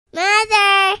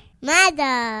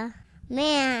Mother,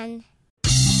 man.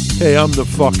 Hey, I'm the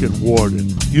fucking warden.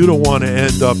 You don't want to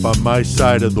end up on my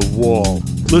side of the wall.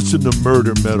 Listen to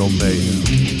Murder Metal Mayhem.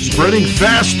 Spreading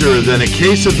faster than a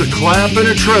case of the clap in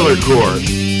a trailer court.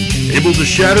 Able to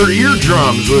shatter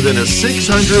eardrums within a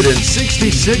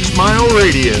 666-mile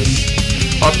radius.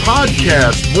 A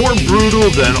podcast more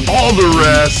brutal than all the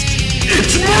rest.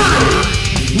 It's Murder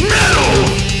Metal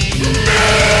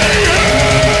Mayhem!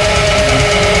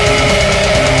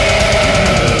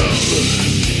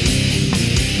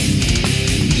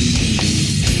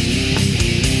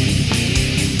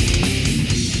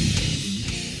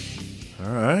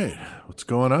 All right. What's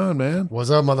going on, man? What's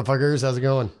up, motherfuckers? How's it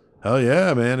going? Hell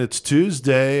yeah, man. It's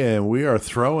Tuesday, and we are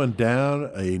throwing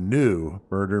down a new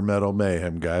Murder Metal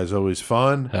Mayhem, guys. Always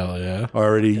fun. Hell yeah.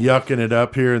 Already yucking it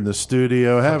up here in the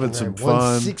studio, having some fun.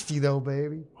 160 though,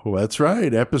 baby. Well, that's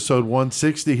right. Episode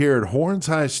 160 here at Horns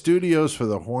High Studios for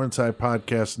the Horns High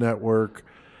Podcast Network.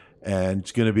 And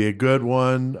it's going to be a good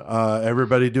one.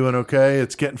 Everybody doing okay?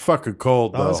 It's getting fucking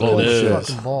cold, though. It's Holy is. shit.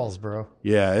 fucking balls, bro.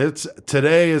 Yeah,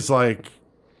 today is like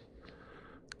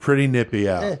pretty nippy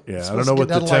out. Yeah, I don't know what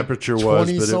the temperature was, but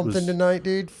it was something tonight,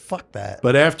 dude. Fuck that.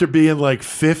 But after being like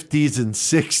 50s and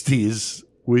 60s,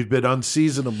 we've been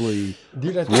unseasonably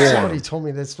Dude, I think warm. somebody told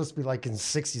me that's supposed to be like in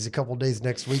 60s a couple days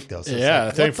next week, though. So it's Yeah,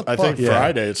 like, I think what the fuck?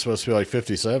 Friday it's supposed to be like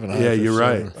 57. Yeah, you're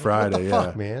right. What Friday, the yeah.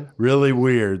 fuck, man? Really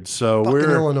weird. So Fucking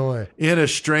we're Illinois. in a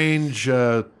strange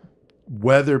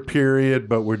weather period,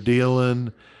 but we're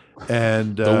dealing.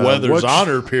 And The weather's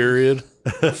honor period.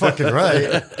 Fucking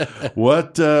right.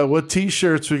 What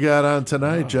T-shirts we got on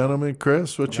tonight, gentlemen?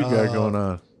 Chris, what you got going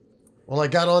on? Well, I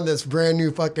got on this brand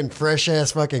new fucking fresh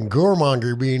ass fucking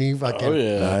Gourmanger beanie. Fucking Oh,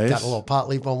 yeah. Nice. Got a little pot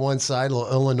leaf on one side, a little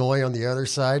Illinois on the other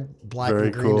side. Black Very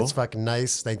and green. cool. It's fucking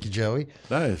nice. Thank you, Joey.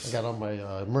 Nice. I got on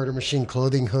my Murder Machine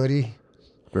clothing hoodie.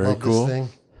 Very Love cool. This thing.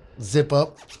 Zip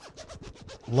up.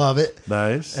 Love it.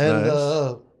 Nice. And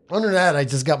nice. under that, I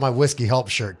just got my Whiskey Help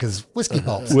shirt because whiskey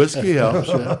helps. Whiskey helps.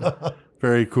 Yeah.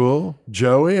 Very cool.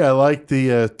 Joey, I like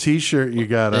the T-shirt you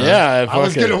got on. Yeah, I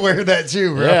was going to wear that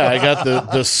too, bro. Yeah, I got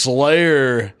the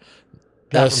Slayer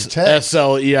Got from Tex.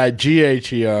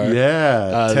 SLEIGHER.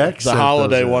 Yeah. Tex the sent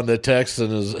holiday those in. one that Tex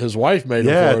and his wife made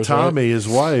Yeah, it for us. Tommy, his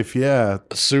wife. Yeah.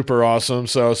 Right? Super awesome.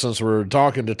 So since we're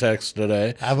talking to Tex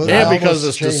today, I and because almost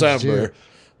it's changed, December, too.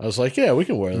 I was like, yeah, we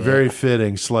can wear that. Very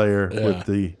fitting Slayer Yeah. with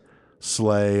the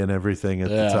sleigh and everything at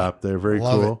the Yeah. top there. Very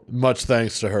Love cool. Much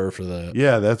thanks to her for that.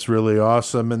 Yeah, that's really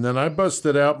awesome. And then I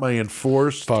busted out my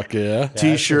Enforced Fuck yeah.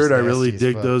 T-shirt. I shit's really nasty as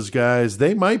dig fuck. those guys.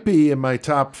 They might be in my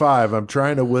top 5. I'm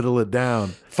trying to whittle it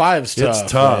down. Five's tough.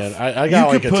 It's tough. Man. I got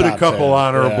you like could put a top couple 10.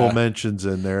 honorable Yeah. mentions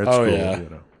in there. It's Oh, cool. yeah. You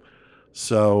know.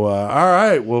 So, all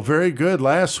right. Well, very good.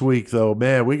 Last week, though,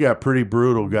 man, we got pretty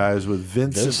brutal, guys, with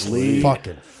Vincent Vince Lee. Lee.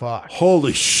 Fucking fuck.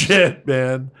 Holy shit,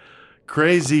 man.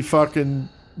 Crazy fucking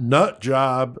nut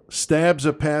job. Stabs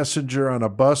a passenger on a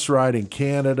bus ride in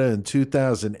Canada in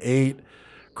 2008.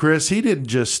 Chris, he didn't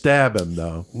just stab him,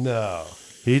 though. No.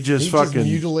 He just He fucking... just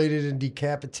mutilated and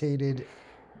decapitated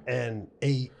and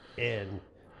ate and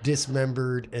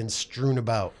dismembered and strewn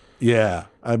about. Yeah.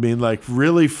 I mean, like,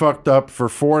 really fucked up for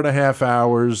 4.5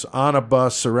 hours on a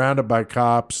bus surrounded by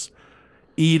cops,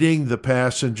 eating the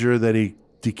passenger that he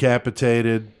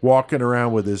decapitated, walking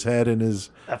around with his head in his...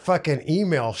 That fucking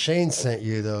email Shane sent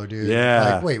you, though, dude.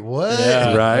 Yeah. Like, wait, what?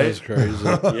 Yeah, Right? That was crazy.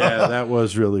 Yeah, that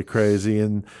was really crazy.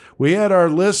 And we had our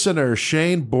listener,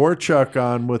 Shane Borchuk,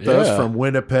 on with us Yeah. from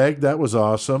Winnipeg. That was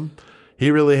awesome. He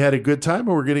really had a good time,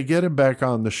 and we're going to get him back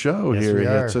on the show Yes, here. we He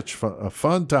are. had such a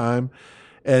fun time.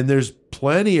 And there's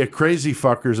plenty of crazy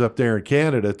fuckers up there in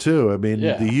Canada, too. I mean,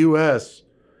 Yeah. the U.S.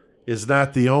 is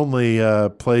not the only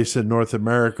place in North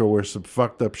America where some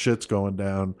fucked up shit's going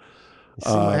down. You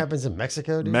see what happens in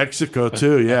Mexico, dude? Mexico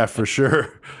too, yeah, for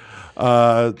sure.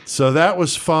 So that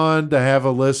was fun to have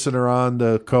a listener on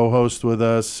to co-host with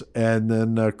us, and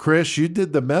then Chris, you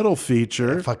did the metal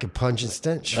feature. Fucking punch and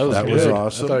stench. That was That good. was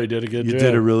awesome. I thought you did a good You job.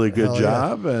 did a really good Hell yeah.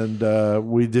 job, and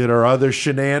we did our other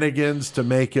shenanigans to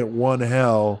make it one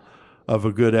hell of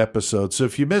a good episode. So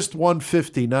if you missed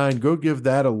 159, go give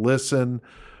that a listen.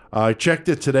 I checked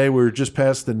it today. We were just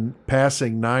passing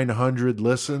 900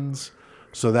 listens.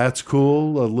 So that's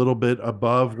cool, a little bit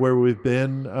above where we've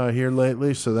been here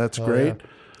lately. So that's great.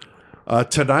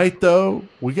 Tonight, though,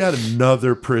 we got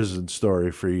another prison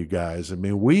story for you guys. I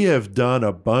mean, we have done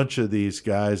a bunch of these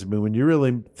guys. I mean, when you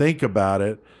really think about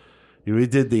it, we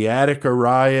did the Attica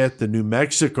riot, the New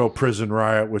Mexico prison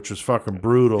riot, which was fucking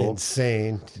brutal.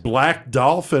 Insane. Black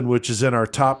Dolphin, which is in our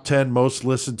top 10 most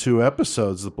listened to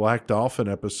episodes, the Black Dolphin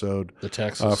episode The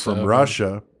Texas from 7.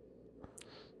 Russia.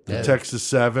 The Yeah. Texas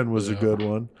 7 was a good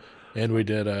one. And we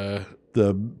did the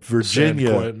Virginia.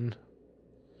 San Quentin.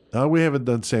 No, we haven't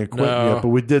done San Quentin No. yet, but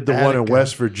we did the one in Attica.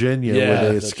 West Virginia Yeah, where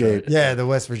they that's escaped. right. Yeah, the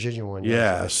West Virginia one.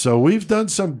 Yeah, so we've done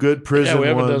some good prison Yeah, we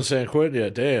haven't done ones. San Quentin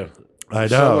yet. Damn. I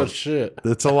So know. much shit.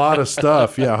 It's a lot of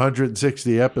stuff. Yeah,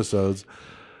 160 episodes.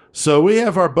 So we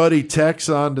have our buddy Tex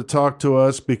on to talk to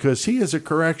us because he is a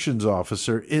corrections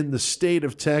officer in the state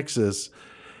of Texas,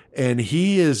 and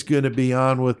he is going to be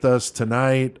on with us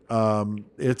tonight.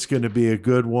 It's going to be a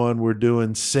good one. We're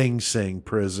doing Sing Sing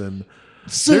prison.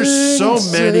 There's so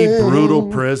many brutal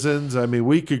prisons. I mean,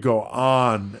 we could go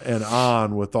on and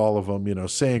on with all of them. You know,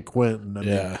 San Quentin. I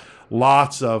mean,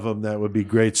 lots of them that would be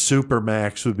great.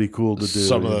 Supermax would be cool to do.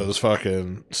 Some of those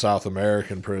fucking South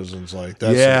American prisons, like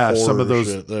that's Yeah, some some of horror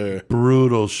those shit there.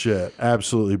 brutal shit.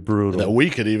 Absolutely That brutal. we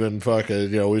could even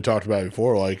fucking, we talked about it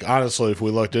before. Like, honestly, if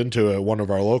we looked into it, one of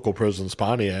our local prisons,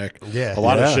 Pontiac, Yeah. a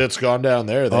lot of Yeah. shit's gone down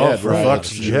there. They Oh, had for riots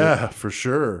fuck's and shit. yeah, for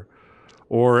sure.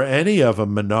 Or any of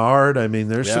them, Menard. I mean,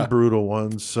 there's Yeah. some brutal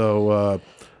ones. So,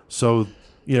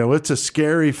 it's a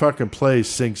scary fucking place,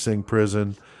 Sing Sing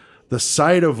prison. The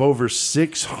site of over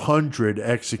 600 Yeah,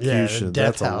 executions. the death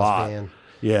That's a house, lot. man.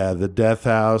 Yeah, the death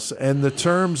house. And the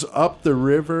terms up the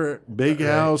river, big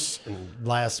house,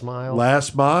 Last mile.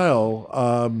 last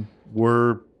mile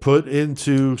were put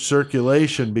into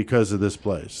circulation because of this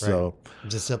place. So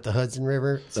Just up the Hudson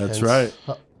River. That's hence right.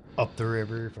 Up the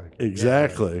river.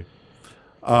 exactly.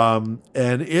 And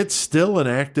it's still an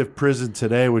active prison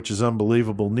today, which is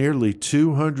unbelievable. Nearly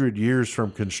 200 years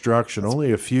from construction.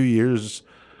 Only a few years.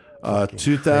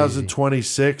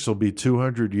 2026 will be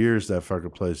 200 years that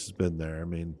fucking place has been there. I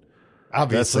mean,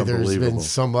 Obviously, That's there's been unbelievable.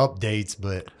 some updates,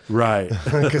 but right.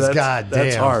 'Cause That's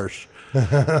goddamn. harsh.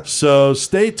 So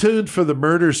stay tuned for the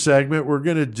murder segment. We're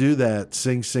going to do that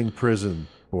Sing Sing prison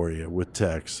for you with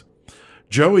Tex.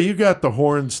 Joey, you got the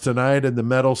horns tonight in the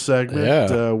metal segment.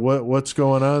 Yeah. What's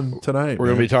going on tonight? We're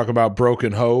going to man? be talking about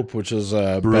Broken Hope, which is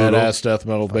a Brutal. badass death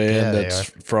metal band yeah, they that's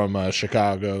from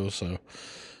Chicago. So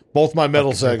both my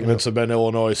metal segments have been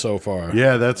Illinois so far.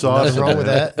 Yeah, that's awesome. Nothing wrong with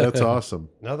man. that. That's awesome.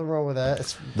 nothing wrong with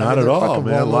that. Not at they're all, fucking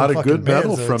man. A well-known lot of fucking good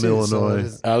metal bands, though, from too, so Illinois. it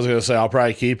is- I was going to say, I'll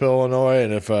probably keep Illinois,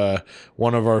 and if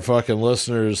one of our fucking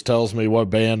listeners tells me what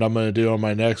band I'm going to do on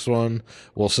my next one,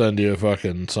 we'll send you a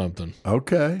fucking something.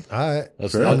 Okay. All right.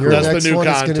 That's, Very that's cool. the next new one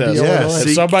is gonna be contest. Yeah, Illinois. see-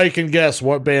 If somebody can guess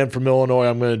what band from Illinois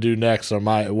I'm going to do next on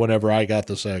whenever I got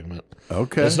the segment.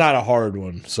 Okay. It's not a hard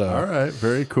one, so All right.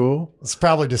 Very cool. It's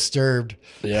probably Disturbed.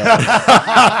 yeah.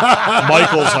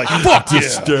 Michael's like, fuck yeah.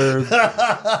 Disturbed.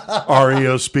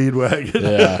 REO Speedwagon.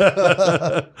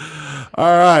 Yeah.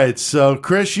 All right. So,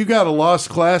 Chris, you got a Lost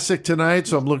Classic tonight,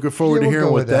 so I'm looking forward Yeah, to we'll hearing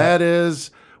go what with that. that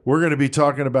is. We're going to be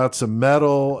talking about some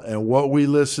metal and what we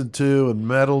listen to and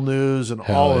metal news and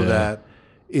all of yeah. that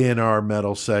in our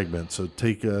metal segment. So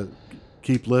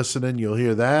keep listening. You'll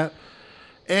hear that.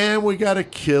 And we got a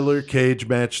killer cage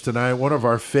match tonight. One of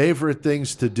our favorite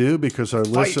things to do because our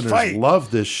listeners fight.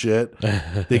 love this shit.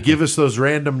 They give us those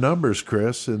random numbers,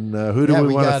 Chris. And who do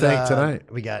we want to thank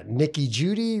tonight? We got Nikki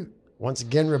Judy. Once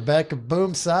again, Rebecca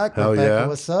Boomsock. Hell Rebecca, yeah.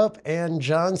 what's up? And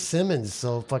John Simmons.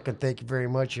 So fucking thank you very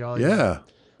much, y'all. Yeah.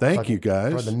 Thank you, For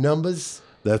guys. the numbers.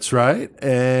 That's right.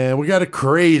 And we got a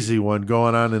crazy one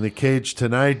going on in the cage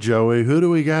tonight, Joey. Who do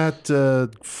we got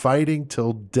fighting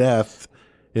till death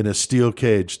in a steel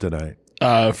cage tonight?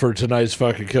 For tonight's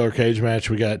fucking killer cage match,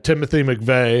 we got Timothy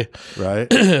McVeigh,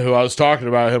 Right? who I was talking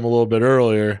about him a little bit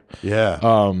earlier. Yeah.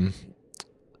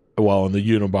 Well, in the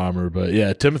Unabomber, but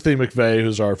yeah, Timothy McVeigh,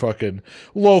 who's our fucking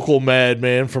local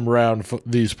madman from around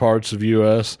these parts of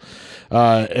U.S.,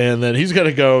 and then he's going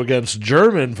to go against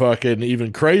German fucking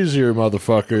even crazier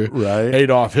motherfucker, Right.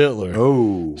 Adolf Hitler.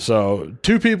 Oh. So,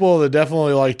 two people that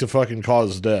definitely like to fucking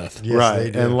cause death. Yes, right.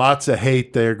 they do. And lots of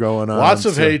hate there going on. Lots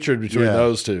of So- hatred between yeah.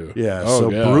 those two. Yeah. Oh,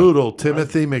 so yeah. brutal.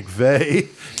 Timothy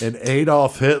McVeigh and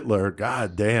Adolf Hitler.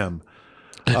 God damn.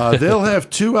 They'll have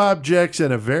two objects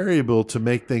and a variable to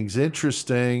make things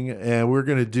interesting, and we're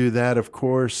going to do that, of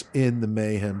course, in the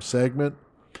Mayhem segment.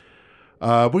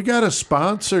 We got a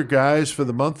sponsor, guys, for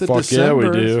the month of Fuck yeah, we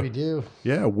December. do. Yes, we do.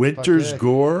 Yeah, Winter's yeah.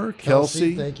 Gore,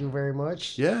 Kelsey. Thank you very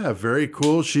much. Yeah, very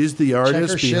cool. She's the Check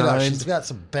artist her shit out. behind. She's got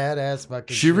some badass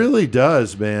fucking She shit. really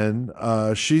does, man.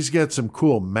 She's got some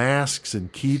cool masks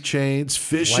and keychains,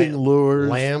 fishing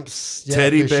lures. lamps,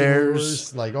 teddy fishing bears,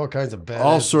 lures, like all kinds of badass,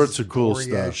 all sorts of cool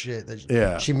gory ass stuff. shit that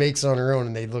Yeah. she makes on her own,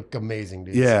 and they look amazing,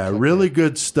 dude. Yeah, So fuck really yeah.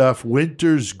 good stuff.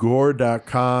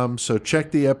 wintersgore.com. So check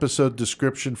the episode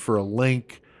description for a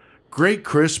link. Great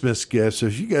Christmas gifts.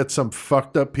 If you got some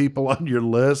fucked up people on your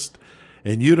list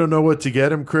and you don't know what to get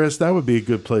them, Chris, that would be a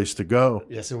good place to go.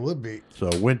 Yes, it would be. So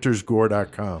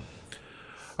wintersgore.com.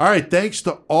 All right, thanks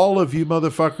to all of you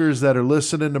motherfuckers that are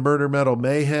listening to Murder Metal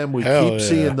Mayhem. We Hell keep yeah.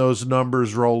 seeing those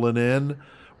numbers rolling in.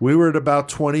 We were at about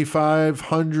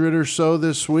 2,500 or so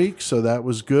this week, so that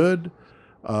was good.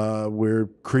 We're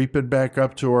creeping back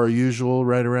up to our usual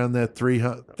right around that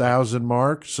 3,000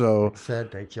 mark. So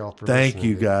Thank y'all for thank listening,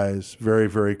 you dude. guys. Very,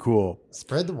 very cool.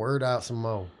 Spread the word out some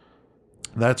more.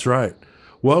 That's right.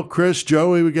 Well, Chris,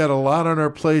 Joey, we got a lot on our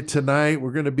plate tonight.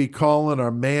 We're going to be calling our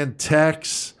man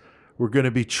Tex. We're going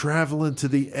to be traveling to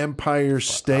the Empire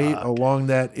State along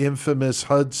that infamous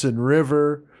Hudson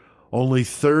River, only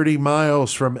 30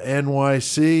 miles from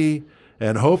NYC,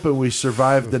 and hoping we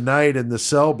survive the night in the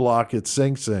cell block at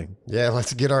Sing Sing. Yeah,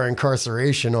 let's get our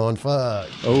incarceration on. Fuck.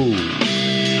 Oh.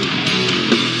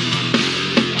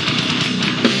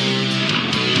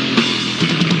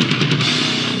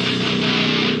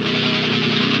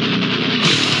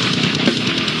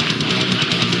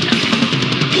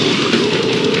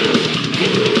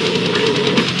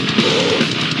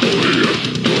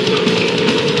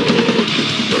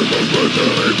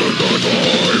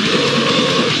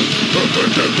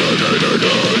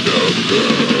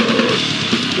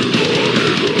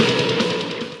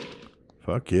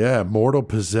 Fuck yeah. Mortal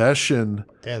Possession.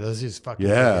 Yeah, those dudes fucking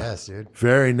Yeah. ass, dude.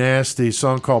 Very nasty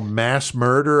song called Mass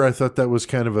Murder. I thought that was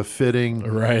kind of a fitting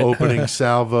Right. opening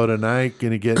salvo tonight.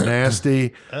 Gonna get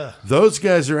nasty. Those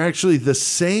guys are actually the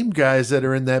same guys that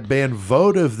are in that band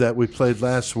Votive that we played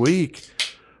last week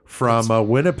from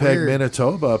Winnipeg, weird.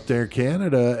 Manitoba up there in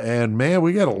Canada. And man,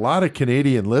 we got a lot of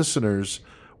Canadian listeners.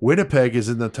 Winnipeg is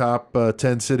in the top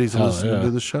 10 cities listening yeah. to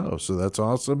the show. So that's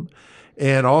awesome.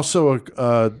 And also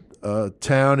a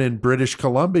town in British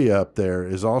Columbia up there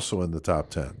is also in the top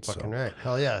 10. So. Fucking right.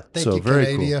 Hell yeah. Thank So you, very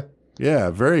Canada. Yeah,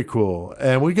 very cool.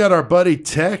 And we got our buddy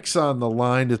Tex on the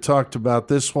line to talk about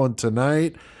this one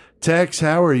tonight. Tex,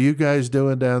 how are you guys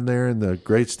doing down there in the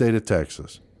great state of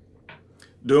Texas?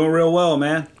 Doing real well,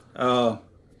 man.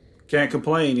 Can't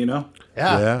complain, you know.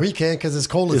 Yeah, Yeah. we can because it's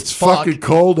cold as It's fuck. fucking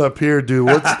cold up here, dude.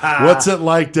 What's it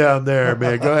like down there,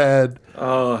 man? Go ahead.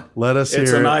 Let us hear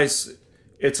it.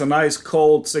 It's a nice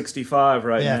cold 65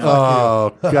 right Yeah. now.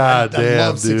 Oh, god I damn,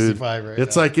 love dude. 65 right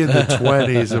It's now. like in the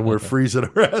 20s and we're freezing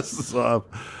our asses off.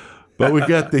 But we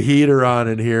got the heater on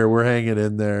in here. We're hanging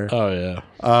in there. Oh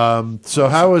yeah. So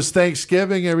how was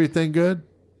Thanksgiving? Everything good?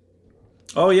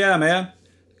 Oh yeah, man.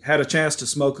 Had a chance to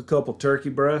smoke a couple turkey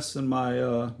breasts in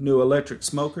my new electric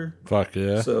smoker. Fuck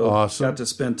yeah. So Awesome. got to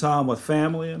spend time with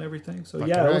family and everything. So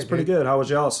yeah, it right, was pretty dude. good. How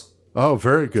was y'all's? Oh,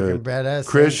 very good. badass,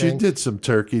 Chris, same you thing. did some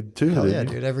turkey too, Hell didn't yeah,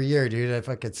 you? dude. Every year, dude, I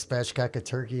fucking spatchcock a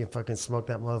turkey and fucking smoke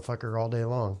that motherfucker all day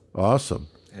long. Awesome.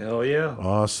 Hell yeah.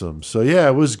 Awesome. So yeah,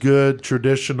 it was good.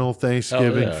 Traditional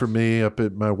Thanksgiving yeah. for me up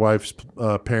at my wife's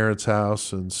parents'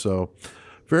 house, and so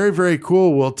very, very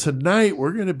cool. Well, tonight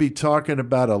we're going to be talking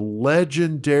about a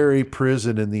legendary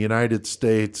prison in the United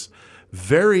States,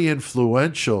 very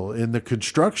influential in the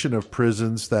construction of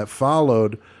prisons that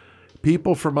followed.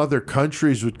 People from other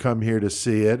countries would come here to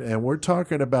see it, and we're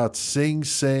talking about Sing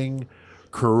Sing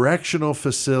Correctional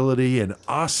Facility in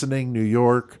Ossining, New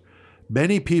York.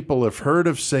 Many people have heard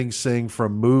of Sing Sing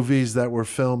from movies that were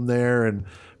filmed there, and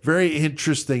very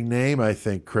interesting name, I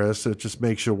think, Chris. It just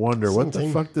makes you wonder, what the Sing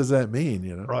Sing. fuck does that mean,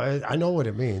 you know? Right, I know what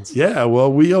it means. Yeah,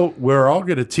 well, we're all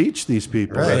going to teach these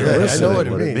people Right, that are right. I know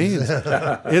listening what it means.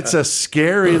 It's a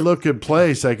scary looking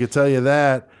place, I can tell you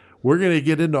that. We're going to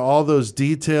get into all those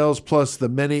details, plus the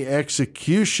many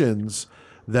executions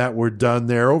that were done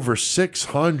there. Over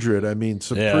 600. I mean,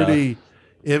 some Yeah. pretty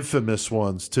infamous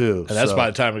ones, too. And that's So- by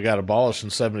the time it got abolished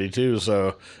in 72.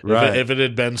 So Right. if it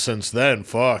had been since then,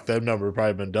 fuck, that number would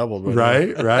probably been doubled. by now.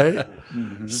 Right, right.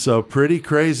 So pretty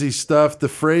crazy stuff. The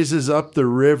phrases "up the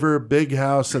river," "big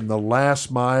house," and "the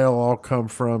last mile" all come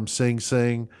from Sing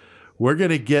Sing. We're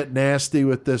going to get nasty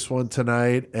with this one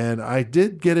tonight. And I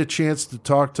did get a chance to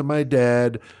talk to my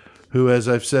dad, who, as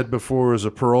I've said before, was a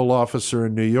parole officer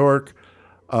in New York.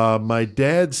 My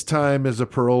dad's time as a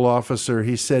parole officer,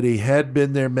 he said he had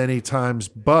been there many times,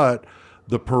 but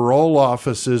the parole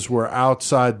offices were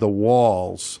outside the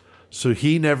walls. So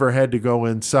he never had to go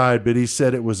inside, but he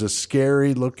said it was a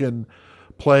scary looking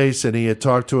place. And he had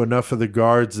talked to enough of the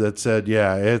guards that said,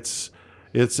 yeah, it's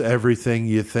everything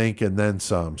you think and then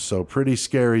some. So pretty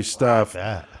scary stuff.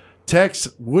 That. Tex,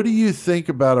 what do you think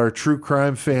about our true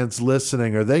crime fans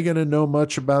listening? Are they going to know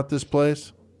much about this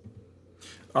place?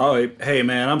 Oh, hey,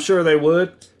 man, I'm sure they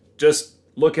would. Just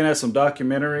looking at some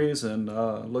documentaries and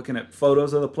looking at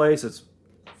photos of the place, it's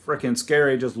freaking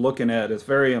scary just looking at it. It's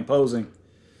very imposing.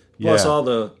 Plus Yeah. all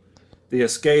the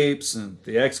escapes and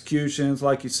the executions,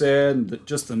 like you said, and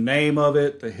just the name of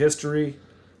it, the history,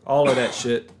 all of that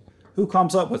shit. Who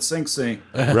comes up with Sing Sing?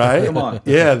 Right? Come on.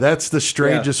 Yeah, that's the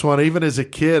strangest one. Even as a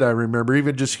kid, I remember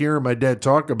even just hearing my dad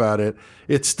talk about it,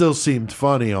 it still seemed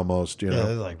funny almost, you Yeah, know.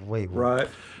 they're like, wait, what? Right.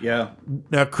 Yeah.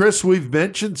 Now, Chris, we've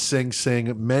mentioned Sing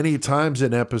Sing many times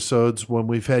in episodes when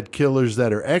we've had killers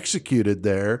that are executed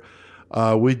there.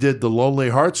 We did the Lonely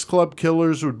Hearts Club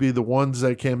killers would be the ones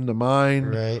that came to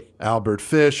mind. Right. Albert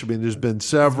Fish. I mean, there's been There's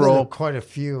several. been quite a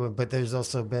few, but there's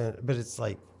also been, but it's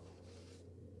like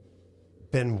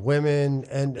been women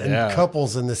and Yeah.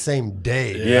 couples in the same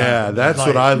day. Yeah, that's Like-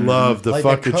 what I love. The like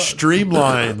fucking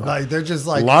streamline. Like they're just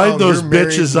like Line oh, those you're married,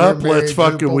 bitches you're up. Let's married,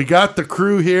 fucking, you're we got the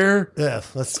crew here. yeah,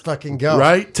 let's fucking go.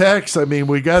 Right, Tex? I mean,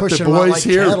 we got Push the 'em out boys like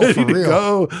here cattle, ready for to real.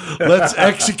 go. Let's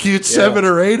execute 7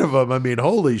 or 8 of them. I mean,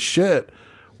 holy shit.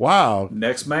 Wow.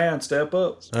 Next man, step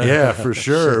up. Yeah, for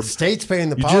sure. State's paying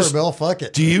the You power just- bill. Fuck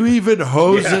it. Do you even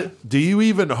hose Yeah. it? Do you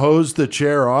even hose the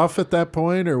chair off at that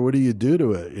point, or what do you do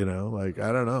to it? You know, like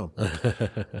I don't know.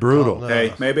 Brutal. Oh, no.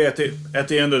 Hey, maybe at the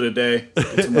end of the day.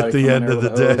 At the end of the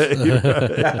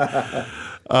day.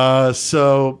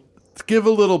 So to give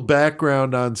a little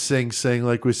background on Sing Sing,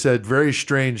 like we said, very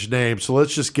strange name. So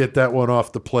let's just get that one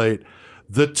off the plate.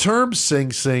 The term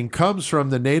Sing Sing comes from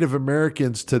the Native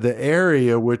Americans to the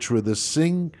area, which were the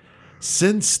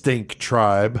Sinstink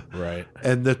tribe. Right.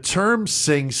 And the term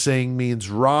Sing Sing means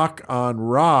rock on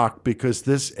rock because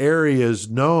this area is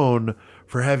known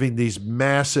for having these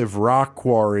massive rock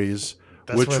quarries,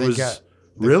 That's which where they was got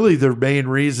really the main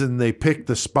reason they picked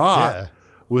the spot Yeah.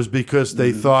 was because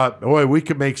they thought, boy, we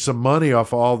could make some money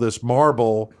off all this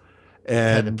marble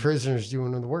And the and prisoners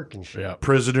doing the work and shit. Yeah.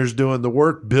 prisoners doing the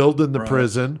work, building the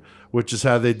prison, which is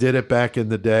how they did it back in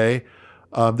the day.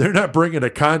 They're not bringing a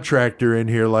contractor in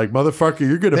here like, motherfucker,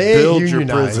 you're going to They build your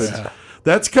unionized. prison.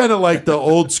 That's kind of like the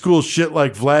old school shit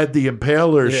like Vlad the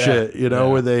Impaler Yeah. shit, you know,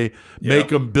 Yeah. where they make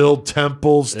them build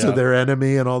temples to Yeah. their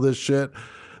enemy and all this shit.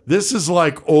 This is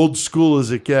like old school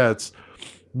as it gets.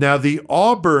 Now, the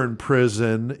Auburn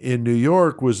prison in New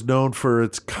York was known for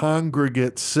its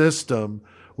congregate system,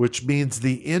 which means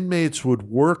the inmates would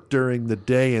work during the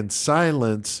day in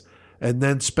silence and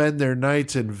then spend their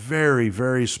nights in very,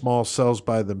 very small cells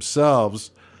by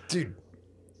themselves, Dude.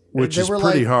 which they is were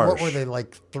pretty like, harsh. What were they,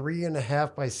 like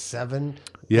 3.5 by 7?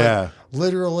 Yeah. Like,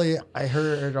 literally, I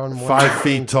heard on one 5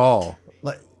 feet tall.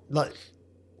 Like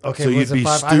okay, So was you'd it be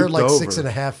 5? I heard like stooped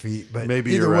 6.5 feet, but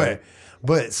Maybe either you're way. right.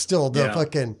 But still, the Yeah.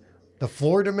 fucking the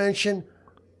floor dimension.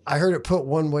 I heard it put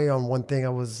one way on one thing I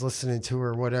was listening to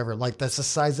or whatever. Like that's the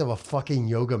size of a fucking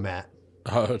yoga mat.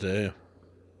 Oh damn.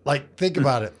 Like think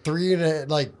about it, 3.5.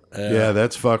 Like Yeah,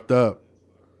 that's fucked up.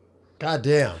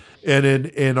 goddamn. And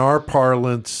in our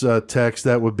parlance text,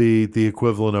 that would be the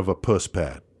equivalent of a puss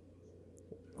pad.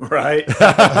 Right.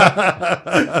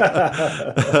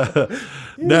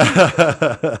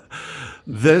 Now,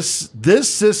 this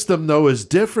system though is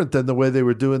different than the way they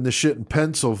were doing the shit in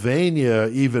Pennsylvania,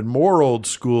 even more old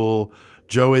school.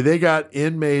 Joey, they got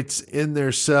inmates in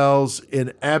their cells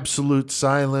in absolute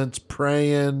silence,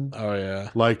 praying, Oh yeah.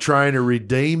 like trying to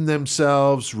redeem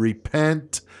themselves,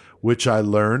 repent, which I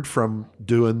learned from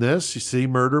doing this. You see,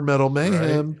 Murder, Metal,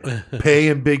 Mayhem,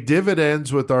 paying big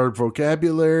dividends with our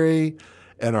vocabulary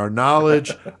and our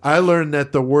knowledge. I learned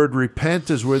that the word repent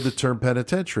is where the term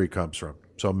penitentiary comes from.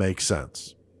 So it makes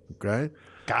sense. Okay.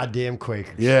 Goddamn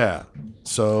Quakers. Yeah.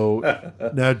 So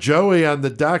now Joey on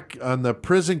the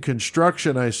prison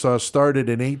construction I saw started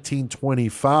in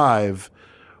 1825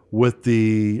 with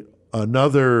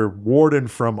another warden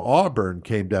from Auburn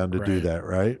came down to do Right. that,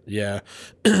 right? Yeah.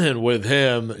 And with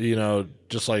him, you know,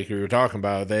 just like you were talking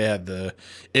about, they had the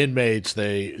inmates,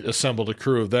 they assembled a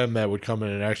crew of them that would come in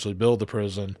and actually build the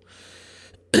prison.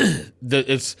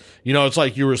 It's, you know, it's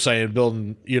like you were saying,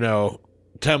 building, you know,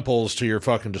 temples to your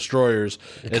fucking destroyers.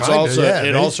 It's Kinda, also, yeah,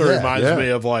 it they- also yeah. reminds Yeah. me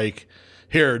of like,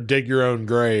 here, dig your own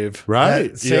grave.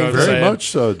 Right. That- You know what I'm Very saying? much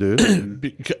so, dude.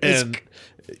 And,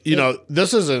 you know,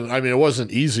 this isn't, I mean, it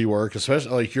wasn't easy work,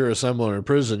 especially like you're assembler in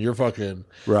prison. You're fucking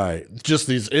Right. just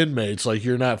these inmates, like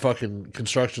you're not fucking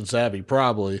construction savvy,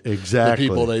 probably. Exactly.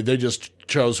 The people they just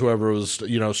chose whoever was,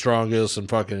 you know, strongest and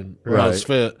fucking Right. most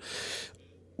fit.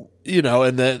 You know,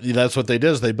 and that's what they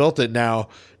did is they built it. Now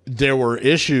there were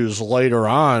issues later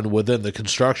on within the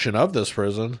construction of this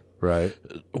prison. Right.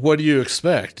 What do you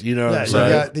expect? You know what Yeah, I'm you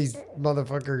saying? got these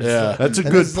motherfuckers. Yeah. That's a and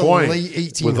good this is the point. late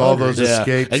 1800s. With all those Yeah,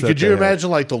 escapes. and that could you they had.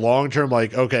 imagine like the long term?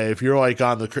 Like, okay, if you're like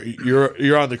on the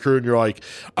you're on the crew and you're like,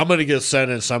 I'm gonna get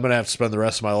sentenced. I'm gonna have to spend the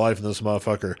rest of my life in this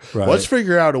motherfucker. Right. Let's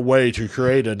figure out a way to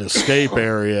create an escape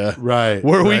area, Right.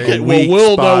 Where we Right. can, A well, weak we'll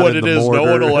know spot what in it the is. No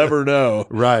mortar. one will ever know.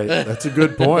 Right. That's a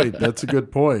good point. That's a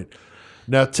good point.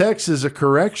 Now, Tex is a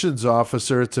corrections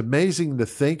officer. It's amazing to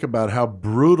think about how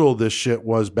brutal this shit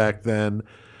was back then.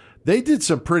 They did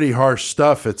some pretty harsh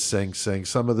stuff at Sing Sing.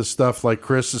 Some of the stuff like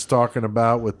Chris is talking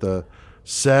about with the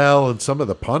cell and some of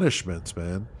the punishments,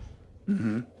 man.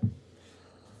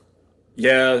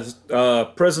 Yeah,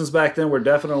 prisons back then were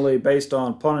definitely based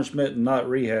on punishment and not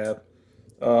rehab.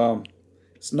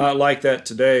 It's not like that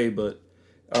today, but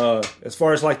as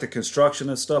far as like the construction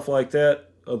and stuff like that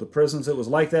of the prisons, it was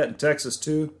like that in Texas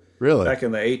too. Really? Back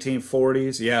in the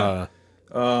 1840s, yeah.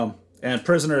 And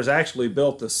prisoners actually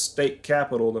built the state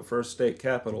capitol, the first state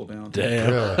capitol down there.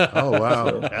 Damn. Really? Oh,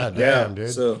 wow. God Yeah, damn,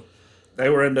 dude. so they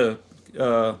were into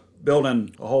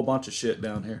building a whole bunch of shit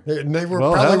down here. And they were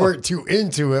Well, probably hell. weren't too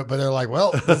into it, but they're like,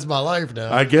 well, this is my life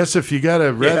now. I guess if you got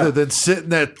to, rather than sit in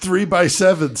that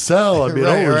 3x7 cell, I mean,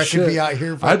 Right, or holy I could shit. be out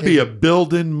here I'd be a fucking-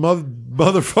 building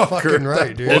motherfucker. Fucking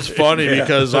right, dude. It's funny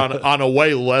because on a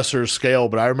way lesser scale,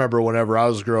 but I remember whenever I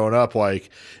was growing up, like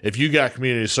if you got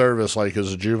community service, like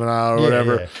as a juvenile or Yeah,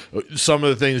 whatever, some of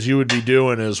the things you would be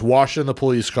doing is washing the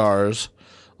police cars.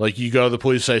 Like you go to the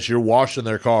police station, you're washing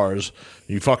their cars.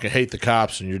 You fucking hate the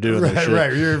cops, and you're doing that Right, shit.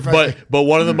 right, you're fucking- But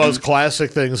one of the most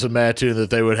classic things in Mattoon that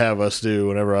they would have us do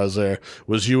whenever I was there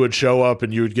was you would show up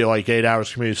and you would get like 8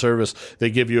 hours community service.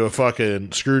 They give you a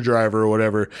fucking screwdriver or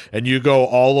whatever, and you go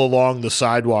all along the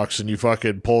sidewalks and you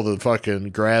fucking pull the fucking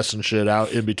grass and shit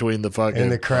out in between the fucking In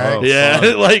the crack.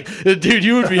 Yeah, like dude,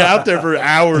 you would be out there for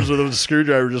hours with a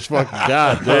screwdriver, just fucking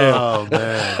goddamn. Oh,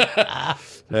 man.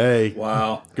 Hey,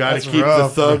 Wow. got to That's keep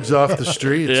rough. the thugs off the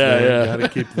streets, Yeah, man. yeah. Got to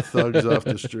keep the thugs off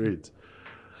the streets.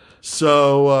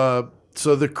 So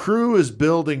the crew is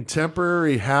building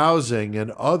temporary housing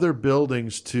and other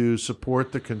buildings to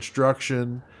support the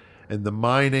construction and the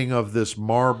mining of this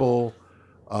marble.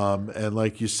 And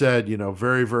like you said,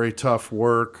 very, very tough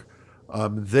work.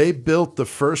 They built the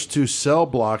first 2 cell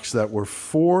blocks that were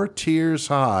 4 tiers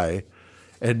high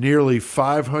and nearly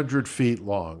 500 feet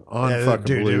long. Unfucking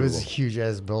dude, it believable. was a huge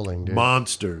ass building, dude.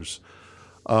 Monsters.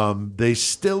 They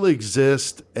still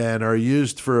exist and are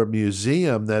used for a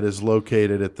museum that is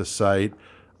located at the site.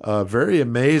 Very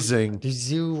amazing. Did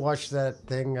you watch that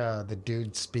thing? The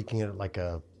dude speaking at like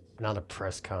not a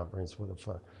press conference. What the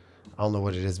fuck? I don't know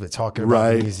what it is, but talking about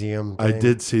Right. the museum. I thing.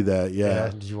 did see that, yeah.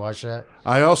 Did you watch that?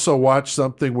 I also watched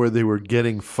something where they were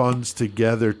getting funds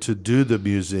together to do the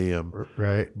museum.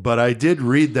 Right. But I did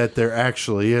read that there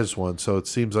actually is one, so it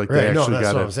seems like they Right, no, actually that's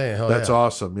got what it. I'm saying. Hell That's yeah.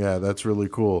 awesome. Yeah, that's really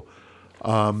cool.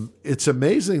 It's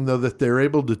amazing though that they're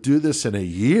able to do this in a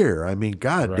year. I mean,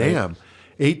 god damn.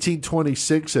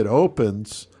 1826 it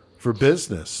opens for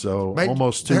business. So Right?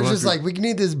 almost They're 200. just like, we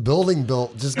need this building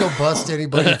built. Just go bust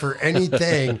anybody for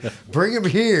anything. Bring them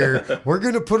here. We're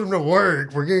going to put them to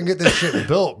work. We're going to get this shit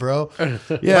built, bro. Yeah, Like,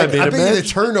 I mean, I bet you the imagine-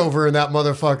 turnover in that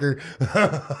motherfucker.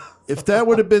 if that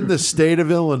would have been the state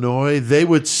of Illinois, they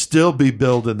would still be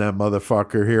building that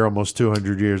motherfucker here almost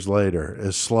 200 years later,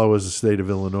 as slow as the state of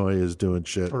Illinois is doing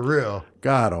shit. For real.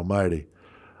 God almighty.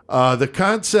 The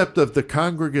concept of the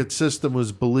congregate system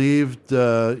was believed,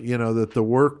 that the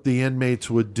work the inmates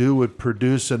would do would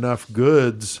produce enough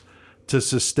goods to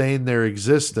sustain their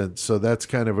existence. So that's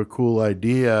kind of a cool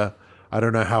idea. I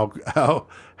don't know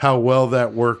how well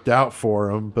that worked out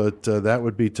for them, but that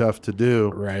would be tough to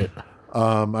do. Right.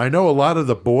 I know a lot of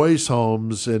the boys'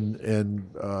 homes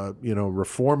and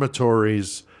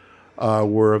reformatories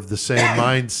were of the same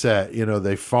mindset.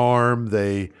 They farm,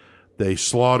 they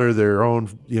slaughter their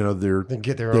own, They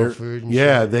get their own food and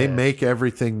yeah, shit, they yeah. make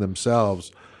everything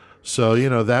themselves. So,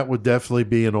 that would definitely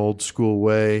be an old school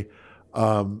way.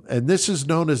 And this is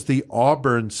known as the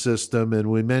Auburn system. And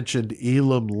we mentioned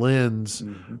Elam Linz,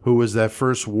 who was that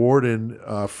first warden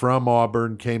from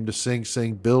Auburn, came to Sing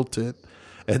Sing, built it,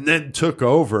 and then took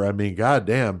over. I mean,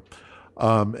 goddamn.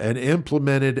 And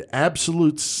implemented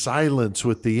absolute silence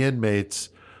with the inmates.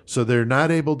 So they're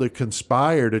not able to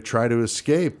conspire to try to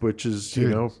escape, which is,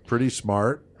 pretty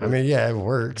smart. I mean, yeah, it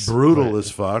works. Brutal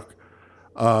as fuck.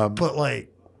 But like,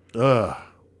 Ugh.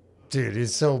 dude,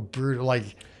 it's so brutal.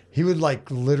 Like, he would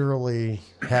like literally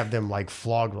have them like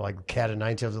flogged with like cat of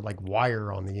nine tails with like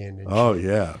wire on the end. And Oh, shit.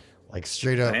 yeah. Like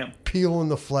straight up Damn. peeling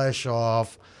the flesh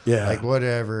off. Yeah. Like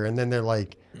whatever. And then they're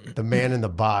like, the man in the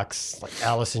box, like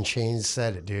Alice in Chains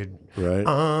said it, dude. Right.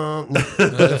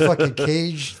 The fucking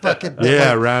cage, fucking Yeah,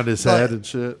 like, around his like, head and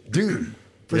shit. dude.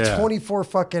 For Yeah. 24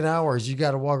 fucking hours, you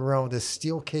got to walk around with this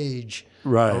steel cage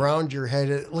Right. around your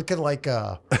head, looking like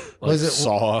a Like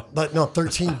Saw. Like, no,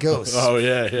 13 Ghosts. Oh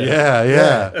yeah, yeah.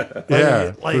 Yeah.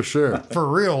 Yeah. Like, for sure. For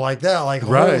real, like that. Like,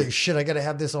 Right. holy shit, I got to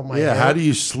have this on my Yeah. head. How do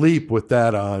you sleep with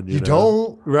that on? You know?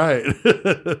 don't. Right.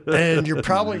 And you're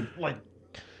probably like,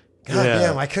 God Yeah.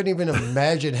 damn, I couldn't even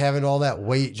imagine having all that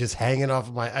weight just hanging off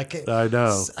of my. I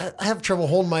know. I have trouble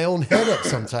holding my own head up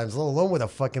sometimes, let alone with a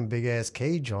fucking big ass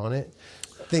cage on it.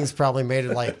 Thing's probably made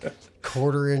of like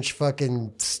 1/4-inch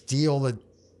fucking steel that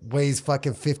weighs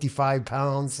fucking 55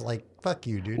 pounds. Like, fuck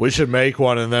you, dude. We should make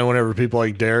one, and then whenever people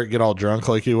like Derek get all drunk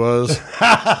like he was,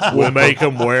 we'll make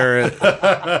them wear it.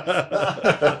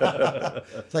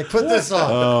 It's like, put this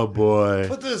on. Oh boy.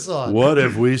 Put this on. What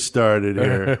have we started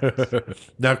here?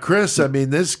 Now, Chris, I mean,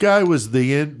 this guy was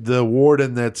the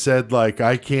warden that said, like,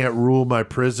 I can't rule my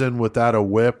prison without a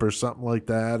whip or something like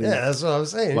that. Yeah, that's what I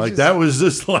was saying. It's Like, just that was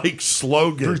just like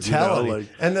slogan. brutality. You know, like,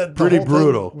 And the pretty whole thing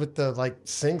brutal. with the like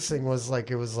Sing Sing was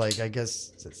like, it was like, I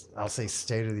guess I'll say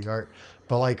state of the art,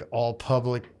 but like all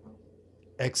public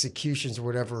executions or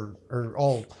whatever, or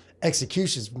all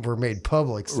executions were made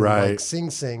public. So Right. like Sing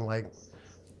Sing, like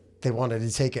they wanted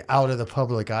to take it out of the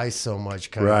public eye so much,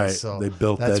 kind Right. of. So They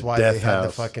built that's that why death they had the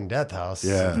house. fucking death house.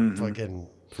 Yeah. Fucking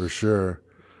For sure.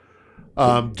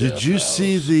 Did you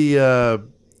see the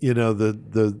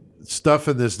the stuff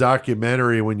in this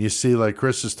documentary when you see, like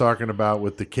Chris is talking about,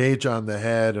 with the cage on the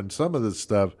head and some of the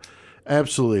stuff,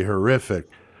 absolutely horrific.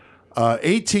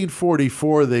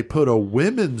 1844, they put a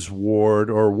women's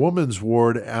ward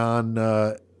on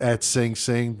at Sing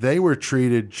Sing. They were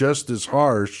treated just as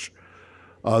harsh.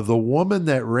 The woman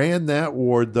that ran that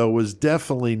ward, though, was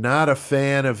definitely not a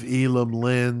fan of Elam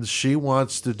Lynn's. She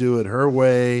wants to do it her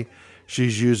way.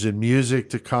 She's using music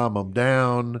to calm them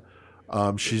down.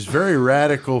 She's very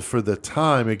radical for the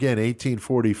time. Again,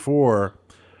 1844.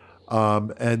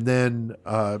 And then,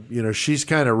 she's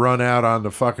kind of run out on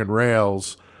the fucking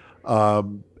rails.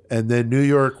 And then New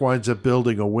York winds up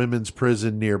building a women's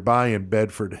prison nearby in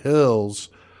Bedford Hills,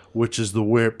 which is the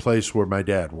weird place where my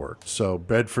dad worked. So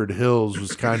Bedford Hills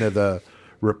was kind of the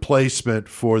replacement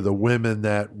for the women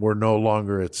that were no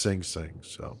longer at Sing Sing.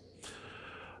 So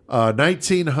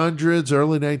 1900s,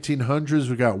 early 1900s,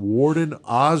 we got Warden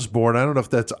Osborne. I don't know if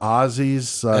that's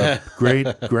Ozzy's great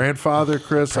grandfather,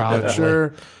 Chris. I'm not Probably.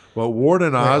 sure. But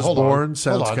Warden hold on. Osborne Hold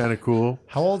sounds on. kind of cool.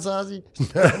 how old's Ozzy?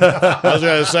 I was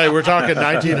going to say, we're talking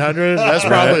 1900. That's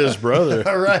probably his brother.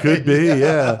 All right. Could be,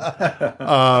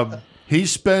 yeah. He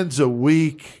spends a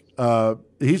week,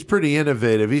 he's pretty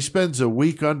innovative. He spends a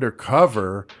week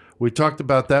undercover. We talked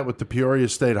about that with the Peoria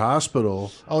State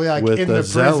Hospital. Oh yeah, like with in the the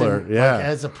Zeller. prison, Yeah. like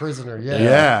as a prisoner. Yeah.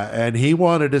 Yeah, and he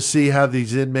wanted to see how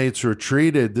these inmates were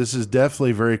treated. This is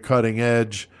definitely very cutting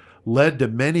edge. Led to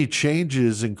many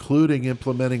changes, including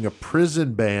implementing a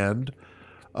prison band,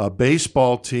 a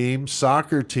baseball team,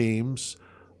 soccer teams,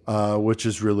 which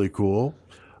is really cool.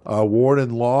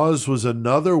 Warden Laws was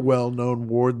another well-known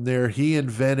warden there. He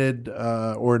invented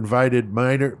or invited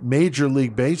Major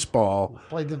League Baseball.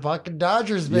 Played the fucking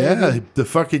Dodgers, baby. Yeah, the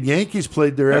fucking Yankees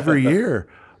played there every year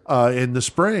in the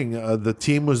spring. The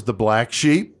team was the Black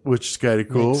Sheep, which is kind of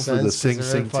cool Makes for the sense, 'cause Sing they're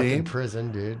in Sing fucking team.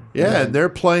 prison, dude. Yeah, and they're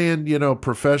playing,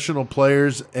 professional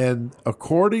players. And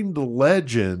according to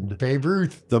legend, Babe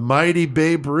Ruth. the mighty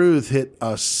Babe Ruth hit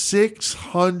a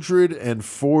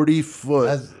 640-foot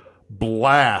That's-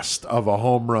 blast of a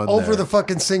home run Over there. the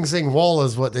fucking Sing Sing wall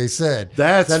is what they said.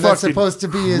 That's that's fucking supposed to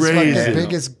be his crazy. fucking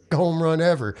biggest home run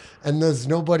ever, and there's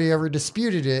nobody ever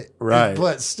disputed it. Right.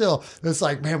 But still, it's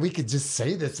like, man, we could just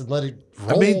say this and let it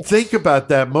I roll. mean, think about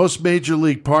that. Most major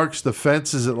league parks, the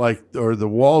fences at or the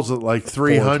walls at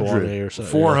 300, 420 or something.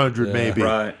 400 Yeah. maybe.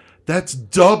 Right. That's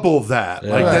double that.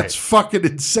 Like, Right. that's fucking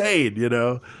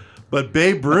insane, But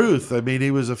Babe Ruth, I mean,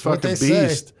 he was a what fucking they say.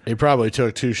 beast. He probably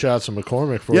took 2 shots of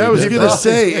McCormick for Yeah, I was he gonna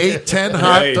say 8-10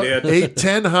 hot, he did.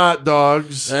 8-10 hot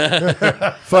dogs.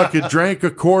 Fucking drank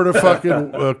a quart of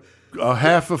fucking a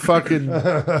half a fucking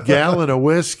gallon of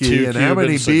whiskey 2 and how Cuban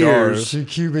many cigars. beers. 2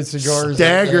 Cuban cigars.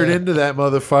 Staggered and, into that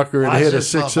motherfucker and I hit a just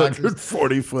thought about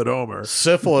 640-foot homer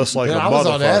syphilis like Man, a I was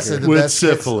on acid. motherfucker. The with best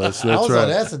kicks- syphilis. I That's was right. on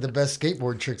acid. The best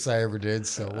skateboard tricks I ever did.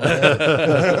 So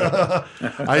whatever.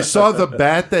 I saw the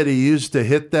bat that he used to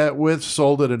hit that with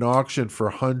sold at an auction for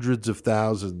hundreds of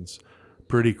thousands.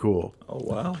 Pretty cool. Oh,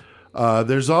 wow.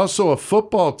 There's also a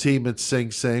football team at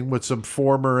Sing Sing with some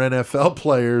former NFL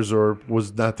players, or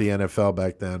was not the NFL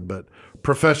back then, but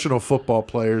professional football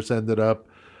players ended up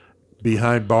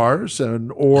behind bars or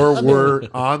were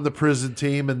on the prison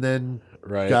team and then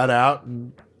Right. got out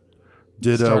and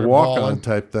did a Started walk-on balling.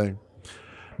 type thing.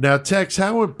 Now, Tex,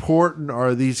 how important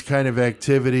are these kind of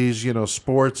activities,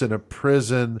 sports in a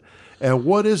prison, and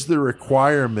what is the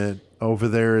requirement over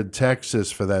there in Texas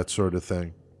for that sort of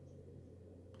thing?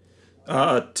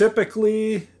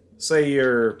 Typically, say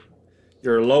your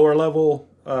lower level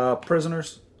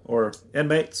prisoners or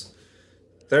inmates,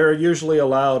 they're usually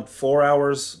allowed 4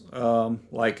 hours,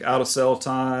 like out of cell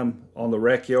time on the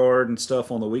rec yard and stuff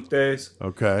on the weekdays,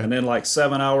 Okay. and then like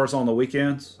 7 hours on the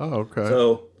weekends. Oh, okay.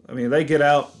 So I mean, they get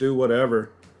out, do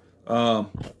whatever.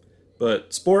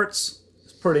 But sports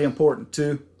is pretty important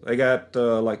too. They got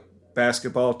like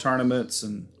basketball tournaments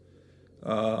and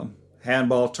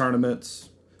handball tournaments.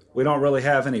 We don't really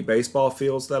have any baseball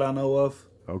fields that I know of.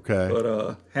 Okay.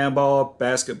 But handball,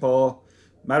 basketball.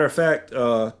 Matter of fact,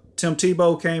 Tim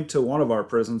Tebow came to one of our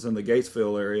prisons in the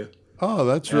Gatesville area. Oh,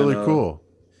 that's really cool.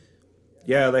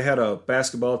 Yeah, they had a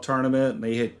basketball tournament, and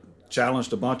they had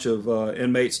challenged a bunch of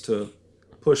inmates to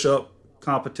push-up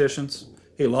competitions.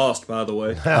 He lost, by the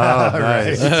way. Oh,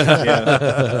 nice.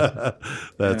 Yeah,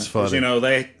 That's 'cause, funny. you know,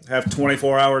 they have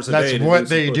 24 hours a day. That's to what do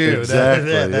some they push-ups. do.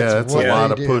 Exactly. That's That's what a lot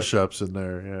they of do. push-ups in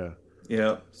there. Yeah.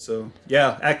 Yeah. So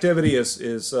yeah, activity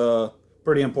is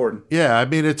pretty important. Yeah, I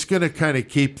mean, it's going to kind of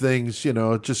keep things,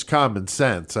 just common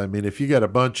sense. I mean, if you got a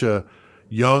bunch of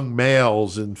young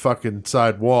males in fucking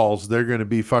side walls, they're going to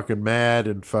be fucking mad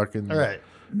and fucking All right.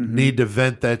 need to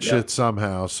vent that shit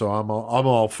somehow. So I'm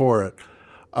all for it.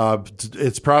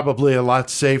 It's probably a lot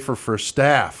safer for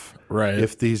staff, Right.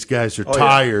 if these guys are yeah.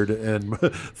 tired and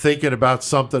thinking about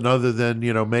something other than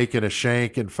making a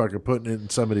shank and fucking putting it in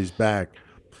somebody's back.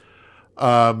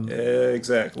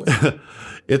 Exactly.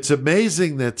 It's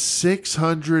amazing that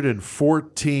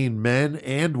 614 men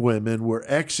and women were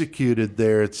executed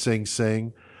there at Sing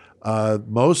Sing.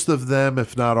 Most of them,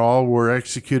 if not all, were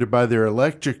executed by their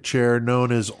electric chair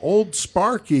known as Old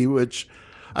Sparky, which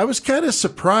I was kind of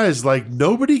surprised. Like,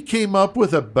 nobody came up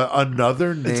with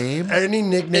another name. Any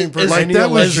nickname for like any that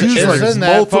was electric used chair. like Isn't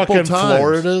that multiple fucking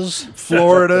times.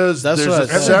 Florida's? There's what I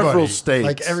thought. several Everybody, states.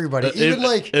 like everybody, even in,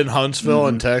 like in Huntsville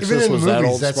and Texas even in was that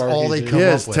movies, old that's Sparky all they too? come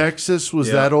Yes, up with. Texas was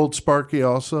Yeah. that Old Sparky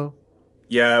also.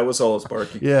 Yeah, it was Old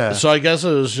Sparky. Yeah, So I guess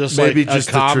it was just Maybe like just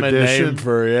a a common tradition. name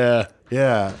for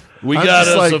yeah. We I'm got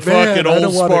just us like, a fucking man, I old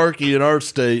don't wanna- Sparky in our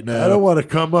state now. I don't want to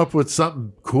come up with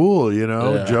something cool,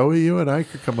 Yeah. Joey, you and I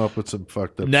could come up with some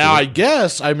fucked up Now, I shit.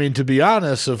 guess, I mean, to be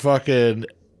honest, if fucking,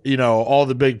 all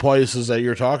the big places that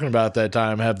you're talking about at that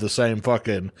time have the same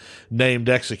fucking named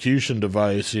execution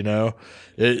device,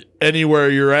 anywhere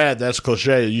you're at, that's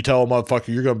cliche. You tell a motherfucker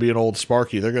you're going to be an old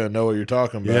Sparky, they're going to know what you're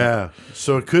talking about. Yeah.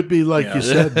 So it could be like you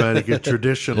said, man, like a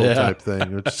traditional Yeah. type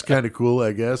thing, which is kind of cool,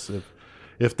 I guess,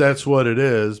 if that's what it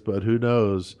is, but who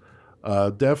knows?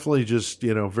 Definitely just,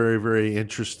 very, very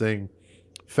interesting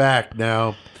fact.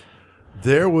 Now,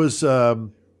 there was a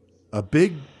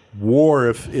big war,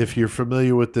 if you're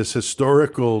familiar with this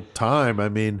historical time. I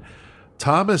mean,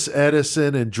 Thomas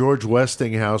Edison and George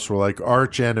Westinghouse were like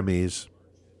arch enemies.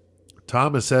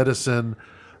 Thomas Edison,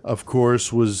 of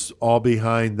course, was all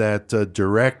behind that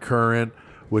direct current,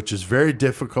 which is very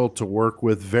difficult to work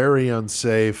with, very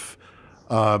unsafe.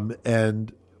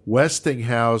 And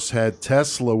Westinghouse had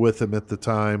Tesla with him at the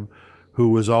time, who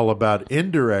was all about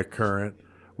indirect current,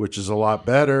 which is a lot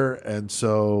better. And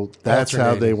so that's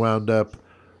how they wound up,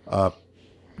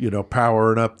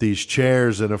 powering up these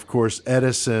chairs. And of course,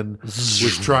 Edison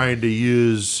was trying to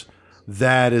use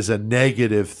that as a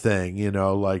negative thing,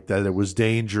 like that it was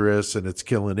dangerous and it's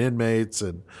killing inmates.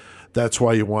 And that's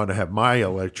why you want to have my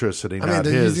electricity, I not mean,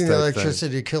 they're his. using the type thing.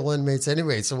 electricity to kill inmates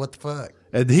anyway. So what the fuck?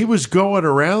 And he was going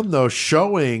around though,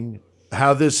 showing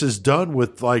how this is done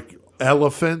with like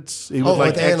elephants. He would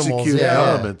like with animals, execute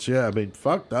yeah. elements. Yeah, I mean,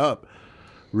 fucked up,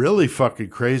 really fucking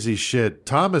crazy shit.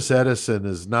 Thomas Edison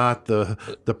is not the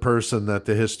person that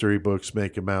the history books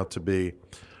make him out to be.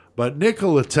 But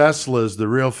Nikola Tesla is the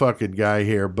real fucking guy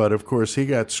here. But of course, he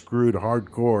got screwed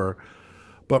hardcore.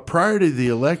 But prior to the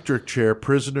electric chair,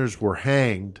 prisoners were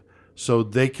hanged. So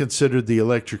they considered the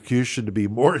electrocution to be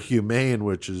more humane,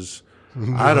 which is,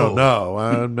 I don't know.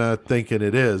 I'm not thinking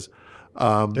it is.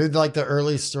 Dude, like the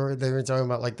early story, they were talking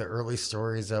about like the early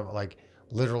stories of like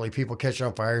literally people catching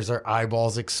on fires, their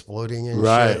eyeballs exploding and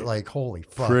Right. shit. Like, holy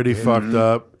fuck. Pretty dude. fucked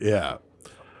up. Yeah.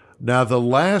 Now, the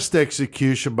last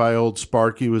execution by Old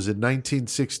Sparky was in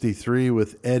 1963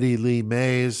 with Eddie Lee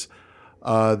Mays.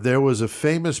 There was a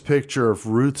famous picture of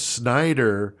Ruth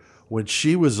Snyder when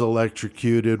she was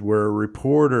electrocuted, where a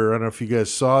reporter, I don't know if you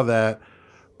guys saw that,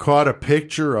 caught a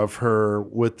picture of her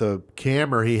with the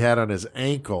camera he had on his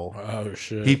ankle. Oh,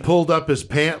 shit. He pulled up his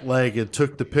pant leg and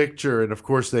took the picture, and of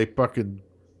course they fucking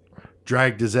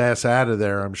dragged his ass out of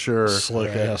there, I'm sure.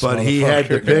 Slick ass But he had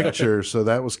the motherfucker. picture, so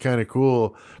that was kind of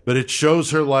cool. But it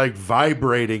shows her like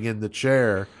vibrating in the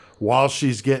chair while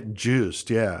she's getting juiced.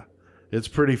 Yeah, it's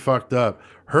pretty fucked up.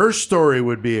 Her story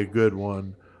would be a good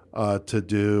one to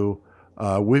do.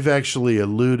 We've actually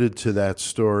alluded to that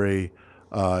story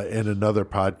in another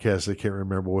podcast. I can't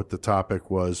remember what the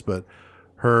topic was, but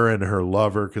her and her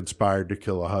lover conspired to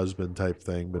kill a husband type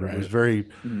thing. But it was very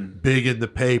big in the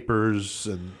papers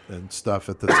and stuff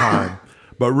at the time.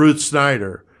 But Ruth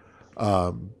Snyder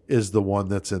is the one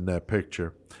that's in that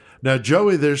picture. Now,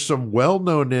 Joey, there's some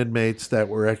well-known inmates that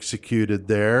were executed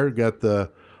there. Got the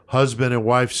husband and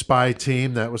wife spy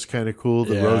team. That was kind of cool.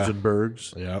 The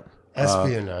Rosenbergs. Yep.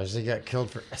 Espionage. They got killed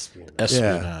for espionage.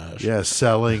 Espionage. Yeah,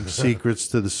 selling secrets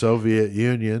to the Soviet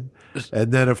Union.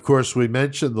 And then, of course, we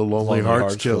mentioned the Lonely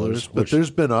Hearts Killers, but there's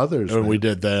been others. And we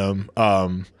did them.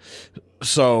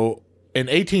 So in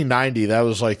 1890, that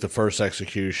was like the first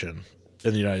execution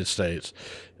in the United States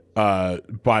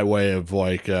by way of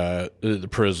like the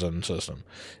prison system.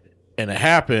 And it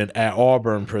happened at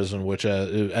Auburn Prison, which,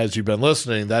 as you've been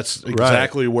listening, that's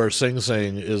exactly where Sing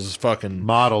Sing is fucking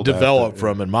developed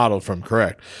from and modeled from.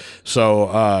 Correct.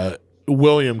 So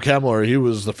William Kemmler, he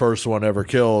was the first one ever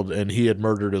killed, and he had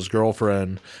murdered his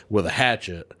girlfriend with a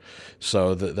hatchet.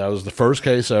 So that was the first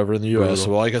case ever in the U.S.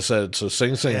 So, like I said, so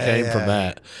Sing Sing came from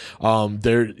that.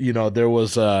 There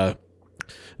was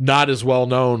not as well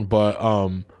known,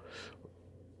 but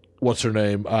what's her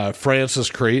name?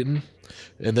 Frances Creighton.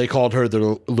 And they called her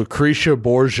the Lucretia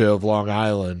Borgia of Long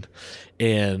Island.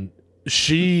 And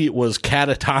she was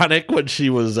catatonic when she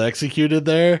was executed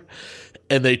there.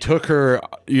 And they took her,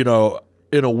 in a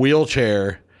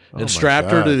wheelchair and strapped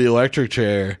her to the electric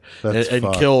chair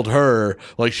and killed her.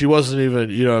 Like, she wasn't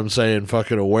even,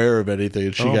 fucking aware of anything.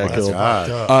 And she got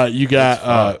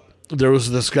killed. There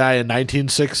was this guy in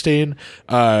 1916,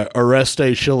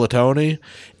 Oreste Shilatoni,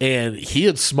 and he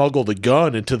had smuggled a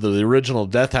gun into the original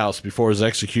death house before his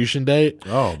execution date.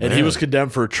 Oh, man. And he was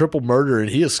condemned for a triple murder, and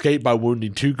he escaped by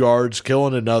wounding 2 guards,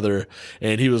 killing another,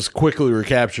 and he was quickly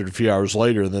recaptured a few hours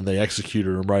later, and then they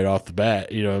executed him right off the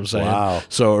bat. You know what I'm saying? Wow.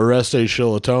 So Oreste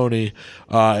Shilatoni,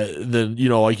 then,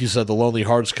 like you said, the Lonely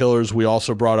Hearts Killers, we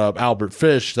also brought up Albert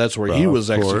Fish. That's where he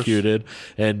was executed.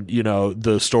 And,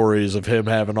 the stories of him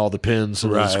having all the pins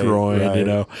in his groin,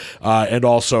 and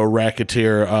also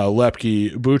racketeer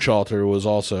Lepke Buchalter was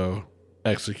also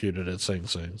executed at Sing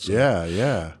Sing. So.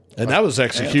 Yeah. And that was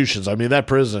executions. I mean, that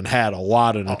prison had a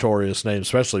lot of notorious names,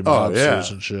 especially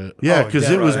mobsters and shit. Yeah, because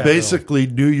it was basically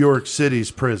New York City's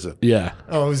prison. Yeah.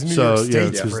 Oh, it was New York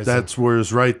State's prison. That's where it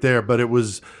was right there. But it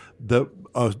was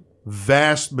a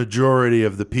vast majority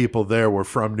of the people there were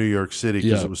from New York City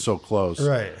because it was so close.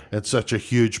 Right. And such a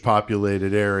huge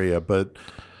populated area. But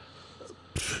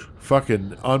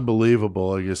fucking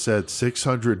unbelievable. Like I said,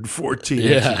 614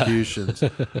 executions.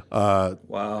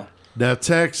 Wow. Now,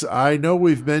 Tex, I know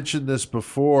we've mentioned this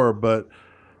before, but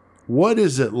what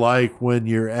is it like when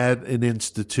you're at an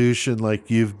institution like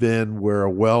you've been where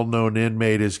a well-known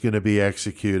inmate is going to be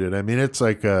executed? I mean, it's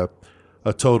like a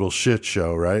total shit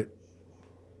show, right?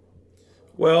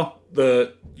 Well,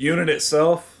 the unit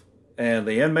itself and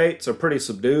the inmates are pretty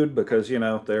subdued because, they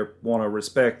want to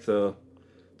respect the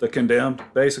condemned,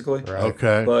 basically. Right.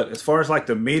 Okay. But as far as like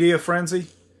the media frenzy,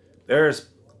 there's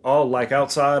all like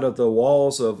outside of the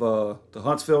walls of the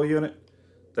Huntsville unit,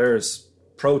 there's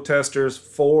protesters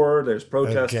for, there's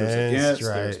protesters against,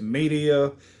 there's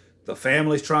media, the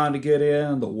family's trying to get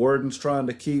in, the warden's trying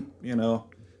to keep,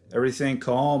 everything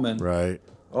calm and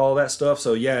all that stuff.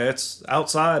 So yeah, it's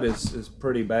outside is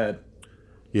pretty bad.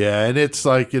 Yeah, and it's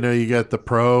like, you got the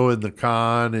pro and the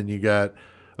con, and you got,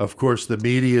 of course, the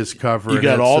media's covering. You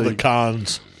got all the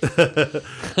cons.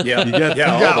 Yeah, you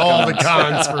got all the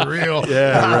cons for real.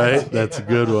 Yeah, right. That's a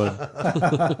good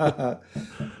one.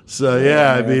 So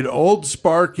yeah, I mean, Old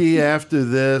Sparky after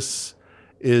this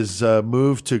is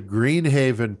moved to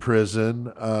Greenhaven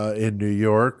Prison in New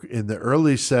York in the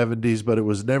early 70s, but it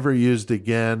was never used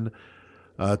again.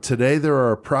 Today there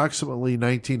are approximately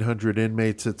 1,900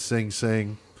 inmates at Sing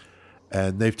Sing.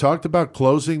 And they've talked about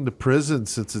closing the prison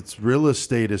since its real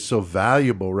estate is so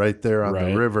valuable right there on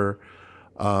the river.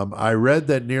 I read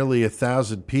that nearly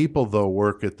 1,000 people, though,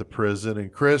 work at the prison. And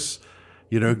Chris,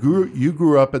 you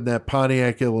grew up in that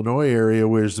Pontiac, Illinois area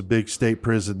where there's a big state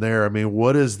prison there. I mean,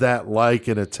 what is that like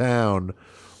in a town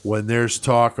when there's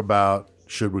talk about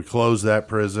should we close that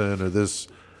prison or this,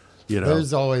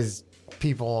 There's always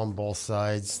people on both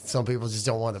sides. Some people just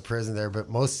don't want the prison there, but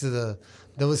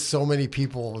there was so many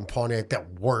people in Pontiac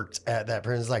that worked at that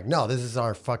prison. It's like, no, this is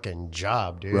our fucking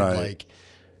job, dude. Right. Like,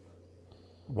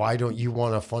 why don't you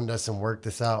want to fund us and work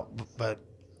this out? But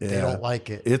they don't like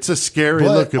it. It's a scary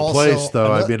looking place,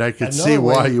 though. I mean, I could see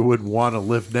why you wouldn't want to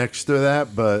live next to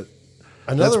that, but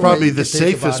that's probably the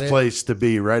safest place to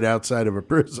be, right outside of a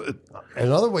prison.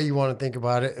 Another way you want to think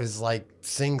about it is like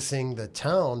Sing Sing, the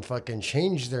town, fucking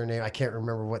changed their name. I can't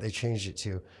remember what they changed it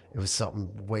to. It was something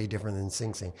way different than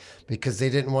Sing Sing because they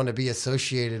didn't want to be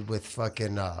associated with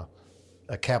fucking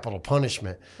a capital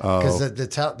punishment because the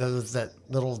town there was that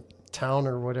little town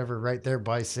or whatever right there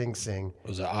by Sing Sing.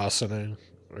 Was it Ossining?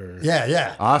 Or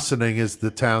Yeah. Ossining is the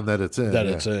town that it's in.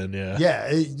 it's in, yeah. Yeah,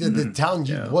 the town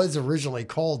was originally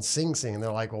called Sing Sing. And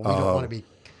they're like, well, we don't want to be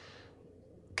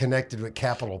connected with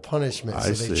capital punishment, so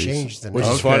I they see. changed the name. Which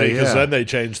is Okay, funny because yeah. then they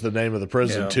changed the name of the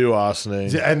prison Yeah. to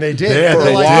Ossining. And they did. Yeah, And they're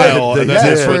they like, did. while, They and then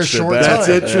did. they for a switched it short back. That's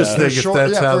time. interesting. For a If short,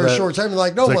 that's how for a that- short time, they're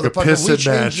like, no, it's like a motherfucker, we pissing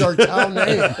changed match. our town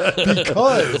name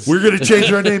because We're going to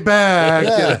change our name back.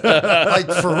 yeah, like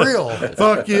for real.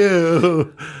 Fuck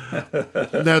you.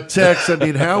 Now, Tex, I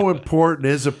mean, how important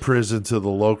is a prison to the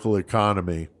local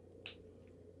economy?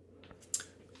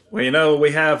 Well,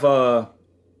 we have, I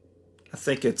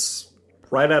think it's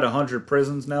right at 100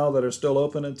 prisons now that are still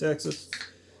open in Texas.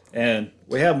 And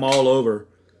we have them all over.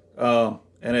 And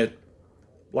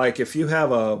if you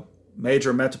have a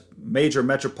major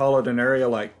metropolitan area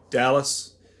like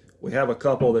Dallas, we have a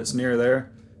couple that's near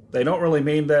there. They don't really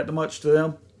mean that much to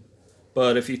them.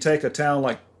 But if you take a town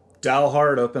like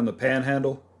Dalhart up in the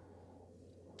Panhandle,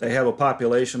 they have a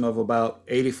population of about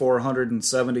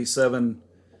 8,477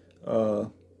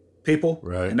 people,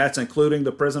 Right. and that's including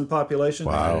the prison population.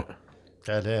 Wow.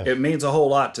 Goddamn. It means a whole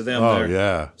lot to them Oh, there.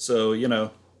 yeah. So,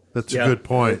 That's yeah, a good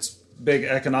point. It's big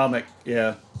economic,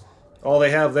 yeah. All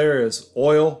they have there is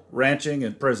oil, ranching,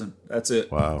 and prison. That's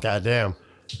it. Wow. Goddamn.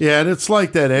 Yeah, and it's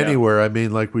like that anywhere. I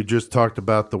mean, like we just talked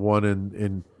about the one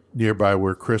in nearby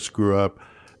where Chris grew up,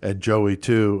 and Joey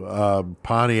too.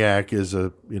 Pontiac is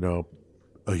a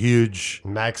huge,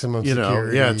 Maximum it's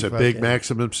security. a big fucking-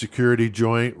 maximum security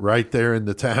joint right there in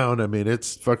the town. I mean,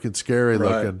 it's fucking scary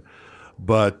Right. looking,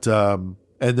 but and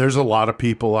there's a lot of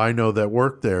people I know that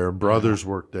work there, and brothers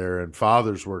work there, and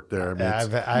fathers work there. I mean, Yeah,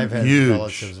 it's I've had huge,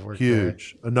 relatives work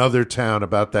huge. Another town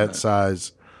about that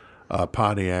size,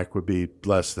 Pontiac would be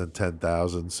less than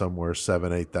 10,000, somewhere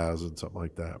 7,000-8,000, something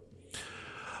like that.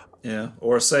 Yeah.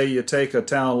 Or say you take a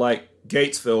town like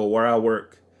Gatesville, where I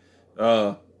work.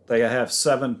 They have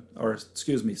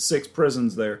 6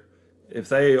 prisons there. If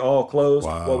they all closed,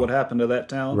 Wow. what would happen to that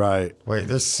town? Right. there. Wait,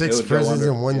 there's 6 would go prisons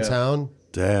under, in one yeah. town?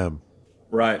 Damn.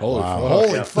 Right. Holy fuck.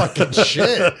 Holy fucking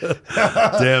shit.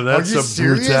 Damn, that's you some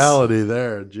serious? brutality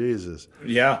there. Jesus.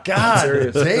 Yeah. God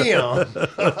Serious. damn.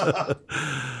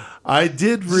 I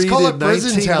did read call in it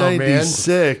Prison Town, man.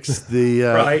 1996 the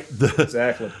Right. the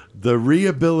Exactly. the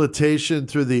rehabilitation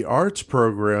through the arts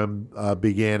program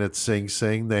began at Sing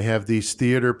Sing. They have these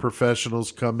theater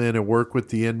professionals come in and work with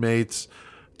the inmates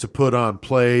to put on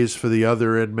plays for the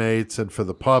other inmates and for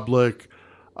the public.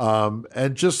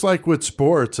 And just like with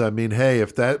sports, I mean, hey,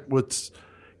 if that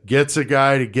gets a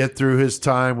guy to get through his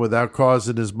time without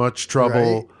causing as much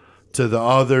trouble Right. to the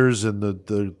others and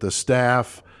the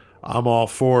staff, I'm all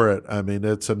for it. I mean,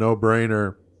 it's a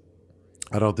no-brainer.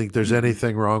 I don't think there's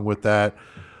anything wrong with that.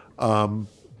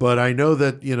 But I know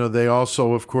that, they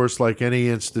also, of course, like any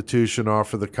institution,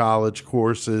 offer the college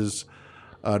courses.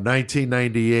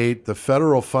 1998, the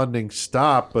federal funding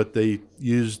stopped, but they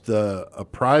used a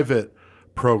private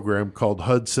program called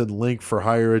Hudson Link for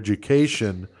Higher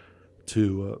Education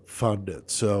to fund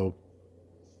it. So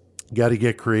got to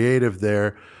get creative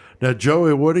there. Now,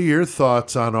 Joey, what are your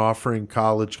thoughts on offering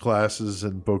college classes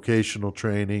and vocational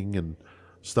training and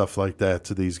stuff like that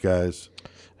to these guys?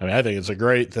 I mean, I think it's a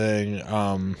great thing.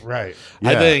 Right.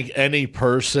 I Yeah. think any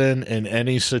person in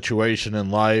any situation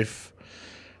in life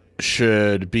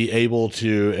should be able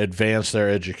to advance their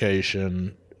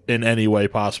education in any way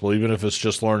possible, even if it's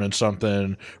just learning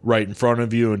something right in front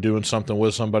of you and doing something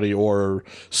with somebody or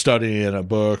studying a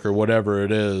book or whatever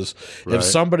it is. Right. If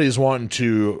somebody's wanting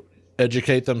to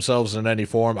educate themselves in any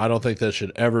form, I don't think that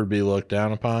should ever be looked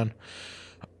down upon.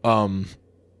 And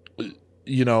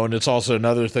it's also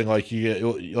another thing, like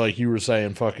you were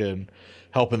saying, fucking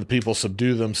helping the people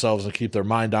subdue themselves and keep their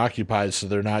mind occupied so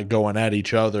they're not going at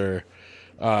each other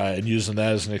and using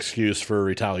that as an excuse for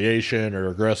retaliation or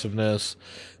aggressiveness.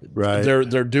 Right.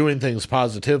 They're doing things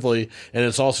positively, and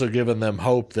it's also giving them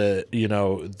hope that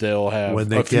they'll have When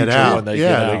they a get future out, when they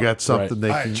yeah, get they out. got something Right. they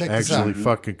All right, can check this actually out.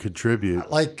 fucking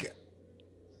contribute. Like,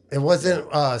 it wasn't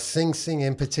Sing Sing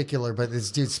in particular, but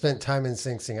this dude spent time in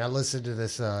Sing Sing. I listened to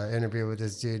this interview with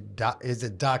this dude. Is a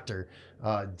doctor?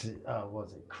 What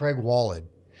was it? Craig Wallen,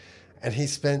 and he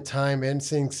spent time in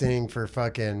Sing Sing for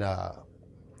fucking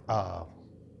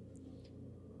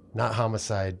not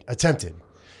homicide, attempted.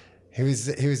 He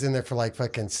was in there for like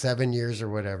fucking 7 years or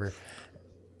whatever.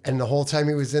 And the whole time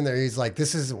he was in there, he's like,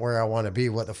 "This isn't where I want to be.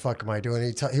 What the fuck am I doing?"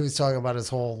 He was talking about his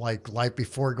whole life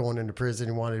before going into prison.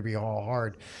 He wanted to be all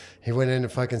hard. He went into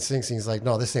fucking Sing Sing. He's like,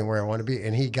 "No, this ain't where I want to be."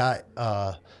 And he got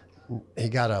a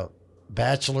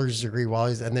bachelor's degree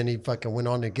and then he fucking went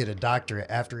on to get a doctorate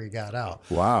after he got out.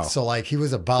 Wow. So like he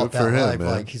was about Good for that him, life.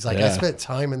 man. Like he's like, I Yeah. spent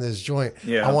time in this joint.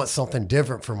 Yeah. I want something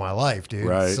different for my life, dude.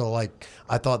 Right. So like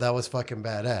I thought that was fucking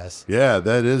badass. Yeah,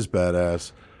 that is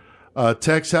badass.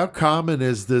 Tex, how common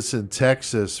is this in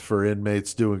Texas for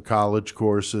inmates doing college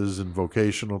courses and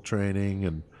vocational training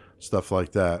and stuff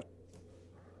like that?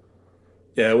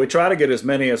 Yeah, we try to get as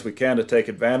many as we can to take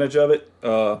advantage of it.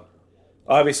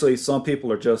 Obviously, some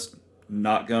people are just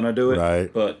not going to do it.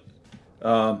 Right. But,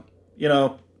 you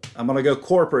know, I'm going to go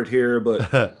corporate here,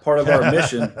 but part of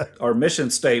our mission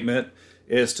statement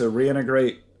is to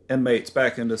reintegrate inmates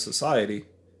back into society.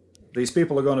 These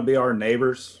people are going to be our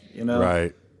neighbors, you know.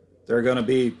 Right. They're going to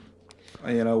be,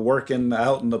 you know, working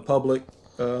out in the public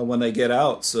when they get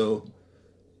out. So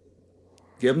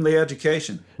give them the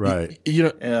education. Right.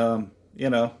 You know, You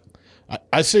know,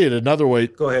 I see it another way.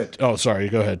 go ahead. Oh, sorry.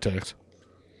 Go ahead, Tex.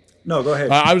 No, go ahead.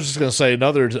 I was just going to say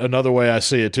another way I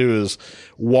see it too is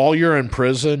while you're in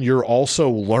prison, you're also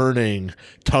learning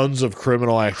tons of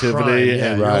criminal activity Crime, yeah,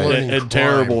 and, you're Right. learning and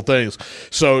terrible things.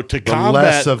 So to The combat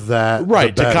less of that, the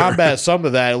right, to better. combat some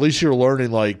of that, at least you're learning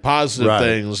like positive Right,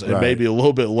 things and right. maybe a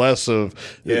little bit less of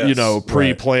Yes, you know right.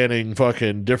 pre-planning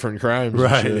fucking different crimes. and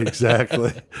Right, shit.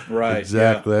 exactly. Right,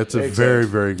 Exactly. yeah, That's a exactly. very,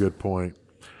 very good point.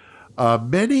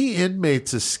 Many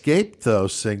inmates escaped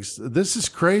those things. This is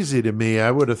crazy to me.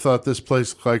 I would have thought this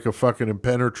place looked like a fucking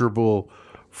impenetrable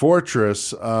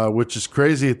fortress, which is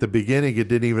crazy at the beginning. It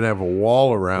didn't even have a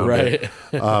wall around it.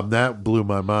 That blew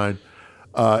my mind.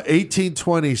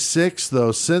 1826,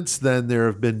 though, since then, there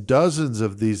have been dozens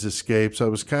of these escapes. I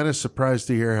was kind of surprised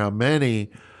to hear how many.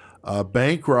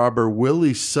 Bank robber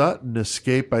Willie Sutton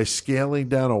escaped by scaling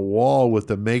down a wall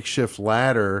with a makeshift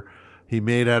ladder he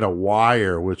made out of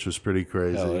wire, which was pretty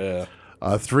crazy. Hell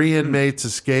yeah. 3 inmates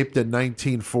escaped in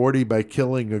 1940 by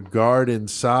killing a guard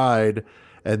inside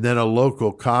and then a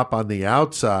local cop on the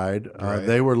outside.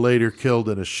 They were later killed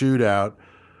in a shootout.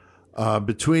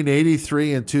 Between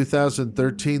 83 and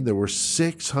 2013, there were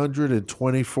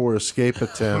 624 escape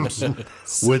attempts,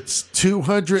 with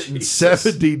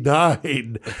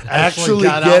 279 actually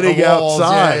got out getting the walls.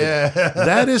 outside. Yeah.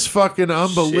 That is fucking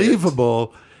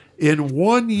unbelievable. In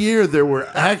 1 year, there were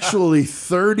actually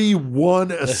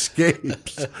 31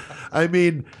 escapes. I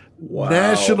mean,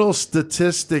 national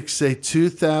statistics say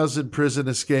 2,000 prison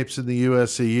escapes in the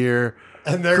U.S. a year.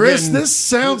 And they're Chris, getting- this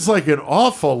sounds like an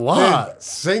awful lot.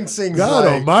 Sing Sing's God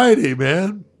like almighty,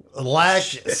 man.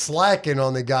 slacking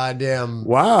on the goddamn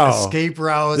Wow. escape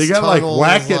routes. They got like tunnels,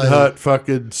 Whack-In like- Hut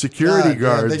fucking security God,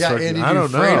 guards. They got fucking, Andy I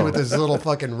don't Dufresne know. with his little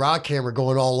fucking rock hammer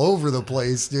going all over the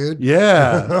place, dude.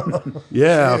 Yeah.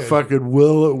 Yeah. Dude. Fucking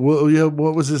William,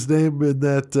 what was his name in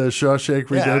that Shawshank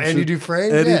Yeah, Redemption? Andy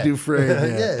Dufresne. Eddie yeah.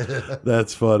 Dufresne. Yeah. Yeah.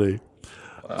 That's funny.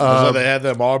 So they had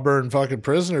them Auburn fucking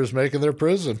prisoners making their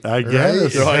prison. I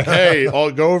guess. They're like, hey,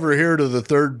 I'll go over here to the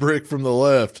third brick from the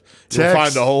left. You'll Text.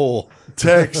 find a hole.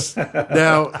 Text.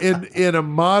 Now, in a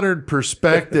modern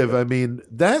perspective, I mean,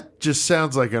 that just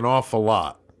sounds like an awful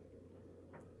lot.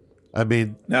 I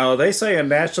mean, Now, are they saying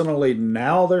nationally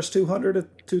now there's 200 to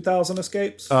 2,000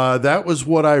 escapes? that was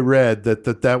what I read,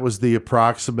 that was the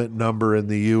approximate number in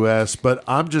the U.S., but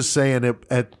I'm just saying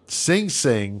at Sing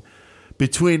Sing,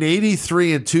 between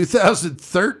 83 and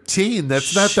 2013,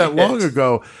 that's not that long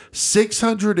ago,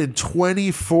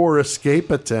 624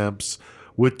 escape attempts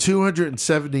with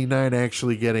 279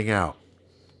 actually getting out.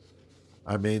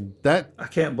 I mean, that, I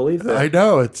can't believe that. I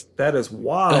know, That is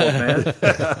wild, man.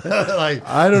 Like,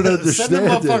 I don't send understand them it.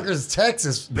 motherfuckers to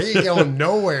Texas. They ain't going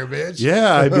nowhere, bitch.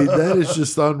 Yeah, I mean, that is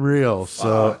just unreal.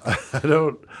 So I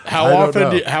don't. How I don't often?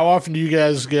 know. How often do you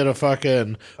guys get a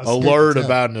fucking alert attempt.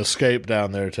 about an escape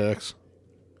down there, Tex?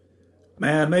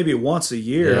 Man, maybe once a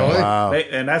year. Yeah. Wow.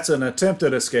 And that's an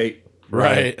attempted escape.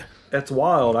 Right. That's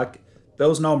wild.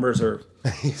 Those numbers are,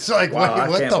 He's like, wow, wait, I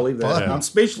what can't the believe fuck? that. I'm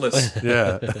speechless.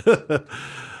 Yeah.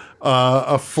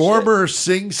 A former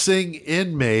Sing Sing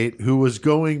inmate who was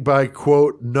going by,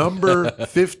 quote, number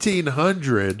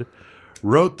 1500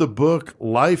 wrote the book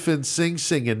Life in Sing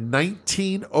Sing in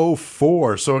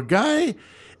 1904. So a guy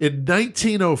in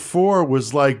 1904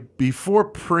 was like before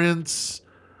Prince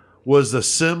was a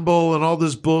symbol and all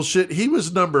this bullshit. He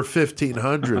was number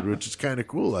 1500, which is kind of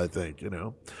cool, I think, you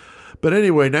know. But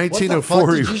anyway, What the 1904.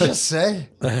 fuck did you just say?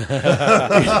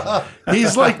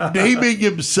 He's like naming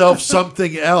himself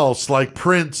something else, like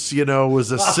Prince, you know,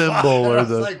 was a symbol, I or was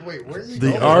the like, wait, where are you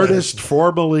the going? artist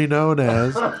formerly known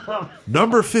as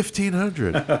number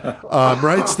 1500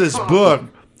 writes this book.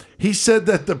 He said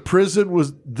that the prison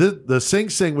was the Sing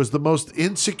Sing was the most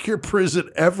insecure prison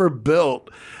ever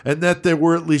built, and that there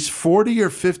were at least 40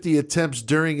 or 50 attempts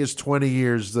during his 20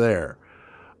 years there.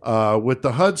 With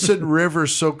the Hudson River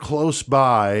so close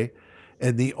by,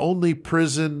 and the only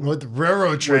prison With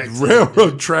railroad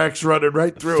tracks. running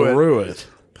right through it.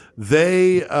 it.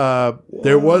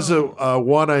 There was a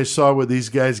one I saw where these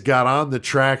guys got on the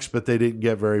tracks, but they didn't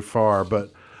get very far.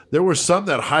 But there were some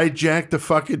that hijacked the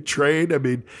fucking train. I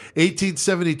mean,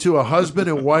 1872, a husband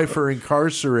and wife are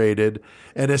incarcerated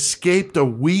and escaped a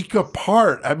week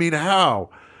apart. I mean, how?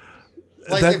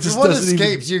 Like, That if just one doesn't even-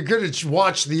 escapes, you're going to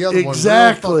watch the other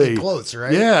Exactly. one real fucking close,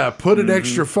 right? Yeah, put an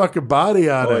extra fucking body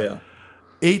on Oh it. yeah.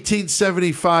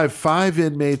 1875, 5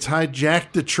 inmates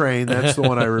hijacked the train. That's the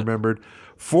one I remembered.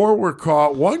 4 were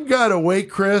caught. 1 got away,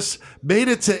 Chris, made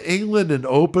it to England and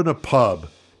opened a pub.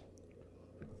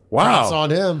 Wow. That's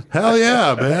on him. Hell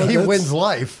yeah, man. He That's- wins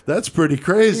life. That's pretty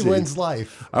crazy. He wins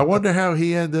life. I wonder how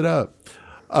he ended up.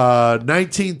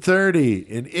 1930,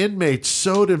 an inmate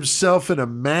sewed himself in a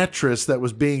mattress that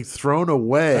was being thrown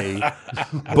away,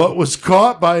 but was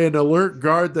caught by an alert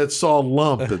guard that saw a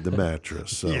lump in the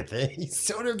mattress. So. He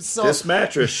sewed himself. This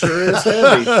mattress sure is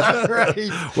heavy.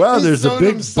 Right. Wow, He there's a sewed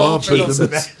big himself bump in a the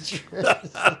mattress.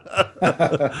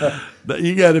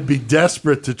 You got to be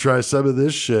desperate to try some of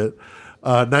this shit.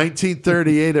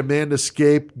 1938, a man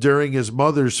escaped during his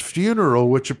mother's funeral,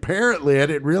 which apparently, I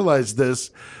didn't realize this,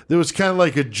 there was kind of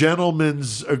like a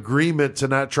gentleman's agreement to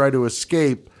not try to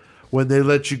escape when they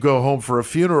let you go home for a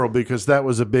funeral because that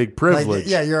was a big privilege.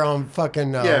 Like, yeah, you're on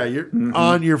fucking. Yeah, you're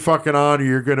on your fucking honor.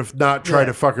 You're going to not try Yeah.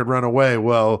 to fucking run away.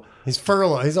 Well, He's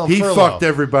furlough. He's on he furlough. fucked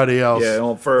everybody else. Yeah,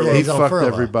 on furlough. Yeah, He he's on fucked furlough.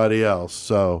 everybody else.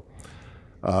 So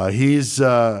he's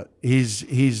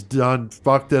done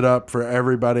fucked it up for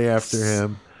everybody after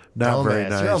him. Not very Dumbass.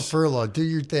 You're on nice. furlough. Do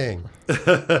your thing.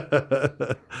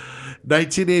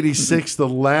 1986, the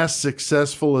last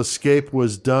successful escape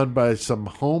was done by some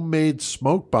homemade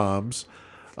smoke bombs.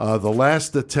 The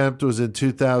last attempt was in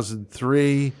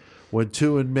 2003 when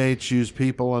 2 inmates used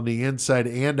people on the inside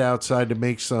and outside to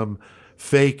make some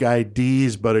fake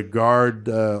IDs, but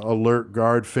a alert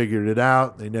guard figured it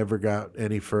out. They never got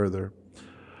any further.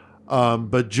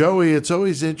 But Joey, it's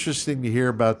always interesting to hear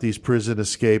about these prison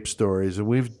escape stories, and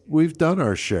we've done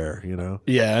our share, you know.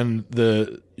 Yeah, and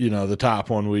the top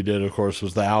one we did, of course,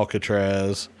 was the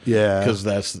Alcatraz. Yeah. Because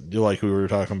that's, like we were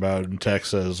talking about in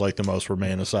Texas, like the most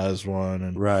romanticized one.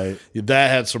 And Right. that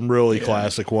had some really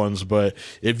classic ones. But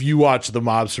if you watch the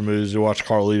mobster movies, you watch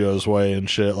Carlito's Way and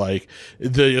shit, like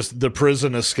the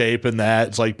prison escape and that,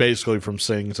 it's like basically from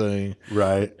Sing Sing.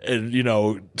 Right.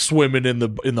 And, swimming in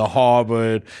the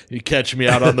harbor, you catch me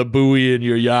out on the buoy in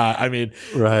your yacht. I mean,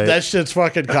 Right. that shit's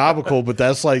fucking comical, but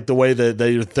that's like the way that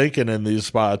they're thinking in these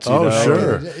spots. You Oh, know?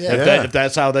 sure. Yeah. If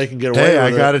that's how they can get away Hey, with I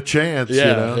it. got a chance. Yeah,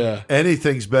 Yeah. yeah.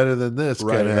 Anything's better than this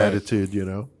Right, kind of right. attitude.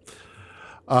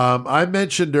 I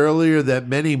mentioned earlier that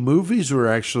many movies were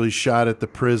actually shot at the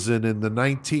prison in the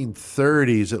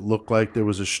 1930s. It looked like there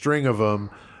was a string of them.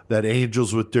 That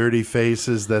Angels with Dirty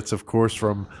Faces. That's of course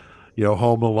from,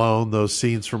 Home Alone. Those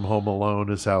scenes from Home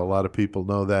Alone is how a lot of people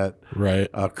know that. Right.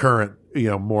 Current,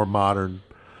 more modern.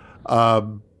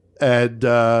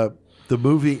 The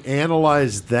movie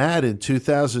analyzed that in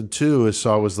 2002. I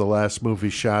saw was the last movie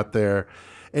shot there.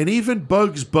 And even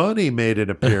Bugs Bunny made an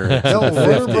appearance. No, in the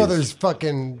Warner 50s. Brothers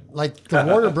the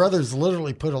Warner Brothers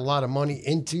literally put a lot of money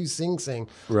into Sing Sing.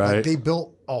 Right. Like they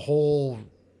built a whole,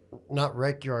 not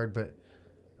rec yard, but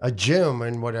a gym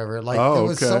and whatever. Like Oh, there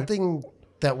was okay. something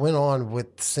that went on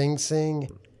with Sing Sing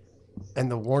and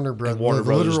the Warner Brothers. Warner the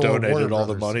Brothers literal donated Warner all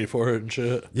the Brothers. money for it and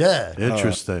shit. Yeah.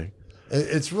 Interesting.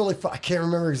 It's really I can't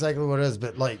remember exactly what it is,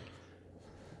 but like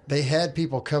they had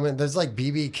people come in. There's like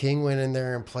BB King went in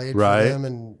there and played Right. for them,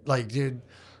 and like, dude,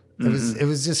 it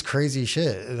was just crazy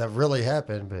shit that really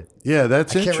happened. But Yeah,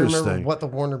 that's I can't interesting. remember what the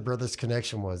Warner Brothers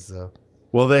connection was though.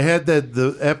 Well, they had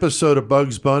the episode of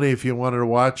Bugs Bunny. If you wanted to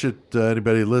watch it,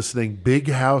 anybody listening, Big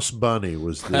House Bunny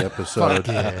was the episode.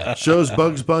 yeah. Shows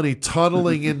Bugs Bunny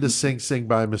tunneling into Sing Sing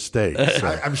by mistake.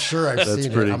 So. I'm sure I've That's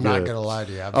seen it. pretty I'm not good. gonna lie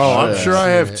to you. I'm sure I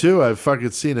I've have seen it. too. I've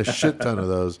fucking seen a shit ton of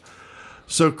those.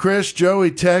 So, Chris,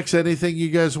 Joey, Tex, anything you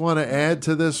guys want to add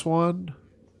to this one?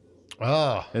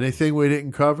 Oh, Anything we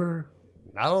didn't cover?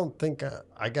 I don't think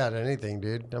I got anything,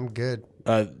 dude. I'm good.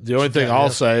 The only thing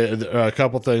I'll say, a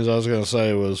couple things I was going to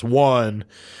say was one,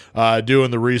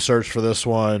 doing the research for this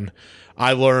one,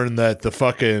 I learned that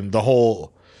the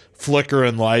whole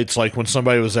flickering lights. Like when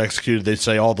somebody was executed, they'd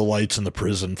say all the lights in the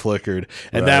prison flickered.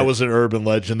 And that was an urban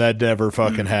legend. That never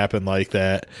fucking happened like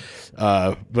that.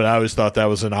 But I always thought that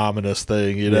was an ominous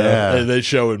thing, you know. Yeah. And they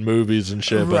show it in movies and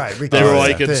shit. But Right, they because were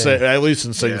it's like, a thing. at least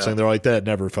in Sing Sing, they're like, that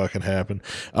never fucking happened.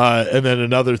 And then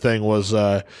another thing was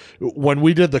when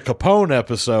we did the Capone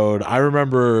episode, I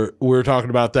remember we were talking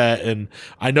about that, and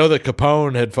I know that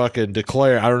Capone had fucking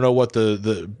declared, I don't know what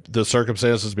the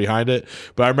circumstances behind it,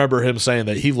 but I remember him saying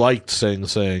that he liked Sing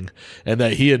Sing and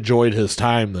that he enjoyed his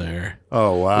time there.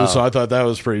 Oh, wow. So I thought that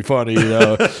was pretty funny. You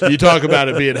know, you talk about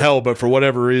it being hell, but for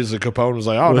whatever reason, Capone was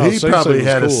like, "Oh no, he Sing probably Sing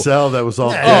was had cool." a cell that was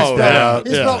all Yeah, decked yeah. out.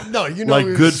 He's Yeah. not- no, you know, Like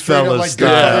he was straight up Goodfellas like style,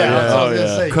 Goodfellas. yeah. I was Oh, gonna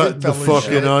yeah. say, Cutting the Goodfellas fucking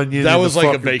shit. onion. That in was the like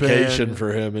a fucking vacation pan.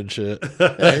 for him and shit.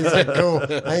 Yeah, he's like, cool.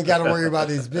 I ain't got to worry about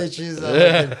these bitches.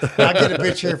 I'll get a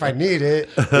bitch here if I need it.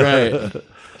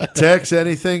 Right. Tex,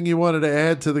 anything you wanted to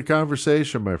add to the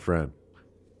conversation, my friend?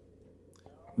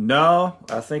 No,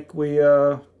 I think we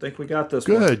got this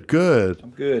one. Good, good. I'm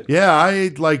good. Yeah,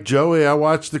 I like Joey. I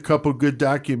watched a couple good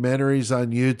documentaries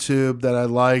on YouTube that I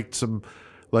liked. Some,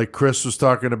 like Chris was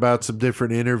talking about, some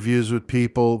different interviews with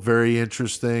people. Very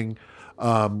interesting.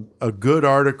 A good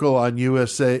article on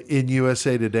USA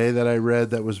Today that I read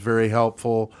that was very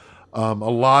helpful. A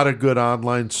lot of good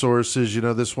online sources. You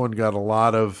know, this one got a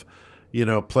lot of,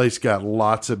 place got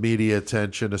lots of media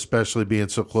attention, especially being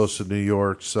so close to New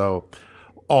York. So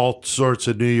all sorts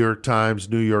of New York Times,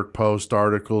 New York Post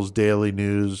articles, Daily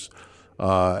News,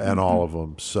 and all of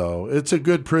them. So it's a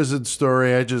good prison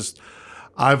story.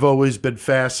 I've always been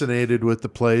fascinated with the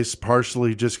place,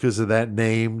 partially just because of that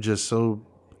name, just so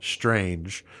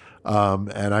strange.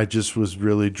 And I just was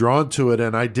really drawn to it.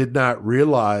 And I did not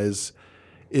realize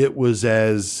it was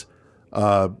as,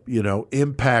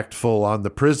 impactful on the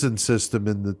prison system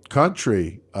in the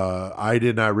country. I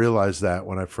did not realize that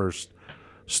when I first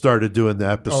started doing the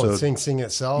episode. Oh, Sing Sing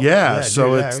itself? Yeah, dude,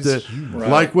 so yeah, it's it was huge.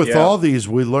 like with yeah. all these,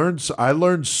 I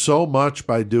learned so much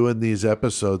by doing these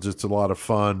episodes. It's a lot of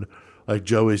fun, like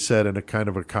Joey said, in a kind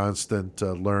of a constant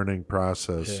learning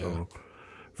process. So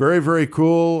very, very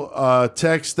cool.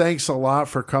 Tex, thanks a lot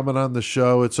for coming on the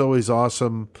show. It's always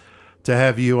awesome to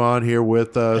have you on here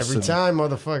with us. Every and time,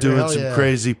 motherfucker. doing hell some yeah.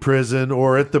 crazy prison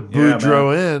or at the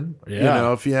Boudreaux Inn.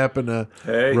 Yeah. If you happen to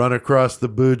Hey. run across the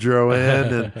Boudreaux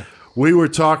Inn. And we were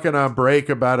talking on break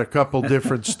about a couple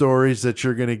different stories that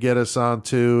you're going to get us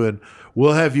onto, and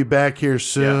we'll have you back here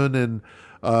soon. And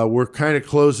we're kind of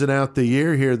closing out the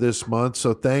year here this month,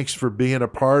 so thanks for being a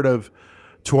part of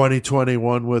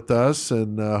 2021 with us,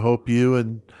 and hope you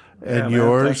and man,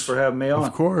 yours. thanks for having me on.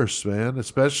 Of course, man.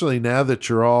 Especially now that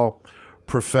you're all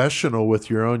professional with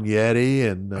your own Yeti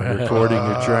and recording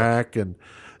your track and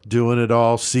doing it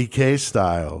all CK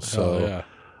style. So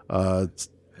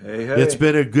it's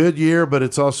been a good year, but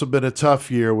it's also been a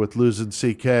tough year with losing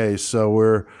CK. So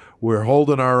we're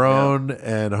holding our own,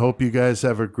 and hope you guys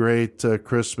have a great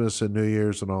Christmas and New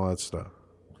Year's and all that stuff.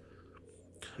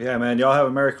 Yeah, man. Y'all have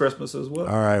a Merry Christmas as well.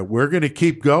 All right, we're going to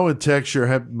keep going. Tex,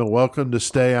 you're welcome to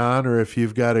stay on, or if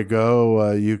you've got to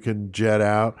go, you can jet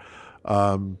out.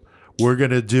 We're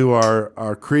going to do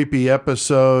our creepy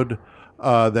episode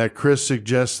that Chris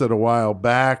suggested a while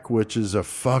back, which is a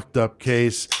fucked up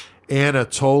case.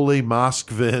 Anatoly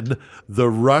Moskvin, the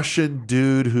Russian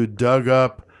dude who dug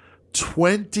up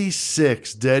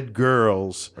 26 dead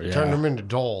girls Turned them into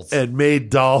dolls. and made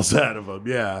dolls out of them.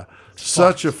 Yeah.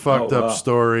 Such a fucked up wow.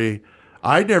 story.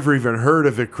 I never even heard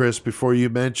of it, Chris, before you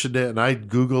mentioned it. And I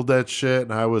Googled that shit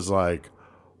and I was like,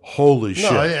 holy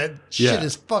shit. No, yeah, shit Yeah.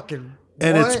 is fucking.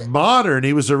 And what? it's modern.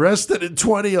 He was arrested in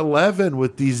 2011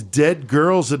 with these dead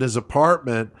girls in his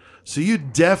apartment. So you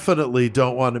definitely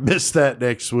don't want to miss that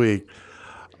next week.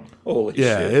 Holy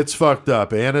Yeah, shit. it's fucked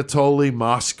up. Anatoly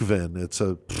Moskvin. It's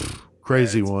a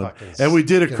crazy it's one. fucking And we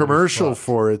did a gonna be commercial fucked.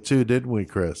 for it too, didn't we,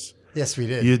 Chris? Yes, we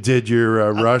did. You did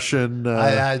your Russian.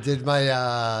 I did my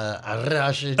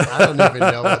Russian. I don't even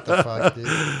know what the fuck, dude.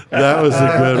 That was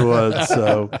a good one.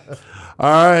 So,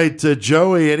 all right,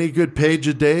 Joey, any good page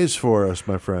of days for us,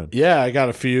 my friend? Yeah, I got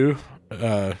a few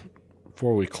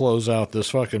before we close out this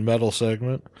fucking metal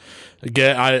segment.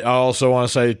 Again, I also want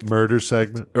to say, Murder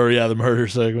segment. the murder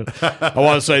segment. I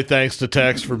want to say thanks to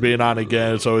Tex for being on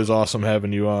again. It's always awesome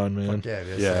having you on, man. Yeah, it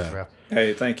is. Yeah. Bro.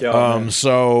 Hey, thank y'all. man.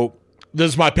 So this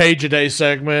is my page a day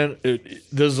segment.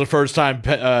 This is the first time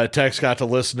Tex got to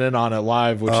listen in on it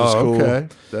live, which is cool. Okay,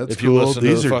 that's If you cool. listen to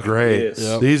These the are fucking- great. Yes.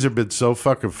 Yep. These have been so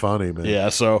fucking funny, man. Yeah,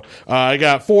 so I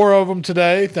got 4 of them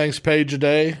today. Thanks, Page a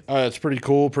Day. It's pretty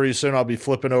cool. Pretty soon I'll be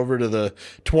flipping over to the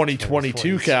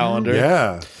 2022 calendar.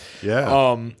 Yeah.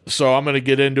 Yeah. So I'm going to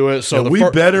get into it. So we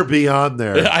better be on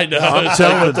there. I know. I'm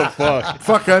telling what the fuck.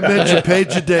 Fuck, I mentioned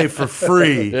Page a Day for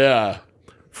free Yeah.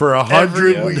 for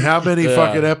 100 and week. how many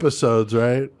fucking episodes,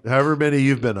 right? However many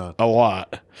you've been on. A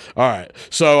lot. All right.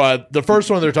 So the first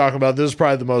one they're talking about, this is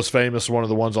probably the most famous one of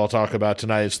the ones I'll talk about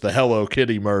tonight. It's the Hello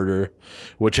Kitty murder,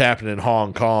 which happened in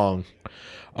Hong Kong.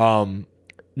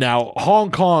 Now,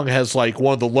 Hong Kong has like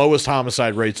one of the lowest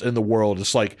homicide rates in the world.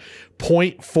 It's like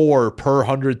 0.4 per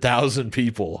 100,000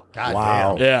 people. God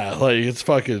Wow. damn. Yeah, like it's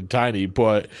fucking tiny.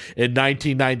 But in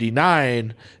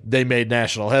 1999, they made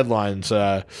national headlines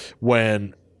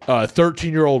when a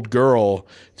 13-year-old girl,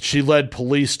 she led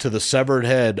police to the severed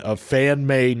head of Fan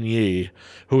Mei Yi,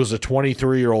 who was a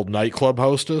 23-year-old nightclub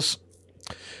hostess.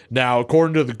 Now,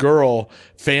 according to the girl,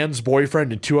 Fan's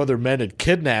boyfriend and two other men had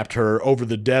kidnapped her over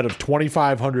the debt of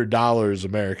 $2,500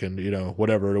 American,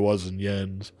 whatever it was in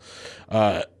yens.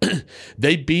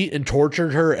 They beat and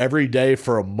tortured her every day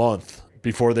for a month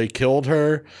before they killed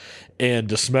her and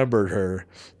dismembered her.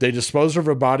 They disposed of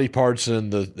her body parts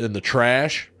in the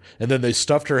trash, and then they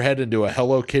stuffed her head into a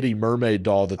Hello Kitty mermaid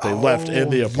doll that they left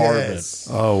in the apartment. Yes.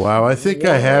 Oh, wow. I think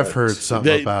I have heard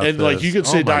something about and this. like you can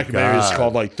see Oh a my documentary it's God.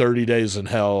 called like 30 Days in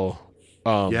Hell.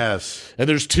 Yes. And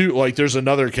there's there's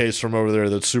another case from over there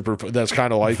that's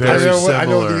kind of like Very that. I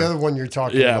know similar. the other one you're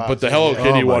talking Yeah, about. but the Hello Oh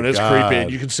Kitty my one is God. creepy,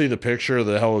 and you can see the picture of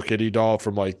the Hello Kitty doll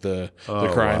from like the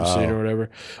crime wow. scene or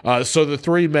whatever. So the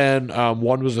three men,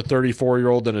 one was a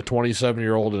 34-year-old, and a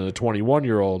 27-year-old, and a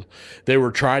 21-year-old. They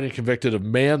were tried and convicted of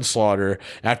manslaughter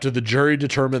after the jury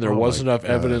determined there wasn't enough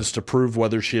evidence to prove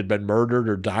whether she had been murdered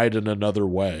or died in another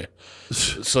way.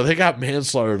 So they got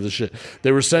manslaughter of the shit.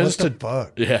 They were sentenced What the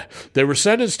fuck? Yeah, they were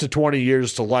sentenced to 20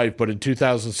 years to life, but in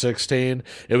 2016,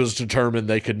 it was determined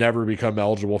they could never become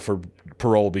eligible for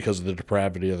parole because of the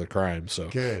depravity of the crime. So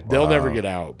Good. they'll never get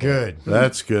out. Good.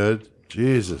 That's good.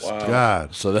 Jesus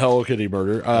God. So the Hello Kitty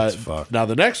murder. fucked. Now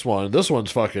the next one, this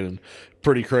one's fucking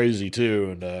pretty crazy too,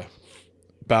 and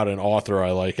about an author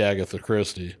I like, Agatha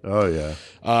Christie. Oh, yeah.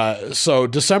 So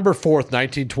December 4th,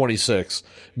 1926,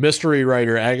 mystery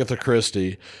writer Agatha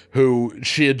Christie, who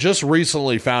she had just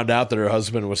recently found out that her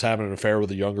husband was having an affair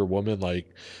with a younger woman. Like,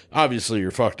 obviously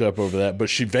you're fucked up over that, but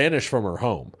she vanished from her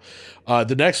home.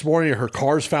 The next morning, her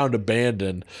car's found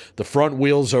abandoned, the front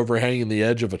wheels overhanging the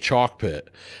edge of a chalk pit.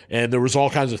 And there was all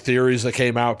kinds of theories that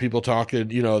came out, people talking,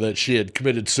 that she had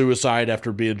committed suicide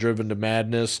after being driven to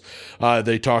madness.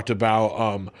 They talked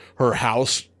about her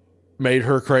house made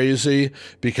her crazy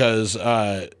because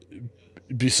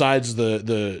besides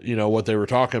the what they were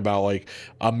talking about, like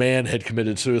a man had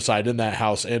committed suicide in that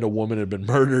house and a woman had been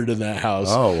murdered in that house.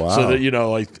 Oh, wow. So that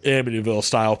like Amityville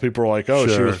style, people were like, oh,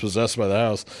 she Sure. was possessed by the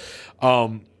house.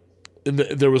 And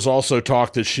there was also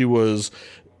talk that she was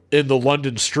in the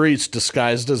London streets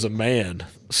disguised as a man.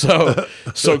 So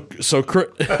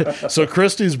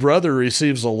Christie's brother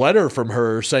receives a letter from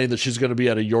her saying that she's going to be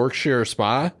at a Yorkshire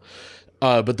spa.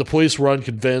 But the police were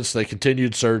unconvinced. They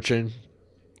continued searching.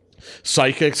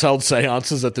 Psychics held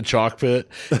seances at the chalk pit,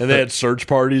 and they had search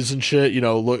parties and shit.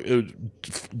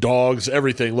 Dogs,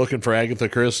 everything, looking for Agatha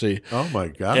Christie. Oh, my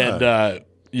God. And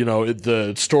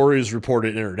the story is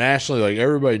reported internationally. Like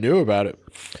everybody knew about it.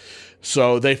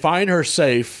 So they find her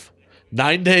safe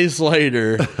 9 days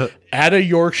later at a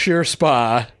Yorkshire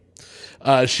spa.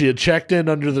 She had checked in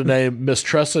under the name Miss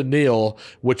Tressa Neal,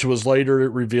 which was later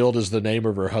revealed as the name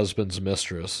of her husband's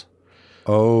mistress.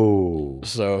 Oh.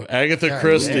 So Agatha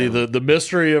Christie, the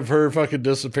mystery of her fucking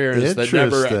disappearance that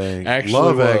never Interesting. actually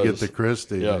Love was. Agatha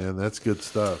Christie, Yeah. man. That's good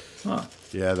stuff.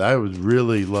 Yeah, I would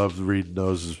really loved reading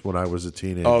those when I was a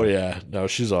teenager. Oh yeah, no,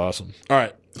 she's awesome. All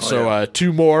right, so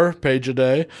two more Page a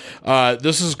Day.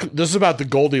 This is about the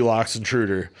Goldilocks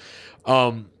intruder.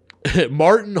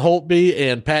 Martin Holtby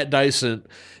and Pat Dyson,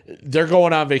 they're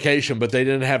going on vacation, but they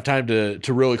didn't have time to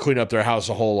really clean up their house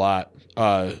a whole lot.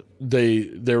 They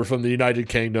were from the United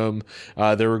Kingdom.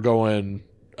 They were going.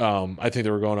 I think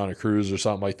they were going on a cruise or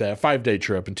something like that. 5-day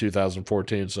trip in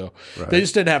 2014. So they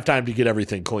just didn't have time to get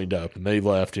everything cleaned up, and they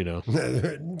left.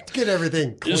 Get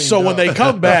everything cleaned So when up. they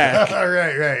come back,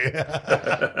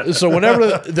 right. so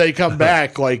whenever they come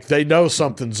back, like they know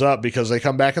something's up because they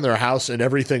come back in their house and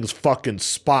everything's fucking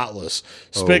spotless,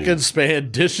 spick and span,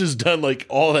 dishes done, like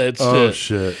all that shit. Oh,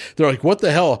 shit. They're like, what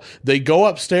the hell? They go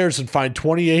upstairs and find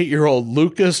 28-year-old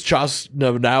Lucas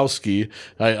Chosnowski.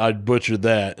 I butchered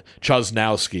that.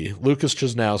 Lucas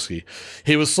Chosnowski.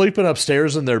 He was sleeping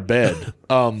upstairs in their bed.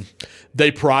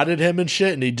 They prodded him and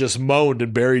shit, and he just moaned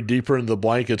and buried deeper into the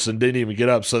blankets and didn't even get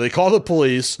up. So they call the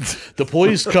police. The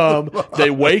police come. They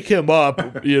wake him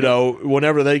up.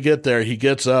 Whenever they get there, he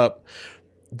gets up.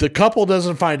 The couple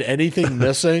doesn't find anything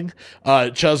missing.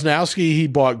 Chesnowski, he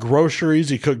bought groceries,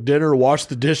 he cooked dinner, washed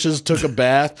the dishes, took a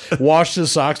bath, washed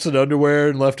his socks and underwear,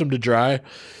 and left them to dry.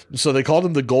 So they called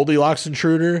him the Goldilocks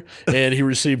intruder, and he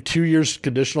received 2 years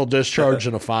conditional discharge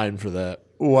and a fine for that.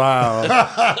 Wow.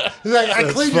 He's like,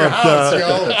 I cleaned your fucked house,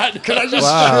 up. yo. Can I just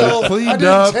Wow. chill? Cleaned I didn't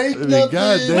up. take I mean, nothing.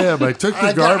 goddamn, I took the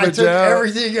I garbage took out.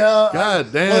 everything out.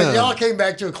 God damn. Well, y'all came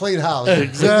back to a clean house.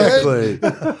 Exactly.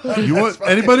 You want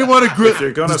anybody want a grill? If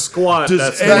you're gonna squat, does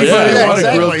that's anybody Yeah, want a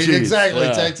exactly, grilled cheese? exactly.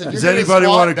 Yeah. Tex. If Does you're gonna anybody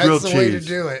squat, want a grilled that's the way to cheese?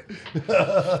 do it.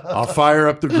 I'll fire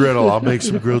up the griddle. I'll make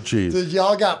some grilled cheese. Dude,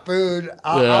 y'all got food.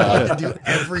 I'll have to do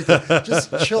everything.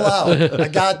 Just chill out. I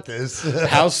got this.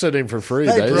 House sitting for free.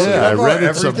 Hey, Dave. bro, Yeah, I Remember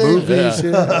rented some everything? movies.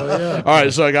 Yeah. All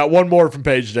right, so I got one more from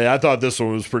Page Day. I thought this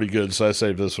one was pretty good, so I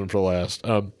saved this one for last.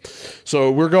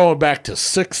 So we're going back to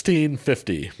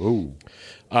 1650. Ooh.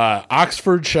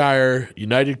 Oxfordshire,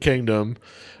 United Kingdom,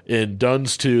 in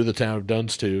Dunstoo, the town of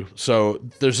Dunstoo. So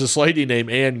there's this lady named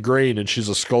Anne Green, and she's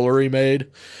a scullery maid.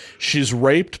 She's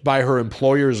raped by her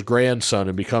employer's grandson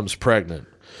and becomes pregnant.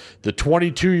 The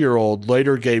 22-year-old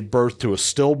later gave birth to a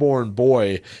stillborn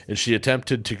boy, and she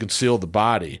attempted to conceal the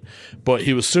body. But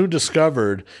he was soon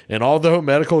discovered, and although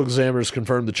medical examiners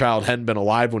confirmed the child hadn't been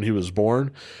alive when he was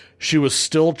born, she was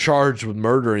still charged with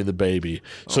murdering the baby.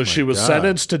 So she was God.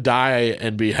 sentenced to die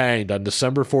and be hanged on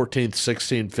December 14th,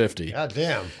 1650. God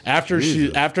damn. After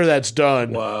that's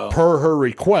done, per her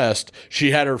request,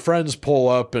 she had her friends pull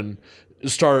up and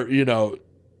start,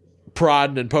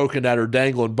 prodding and poking at her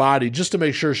dangling body just to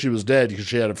make sure she was dead because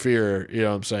she had a fear, you know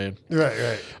what I'm saying?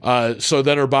 Right. So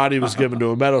then her body was given to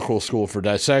a medical school for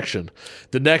dissection.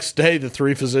 The next day, the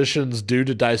three physicians due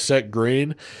to dissect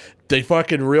Green, they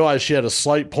fucking realized she had a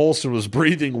slight pulse and was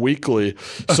breathing weakly.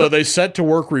 So they set to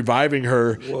work reviving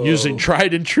her using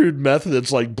tried and true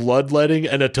methods like bloodletting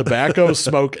and a tobacco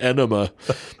smoke enema.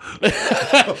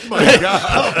 My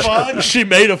God. She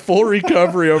made a full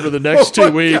recovery over the next 2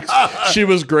 weeks. She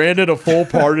was granted a full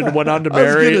pardon and went on to I was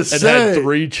marry gonna and say. had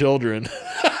 3 children.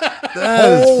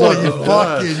 That is Holy fucking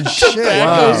fucking shit.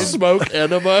 Tobacco Wow. smoke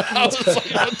enema. I was like,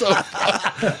 what the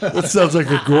fuck? That sounds like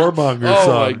a Goremonger Oh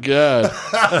song. my God.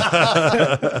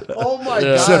 Oh my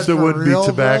God. Except it for wouldn't real, be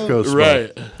tobacco though? smoke.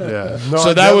 Right. Yeah. No,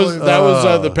 So I that was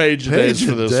definitely- the page of days Page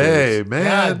for a this day, week. man.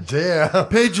 God damn.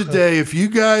 Page a day. If you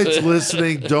guys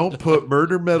listening don't put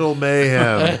Murder Metal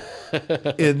Mayhem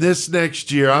in this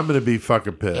next year, I'm going to be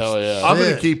fucking pissed. Hell yeah. I'm going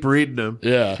Yeah. to keep reading them.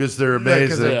 Yeah. Because they're Yeah,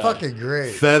 'cause amazing. they're fucking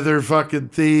great. Feather fucking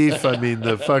thief. I mean,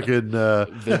 the fucking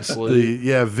Vince Lee.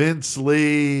 Vince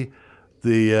Lee,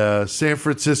 the San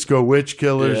Francisco Witch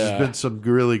Killers. Yeah. There's been some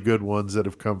really good ones that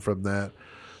have come from that.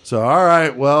 So, all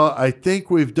right, well, I think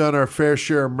we've done our fair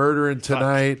share of murdering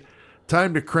tonight.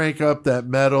 Time to crank up that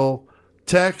metal.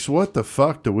 Tex, what the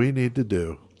fuck do we need to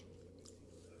do?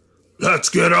 Let's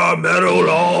get our metal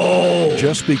on.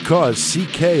 Just because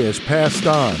CK has passed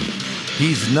on,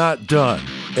 he's not done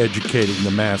educating the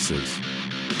masses.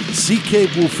 CK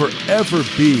will forever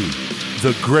be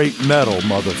the great metal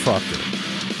motherfucker.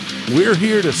 We're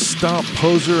here to stomp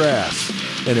poser ass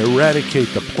and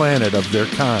eradicate the planet of their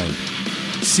kind.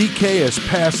 CK has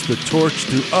passed the torch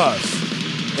to us,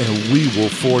 and we will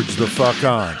forge the fuck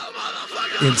on.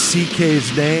 In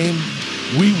CK's name,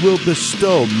 we will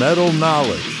bestow metal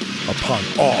knowledge upon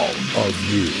all of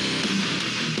you.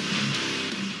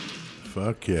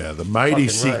 Fuck yeah. The mighty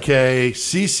Fucking CK.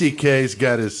 CCK's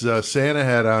got his Santa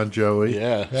hat on, Joey.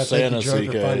 Yeah, Yeah, Santa thank you, Joey,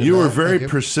 for CK. finding You were that. very Thank you.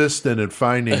 persistent in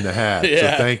finding the hat,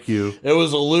 Yeah. so thank you. It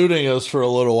was eluding us for a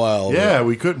little while. Yeah,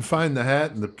 we couldn't find the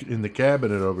hat in the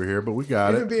cabinet over here, but we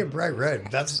got Even it. being bright red.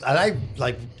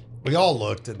 We all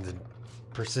looked at the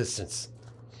persistence.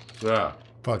 Yeah,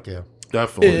 Fuck yeah.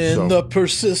 definitely. In So- the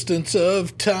persistence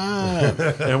of time.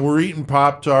 and we're eating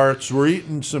Pop-Tarts. We're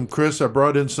eating some, Chris, I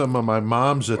brought in some of my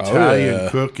mom's Italian yeah.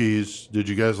 cookies. Did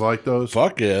you guys like those?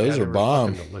 Fuck yeah, those They are were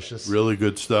bomb. fucking delicious. Really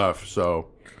good stuff. So,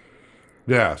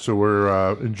 yeah, so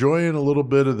we're enjoying a little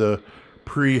bit of the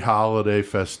pre-holiday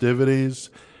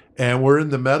festivities, and we're in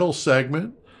the metal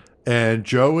segment. And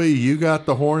Joey, you got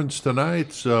the horns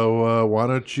tonight, so why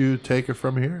don't you take it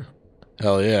from here?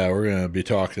 Hell yeah, we're gonna be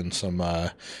talking some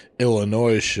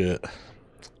Illinois shit.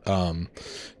 Talking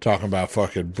about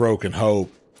fucking Broken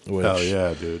Hope, which Hell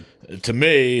yeah, dude. to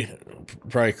me,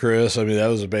 probably Chris, I mean that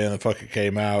was a band that fucking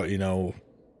came out,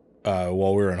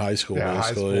 while we were in high school, Yeah, high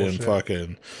basically, school and shit.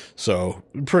 fucking so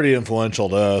pretty influential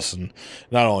to us. And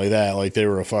not only that, like they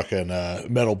were a fucking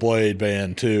Metal Blade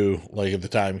band too. Like at the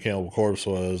time, Cannibal Corpse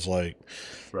was like,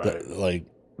 Right.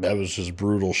 that was just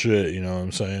brutal shit. You know what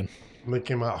I'm saying? They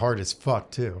came out hard as fuck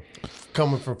too.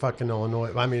 Coming from fucking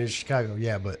Illinois. I mean, in Chicago,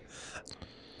 yeah, but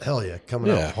hell yeah,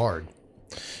 coming Yeah. out hard.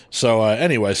 So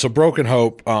anyway, so Broken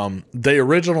Hope, they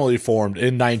originally formed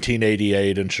in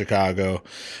 1988 in Chicago.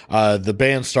 The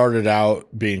band started out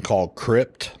being called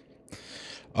Crypt,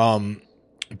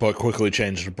 but quickly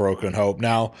changed to Broken Hope.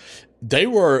 Now,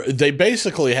 they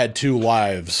basically had two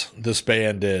lives, this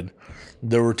band did.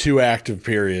 There were two active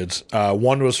periods.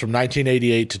 One was from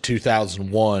 1988 to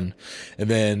 2001, and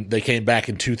then they came back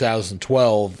in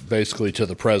 2012, basically to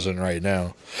the present right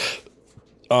now.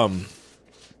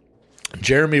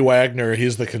 Jeremy Wagner,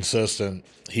 he's the consistent.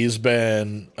 He's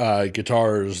been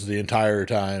guitars the entire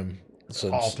time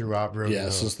since All throughout Bruno. Yeah,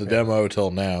 since the demo till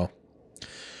now.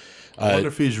 I wonder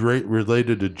if he's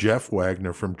related to Jeff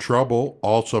Wagner from Trouble,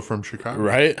 also from Chicago.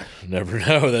 Right? Never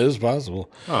know. That is possible.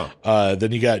 Oh.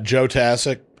 Then you got Joe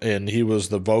Tasek, and he was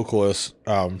the vocalist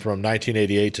from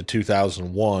 1988 to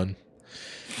 2001.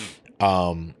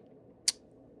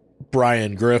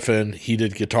 Brian Griffin, he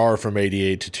did guitar from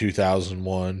 88 to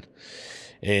 2001.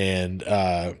 And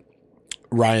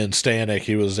Ryan Stanek,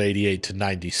 he was 88 to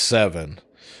 97.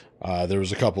 There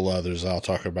was a couple others I'll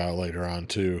talk about later on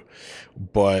too.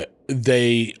 But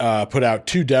they put out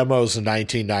two demos in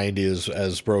 1990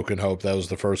 as Broken Hope. That was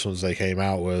the first ones they came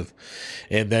out with.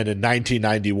 And then in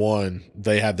 1991,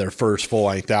 they had their first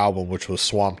full-length album, which was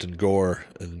Swamped in Gore.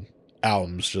 And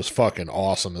album's just fucking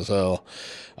awesome as hell.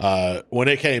 When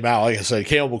it came out, like I said,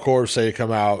 Cannibal Corpse, they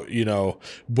come out,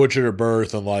 Butcher to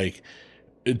Birth, and like,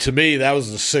 to me, that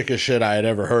was the sickest shit I had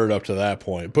ever heard up to that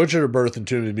point. Butcher to Birth and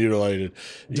Tomb of the Mutilated,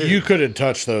 you couldn't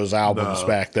touch those albums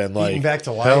back then. Like, Eating Back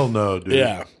to Life. Hell no, dude.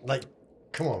 yeah. Like,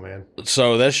 come on, man.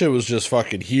 So that shit was just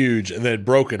fucking huge. And then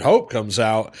Broken Hope comes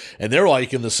out, and they're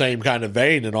like in the same kind of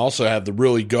vein and also have the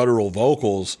really guttural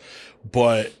vocals.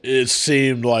 But it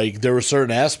seemed like there were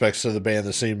certain aspects to the band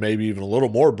that seemed maybe even a little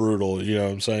more brutal, you know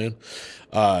what I'm saying?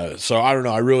 So I don't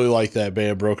know. I really like that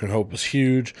band. Broken Hope was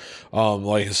huge.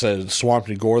 Like I said, Swamped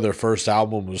in Gore, their first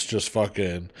album was just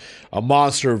fucking a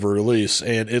monster of a release.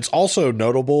 And it's also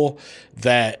notable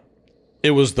that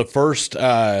it was the first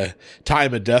time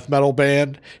a death metal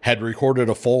band had recorded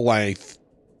a full length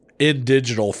in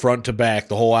digital, front to back.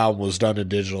 The whole album was done in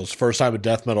digital. It's the first time a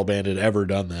death metal band had ever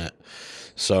done that.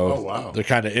 So they're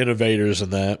kind of innovators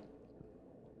in that.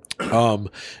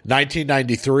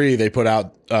 1993, they put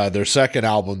out their second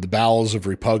album, The Bowels of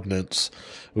Repugnance,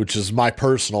 which is my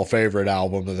personal favorite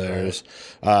album of theirs.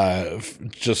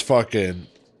 Just fucking,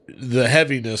 the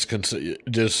heaviness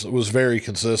just was very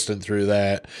consistent through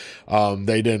that.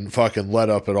 They didn't fucking let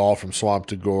up at all from Swamp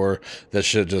to Gore. That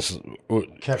shit just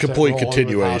complete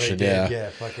continuation.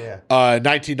 Yeah, fuck yeah.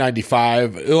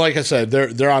 1995, like I said,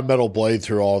 they're on Metal Blade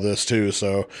through all this too,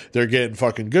 so they're getting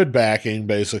fucking good backing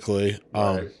basically.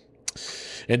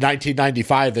 In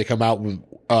 1995, they come out with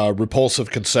Repulsive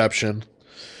Conception,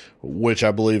 which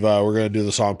I believe we're going to do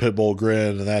the song Pitbull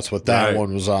Grin, and that's what that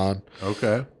one was on.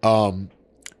 Okay.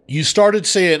 You started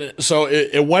seeing, so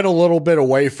it went a little bit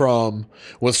away from,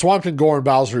 with Swamped in Gore and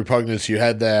Bowels of Repugnance, you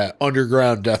had that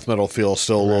underground death metal feel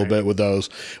still a little bit with those.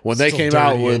 When they came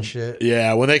out with,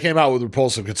 when they came out with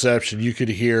Repulsive Conception, you could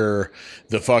hear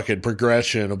the fucking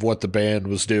progression of what the band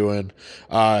was doing.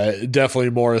 Definitely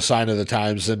more a sign of the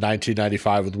times than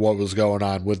 1995 with what was going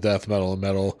on with death metal and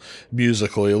metal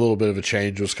musically. A little bit of a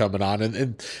change was coming on,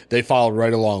 and they followed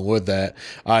right along with that.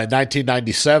 In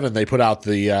 1997, they put out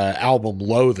the album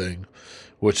Loathing,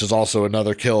 which is also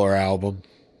another killer album.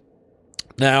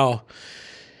 Now,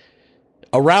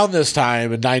 around this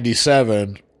time in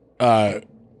 97, Ryan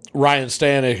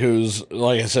Stanek, who's,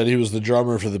 like I said, he was the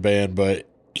drummer for the band, but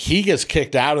he gets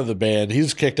kicked out of the band.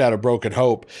 He's kicked out of Broken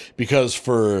Hope because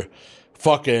for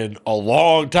fucking a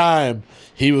long time,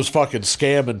 he was fucking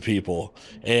scamming people.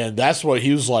 And that's what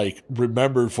he was like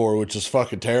remembered for, which is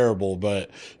fucking terrible. But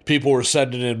people were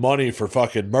sending in money for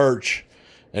fucking merch,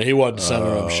 and he wasn't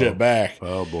sending them shit back.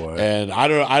 Oh boy! And I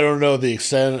don't know the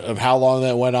extent of how long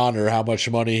that went on or how much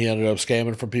money he ended up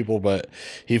scamming from people, but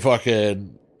he got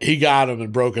him,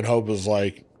 and Broken Hope was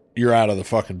like, "You're out of the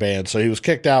fucking band." So he was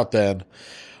kicked out then.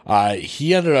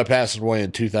 He ended up passing away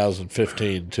in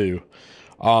 2015 too.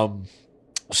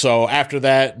 So after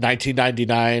that,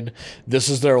 1999, this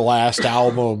is their last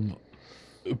album,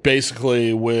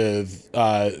 basically with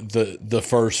the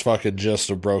first fucking gist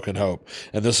of Broken Hope,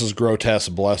 and this is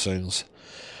Grotesque Blessings.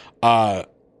 Joe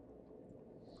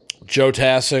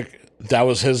Tasek, that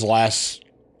was his last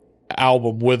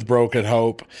album with Broken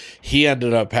Hope. He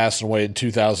ended up passing away in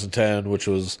 2010, which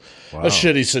was a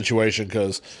shitty situation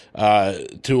because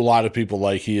to a lot of people,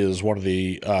 like, he is one of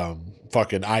the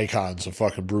fucking icons of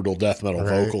fucking brutal death metal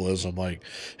vocalism. Like,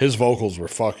 his vocals were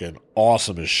fucking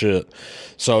awesome as shit.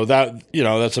 So that,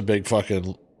 that's a big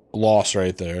fucking loss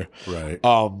right there. Right.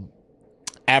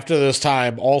 After this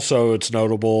time, also, it's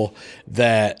notable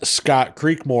that Scott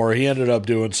Creekmore, he ended up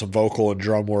doing some vocal and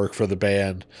drum work for the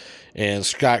band. And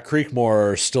Scott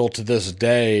Creekmore, still to this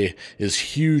day, is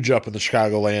huge up in the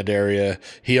Chicagoland area.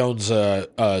 He owns a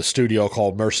studio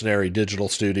called Mercenary Digital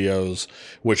Studios,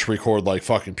 which record like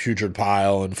fucking Putrid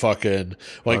Pile and fucking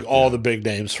like all the big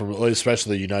names from,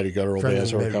 especially the United Guttural From the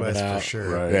bands that were coming Midwest, out. for sure.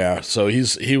 Right. Yeah, so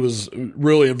he was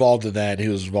really involved in that. And he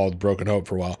was involved with Broken Hope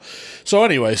for a while. So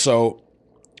anyway,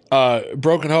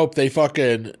 Broken Hope,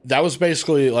 that was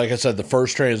basically, like I said, the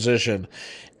first transition.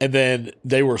 And then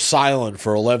they were silent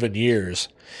for 11 years.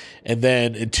 And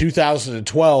then in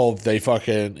 2012,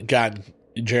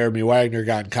 Jeremy Wagner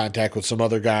got in contact with some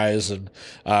other guys and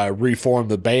reformed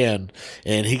the band.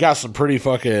 And he got some pretty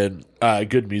fucking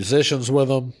good musicians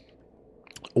with him.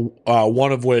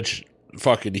 One of which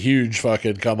fucking huge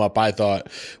fucking come up, I thought,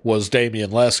 was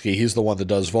Damian Lesky. He's the one that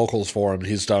does vocals for him.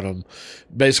 He's done them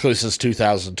basically since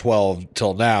 2012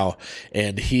 till now.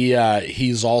 And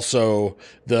he's also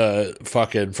the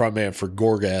fucking frontman for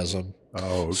Gorgasm.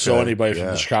 Oh, okay. So anybody from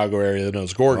the Chicago area that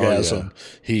knows Gorgasm,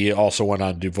 he also went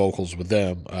on to do vocals with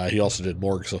them. He also did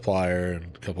Morgue Supplier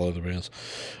and a couple other bands.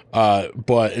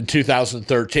 But in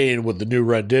 2013, with the new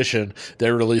rendition, they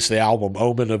released the album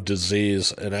Omen of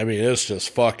Disease. And I mean, it's just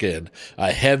fucking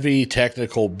a heavy,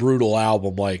 technical, brutal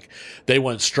album. Like, they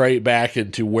went straight back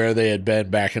into where they had been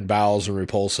back in Bowels and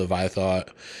Repulsive, I thought,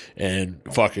 and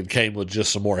fucking came with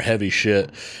just some more heavy shit.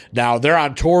 Now, they're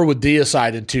on tour with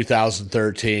Deicide in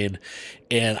 2013,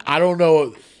 and I don't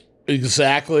know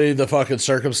exactly the fucking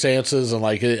circumstances, and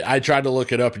like I tried to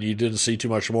look it up and you didn't see too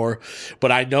much more,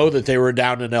 but I know that they were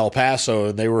down in El Paso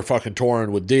and they were fucking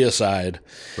touring with Deicide,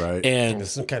 Right. and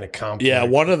It's some kind of complex. yeah,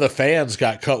 one of the fans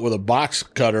got cut with a box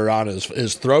cutter on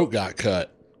his throat got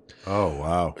cut. Oh,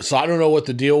 wow. So I don't know what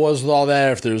the deal was with all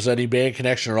that, if there's any band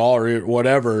connection at all or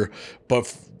whatever,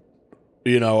 but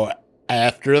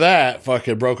after that,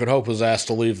 fucking Broken Hope was asked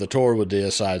to leave the tour with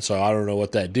Deicide, so I don't know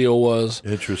what that deal was.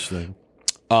 Interesting.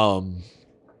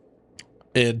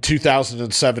 In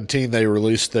 2017, they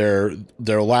released their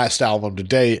last album to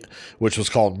date, which was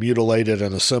called Mutilated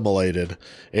and Assimilated.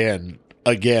 And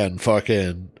again,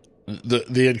 fucking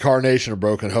the incarnation of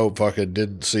Broken Hope fucking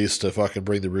didn't cease to fucking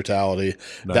bring the brutality.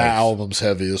 Nice. That album's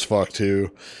heavy as fuck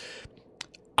too.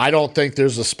 I don't think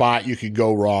there's a spot you could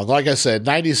go wrong. Like I said,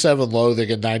 97 Loathing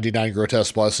and 99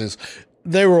 Grotesque Blessings,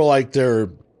 they were like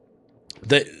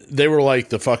they were like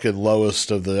the fucking lowest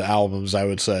of the albums, I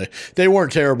would say. They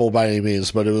weren't terrible by any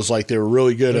means, but it was like they were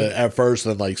really good at first,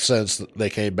 and like since they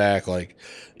came back, like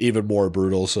even more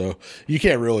brutal. So you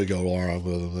can't really go wrong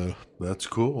with them, though. That's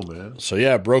cool, man. So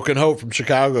yeah, Broken Hope from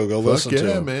Chicago. Go listen to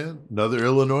them. Man. Another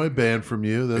Illinois band from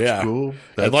you. That's cool.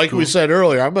 That's and like cool. we said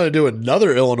earlier, I'm going to do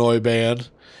another Illinois band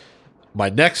my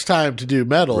next time to do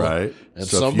metal. Right. And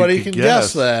So if somebody you can could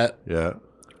guess that. Yeah.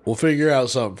 We'll figure out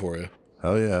something for you.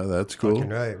 Hell yeah, that's cool. Fucking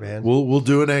right, man. We'll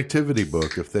do an activity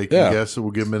book. If they can Yeah. guess it,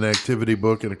 we'll give them an activity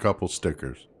book and a couple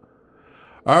stickers.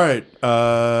 All right.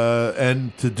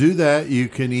 And to do that, you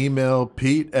can email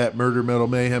Pete at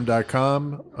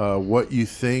murdermetalmayhem.com what you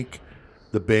think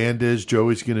the band is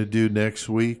Joey's going to do next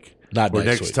week. Not or next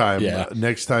next week. time. Yeah.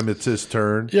 Next time it's his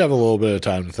turn. You have a little bit of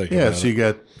time to think Yeah, about so it. you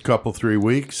got a couple, 3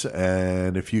 weeks.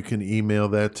 And if you can email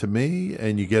that to me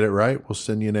and you get it right, we'll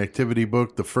send you an activity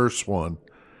book, the first one,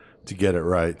 to get it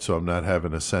right. So I'm not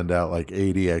having to send out like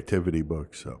 80 activity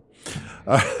books. So,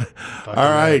 all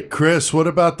right, Chris, what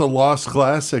about the Lost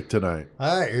Classic tonight?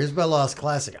 All right, here's my Lost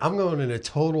Classic. I'm going in a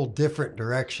total different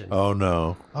direction. Oh,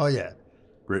 no. Oh, yeah.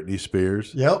 Britney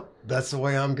Spears? Yep, that's the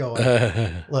way I'm going.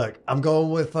 Look, I'm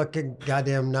going with fucking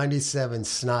goddamn 97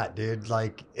 Snot, dude.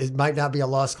 Like, it might not be a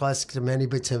Lost Classic to many,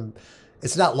 but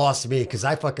it's not lost to me because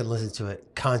I fucking listen to it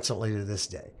constantly to this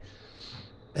day.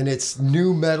 And it's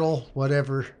new metal,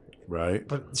 whatever. Right.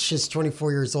 But shit's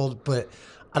 24 years old, but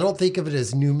I don't think of it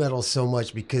as new metal so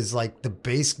much because like the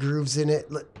bass grooves in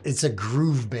it, it's a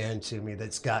groove band to me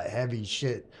that's got heavy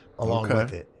shit along Okay.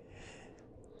 with it.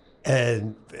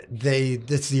 And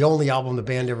it's the only album the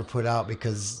band ever put out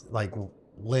because like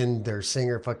Lynn, their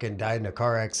singer, fucking died in a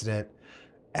car accident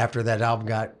after that album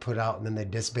got put out, and then they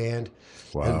disband.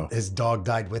 Wow. And his dog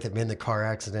died with him in the car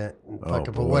accident. And Oh,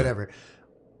 fucking, but boy. whatever.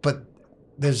 But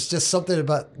there's just something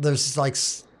about there's like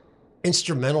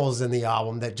instrumentals in the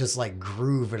album that just like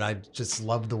groove, and I just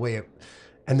love the way it.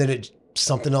 And then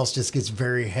something else just gets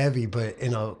very heavy, but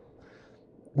in a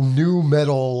new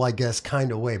metal, I guess,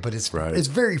 kind of way. But it's Right. it's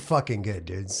very fucking good,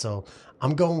 dude. So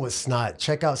I'm going with Snot.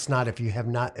 Check out Snot if you have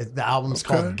not. The album's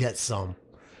Okay. called Get Some.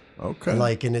 Okay.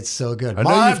 Like, and it's so good. I know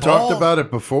My you've talked ball. about it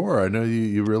before. I know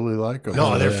you really like them.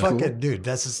 No, they're That's cool. fucking dude.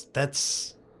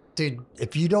 That's dude,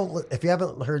 if you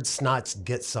haven't heard Snot's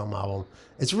Get Some album,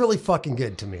 it's really fucking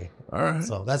good to me. All right.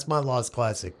 So that's my Lost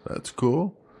classic. That's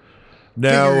cool. Figure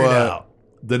it Now, out.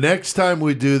 the next time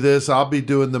we do this, I'll be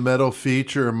doing the metal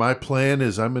feature. And my plan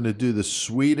is I'm going to do the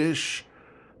Swedish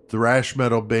thrash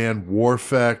metal band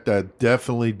Warfect. I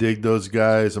definitely dig those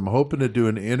guys. I'm hoping to do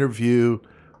an interview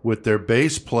with their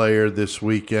bass player this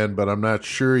weekend, but I'm not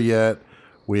sure yet.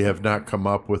 We have not come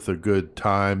up with a good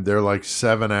time. They're like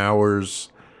 7 hours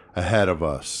ahead of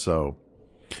us, so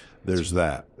there's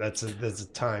that. That's a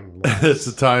time. It's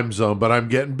a time zone, but I'm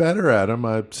getting better at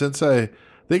them. Since I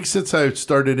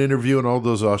started interviewing all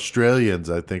those Australians,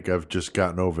 I think I've just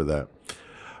gotten over that.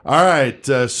 All right,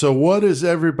 so what has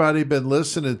everybody been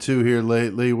listening to here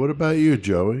lately? What about you,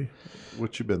 Joey?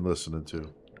 What you been listening to?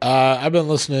 I've been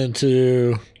listening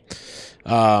to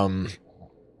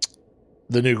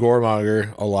the new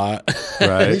Goremonger a lot.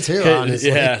 Right. Me too,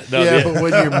 honestly. But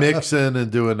when you're mixing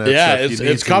and doing that stuff, you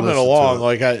need it's to coming listen to along. it.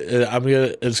 Like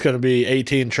it's gonna be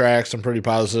 18 tracks. I'm pretty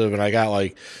positive, and I got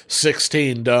like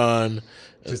 16 done.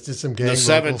 Just did some gang The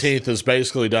vocals. 17th is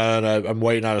basically done. I'm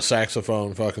waiting on a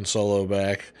saxophone fucking solo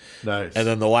back, Nice. and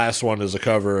then the last one is a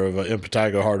cover of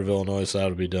Impetigo, Heart of Illinois. So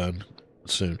that'll be done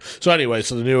soon. So anyway,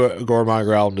 so the new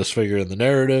Goremonger album, Disfigured in the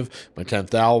Narrative, my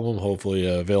 10th album, hopefully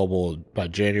available by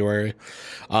January.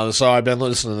 So I've been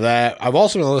listening to that. I've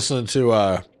also been listening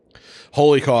to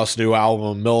Holy Cost new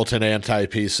album, Militant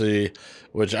Anti-PC,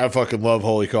 which I fucking love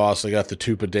Holy Cost. They got the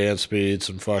Tupa dance beats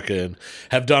and fucking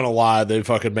have done a lot. They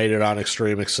fucking made it on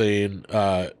Extreme Scene,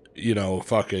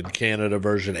 fucking Canada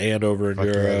version and over in Fuck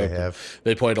yeah, Europe. they have.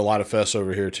 They played a lot of fests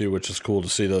over here too, which is cool to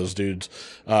see those dudes.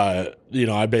 I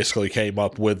basically came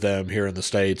up with them here in the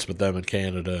States, but them in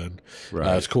Canada, and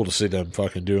it's cool to see them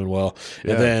fucking doing well.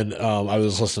 Yeah. And then I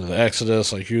was listening to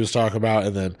Exodus, like you was talking about,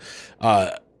 and then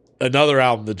another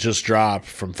album that just dropped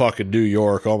from fucking New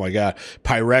York. Oh my god,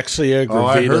 Pyrexia Gravitas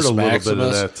I heard a Maximus. little bit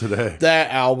of that today. That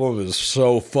album is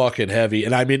so fucking heavy,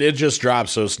 and I mean it just dropped,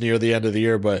 so it's near the end of the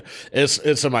year, but it's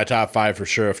in my top 5 for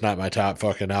sure, if not my top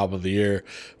fucking album of the year.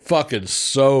 Fucking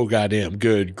so goddamn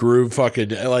good. Groove fucking,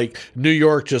 like, New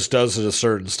York just does it a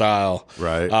certain style.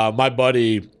 Right. My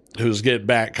buddy, who's getting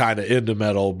back kind of into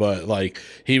metal, but like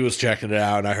he was checking it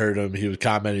out, and I heard him. He was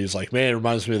commenting. He's like, "Man, it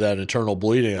reminds me of that Internal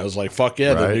Bleeding." I was like, "Fuck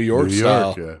yeah, the Right. New York New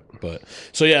style." York, yeah. But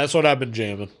so yeah, that's what I've been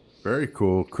jamming. Very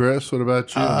cool. Chris, what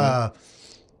about you?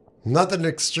 Nothing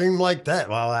extreme like that.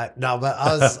 Well, I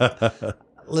was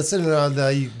listening to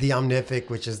the Omnific,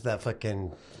 which is that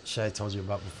fucking shit I told you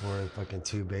about before, the fucking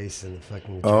 2 bass and the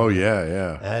fucking. Oh,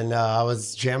 yeah. And I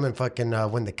was jamming fucking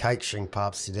When the Kite String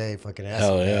Pops today. Fucking acid.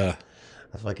 Hell yeah.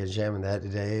 I was fucking jamming that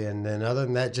today, and then other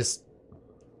than that, just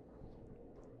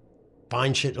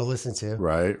fine shit to listen to.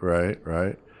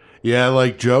 Right. Yeah,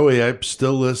 like Joey, I'm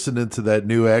still listening to that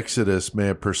new Exodus,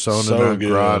 man. Persona So non good.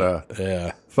 grata.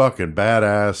 Yeah. Fucking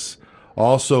badass.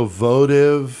 Also,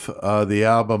 Votive, the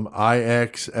album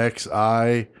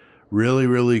IXXI. Really,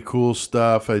 really cool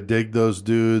stuff. I dig those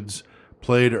dudes.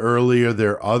 Played earlier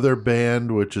their other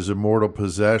band, which is Immortal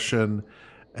Possession.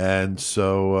 And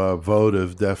so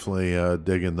Votive, definitely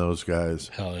digging those guys.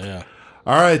 Hell yeah.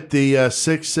 All right, the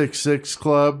 666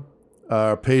 Club,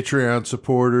 our Patreon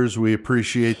supporters, we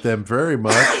appreciate them very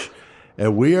much.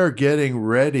 And we are getting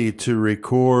ready to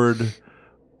record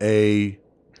a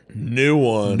New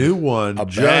one. a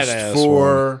just badass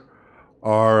for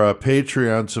our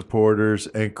Patreon supporters.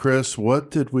 And Chris,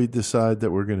 what did we decide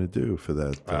that we're going to do for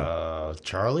that?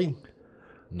 Charlie?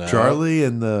 No. Charlie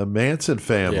and the Manson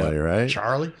family, Yeah. right?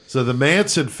 Charlie? So the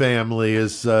Manson family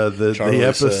is the Charlie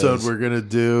episode says. we're going to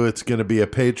do. It's going to be a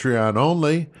Patreon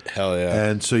only. Hell yeah.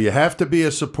 And so you have to be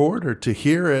a supporter to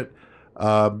hear it.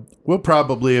 We'll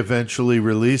probably eventually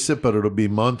release it, but it'll be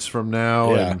months from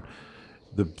now. Yeah. And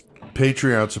the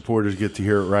Patreon supporters get to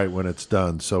hear it right when it's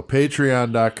done. So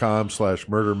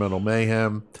patreon.com/Murder Metal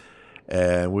Mayhem.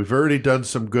 And we've already done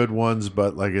some good ones,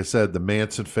 but like I said, the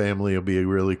Manson family will be a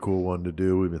really cool one to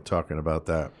do. We've been talking about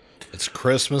that. It's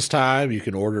Christmas time. You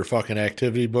can order fucking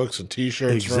activity books and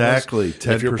T-shirts. Exactly. From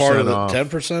us. If you're part of 10% the off.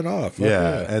 10% off. Fuck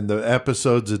Yeah, and the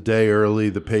episode's a day early.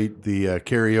 The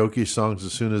karaoke songs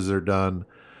as soon as they're done,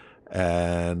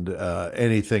 and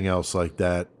anything else like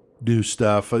that. New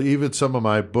stuff, even some of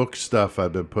my book stuff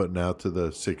I've been putting out to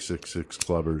the 666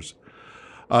 Clubbers.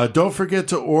 Don't forget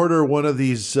to order one of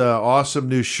these awesome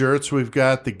new shirts we've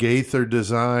got, the Gaither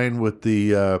design with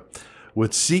the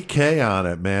with CK on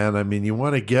it, man. I mean, you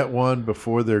want to get one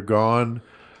before they're gone,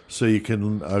 so you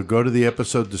can go to the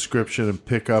episode description and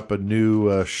pick up a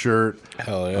new shirt.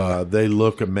 Hell yeah. They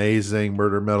look amazing.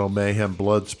 Murder Metal Mayhem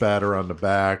blood spatter on the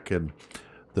back, and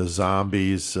the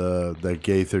zombies that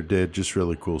Gaither did. Just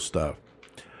really cool stuff.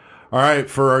 All right,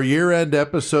 for our year-end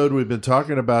episode, we've been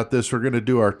talking about this. We're going to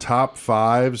do our top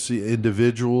fives, the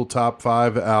individual top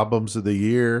 5 albums of the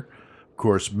year, of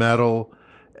course, metal.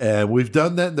 And we've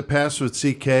done that in the past with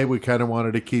CK. We kind of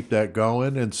wanted to keep that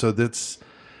going. And so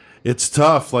it's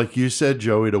tough, like you said,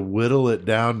 Joey, to whittle it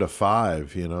down to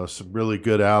 5. You know, some really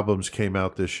good albums came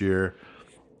out this year.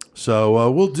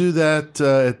 So we'll do that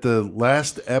at the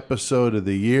last episode of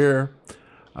the year.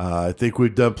 I think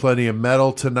we've done plenty of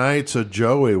metal tonight. So,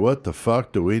 Joey, what the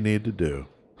fuck do we need to do?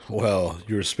 Well,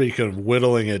 you were speaking of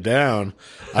whittling it down.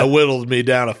 I whittled me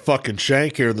down a fucking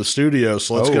shank here in the studio,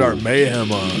 so let's get our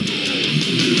mayhem on.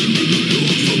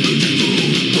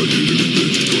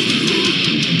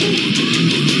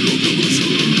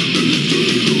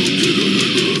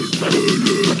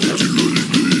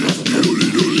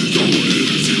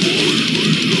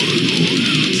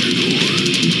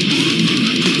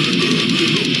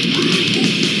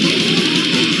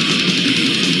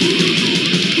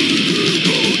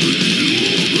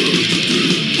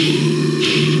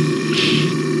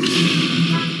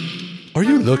 Are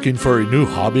you looking for a new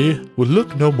hobby? Well,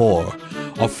 look no more.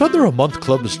 Our Feather a Month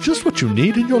Club is just what you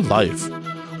need in your life.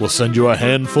 We'll send you a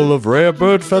handful of rare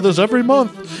bird feathers every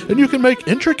month, and you can make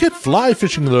intricate fly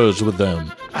fishing lures with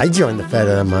them. I joined the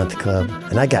Feather a Month Club,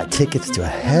 and I got tickets to a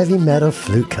heavy metal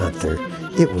flute concert.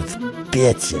 It was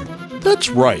bitchin'. That's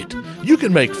right. You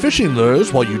can make fishing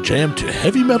lures while you jam to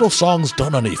heavy metal songs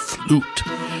done on a flute.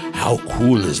 How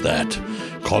cool is that?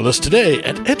 Call us today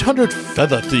at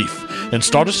 800-FEATHER-THIEF and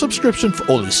start a subscription for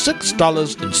only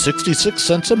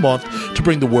 $6.66 a month to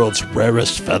bring the world's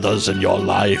rarest feathers in your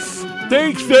life.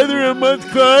 Thanks, Feather a Month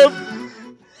Club.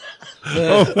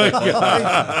 Oh my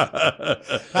god,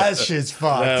 That shit's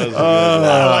fucked. That was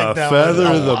I like that Feather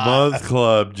one a of the lot. Month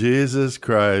Club. Jesus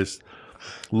Christ.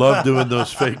 Love doing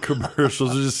those fake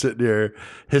commercials. Just sitting here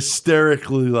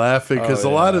hysterically laughing because a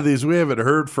lot of these we haven't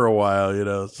heard for a while, you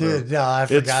know. So Dude, no, I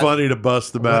forgot it's funny to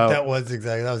bust them what out. that was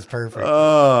exactly. That was perfect.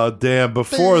 Oh damn!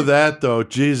 Before that, though,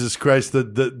 Jesus Christ,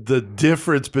 the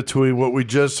difference between what we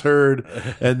just heard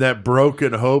and that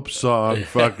Broken Hope song,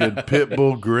 fucking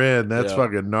Pitbull Grin, that's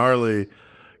fucking gnarly.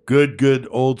 Good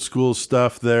old school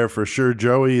stuff there for sure.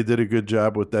 Joey, you did a good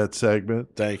job with that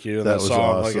segment. Thank you. And That that was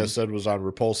song, like I awesome. said, was on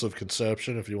Repulsive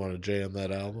Conception if you want to jam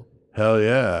that album. Hell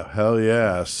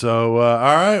yeah. So,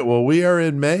 all right, well, we are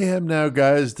in mayhem now,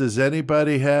 guys. Does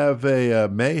anybody have a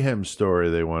mayhem story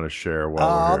they want to share while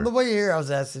On we're the here? way here, I was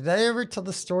asked, did I ever tell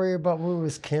the story about when we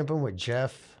was camping with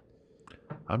Jeff?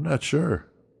 I'm not sure.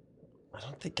 I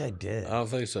don't think I did. I don't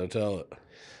think so. Tell it.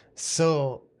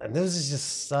 So, and this is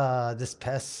just this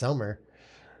past summer.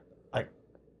 Like,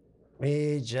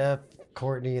 me, Jeff,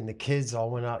 Courtney, and the kids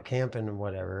all went out camping and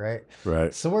whatever, right?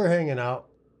 Right. So we're hanging out,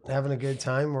 having a good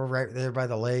time. We're right there by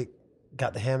the lake,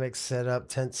 got the hammocks set up,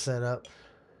 tents set up,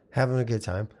 having a good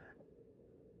time.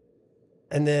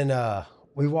 And then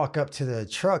we walk up to the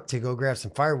truck to go grab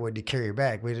some firewood to carry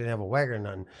back. We didn't have a wagon or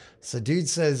nothing. So dude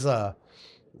says,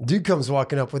 dude comes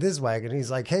walking up with his wagon.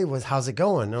 He's like, hey, how's it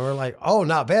going? And we're like, oh,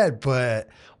 not bad, but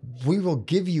we will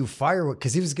give you firewood,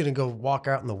 because he was going to go walk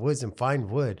out in the woods and find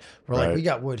wood. We're like, Right. we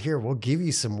got wood here. We'll give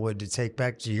you some wood to take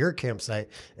back to your campsite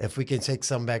if we can take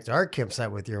some back to our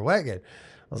campsite with your wagon.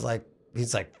 I was like,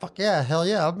 he's like, fuck yeah, hell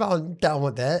yeah, I'm down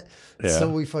with that. Yeah. So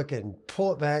we fucking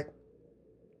pull it back,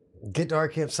 get to our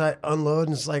campsite, unload,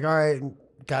 and it's like, all right,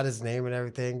 got his name and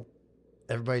everything.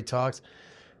 Everybody talks.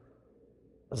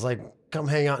 I was like, come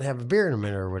hang out and have a beer in a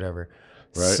minute or whatever.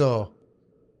 Right. So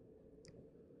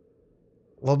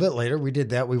a little bit later, we did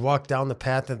that. We walked down the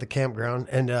path at the campground,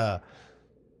 and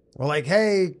we're like,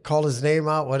 hey, called his name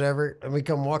out, whatever. And we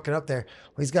come walking up there.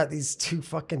 He's got these 2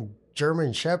 fucking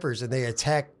German shepherds, and they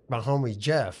attacked my homie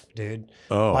Jeff, dude.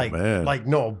 Oh, like, man.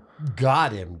 no,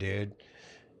 got him, dude.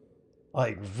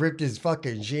 Like, ripped his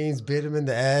fucking jeans, bit him in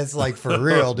the ass, like, for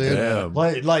real, dude. Damn.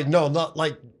 Like, no, not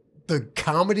like the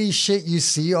comedy shit you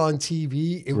see on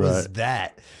TV. It was Right.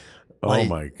 that. Oh, Like,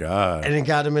 my God. and it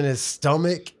got him in his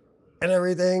stomach and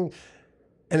everything,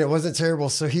 and it wasn't terrible.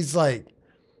 So he's like,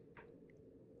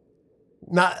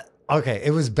 not okay.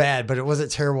 It was bad, but it wasn't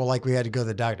terrible. Like we had to go to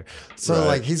the doctor. So Right.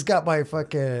 like he's got my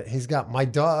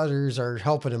daughters are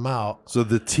helping him out. So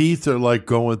the teeth are like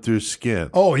going through skin.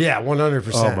 Oh yeah,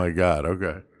 100%. Oh, my God.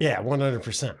 Okay. Yeah,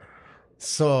 100%.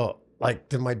 So like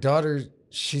then my daughter,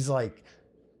 she's like,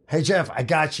 hey Jeff, I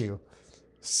got you.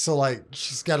 So like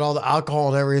she's got all the alcohol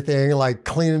and everything, like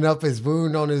cleaning up his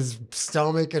wound on his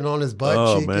stomach and on his butt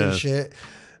Oh, cheek man. and shit.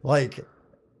 Like,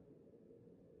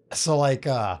 so like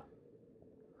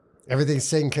everything's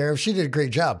taken care of. She did a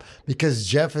great job because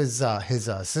Jeff is his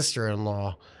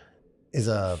sister-in-law is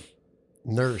a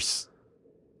nurse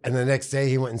And the next day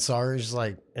he went and saw her. She's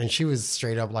like, and she was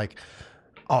straight up like,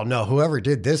 oh no, whoever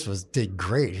did this did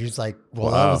great. He's like,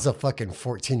 well, that was a fucking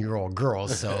 14-year-old girl.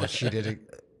 So she did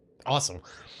it awesome.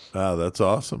 Wow, that's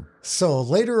awesome. So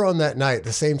later on that night,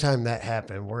 the same time that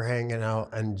happened, we're hanging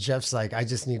out and Jeff's like, I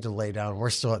just need to lay down. We're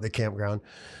still at the campground.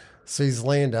 So he's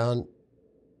laying down.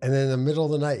 And then in the middle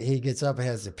of the night, he gets up and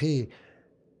has to pee.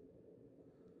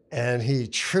 And he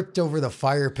tripped over the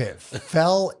fire pit,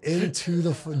 fell into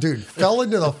the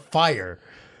fire.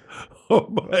 Oh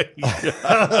my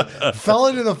God. Fell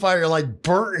into the fire, like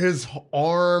burnt his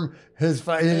arm,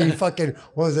 and he fucking,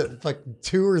 what was it, like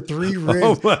 2 or 3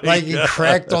 ribs? Like he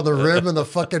cracked on the rim of the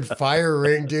fucking fire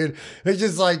ring, dude. It's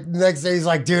just like, next day he's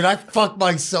like, dude, I fucked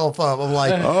myself up. I'm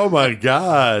like, Oh my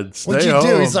God. what'd Stay you do?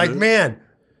 home, He's like, dude. man.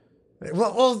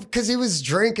 Well, because he was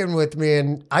drinking with me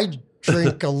and I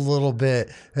drink a little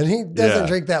bit and he doesn't Yeah.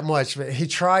 drink that much, but he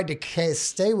tried to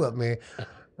stay with me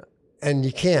and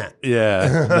you can't.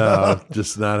 Yeah, no,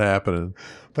 just not happening.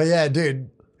 But yeah, dude,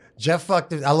 Jeff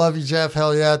fucked it. I love you, Jeff.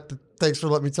 Hell yeah. Thanks for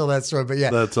letting me tell that story. But yeah,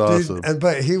 That's dude, awesome.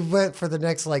 but he went for the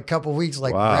next like couple weeks,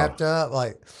 like Wow. wrapped up,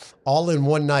 like all in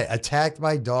one night, attacked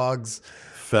my dogs.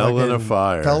 Fell in a fucking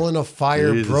fire. Fell in a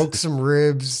fire, Jesus. broke some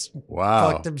ribs.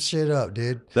 Wow. Fucked him shit up,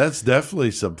 dude. That's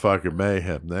definitely some fucking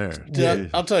mayhem there. Yeah,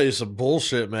 I'll tell you some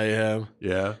bullshit mayhem.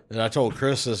 Yeah. And I told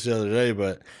Chris this the other day,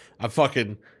 but I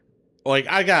fucking, like,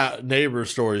 I got neighbor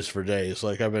stories for days.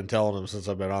 Like, I've been telling them since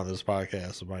I've been on this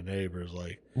podcast of my neighbors.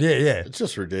 Like, Yeah. it's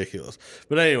just ridiculous.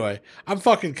 But anyway,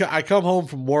 I come home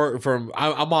from work, I'm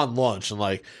on lunch, and,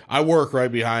 like, I work right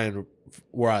behind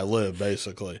where I live,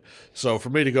 basically. So for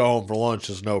me to go home for lunch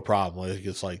is no problem. I think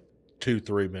it's like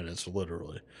 2-3 minutes,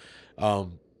 literally.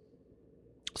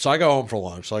 So I go home for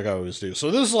lunch like I always do. So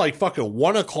this is like fucking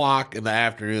 1 o'clock in the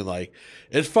afternoon. Like,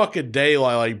 it's fucking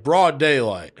daylight, like broad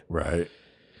daylight. Right.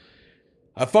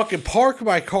 I fucking park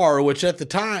my car, which at the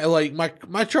time, like,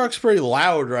 my truck's pretty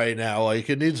loud right now. Like,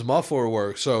 it needs muffler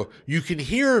work. So you can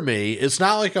hear me. It's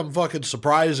not like I'm fucking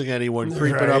surprising anyone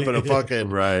creeping up in a fucking,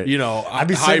 Right. you know, I'd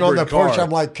be sitting on the hybrid porch. car. I'm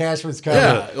like, Cashman's coming.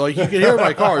 Yeah, like you can hear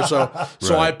my car. So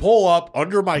Right. I pull up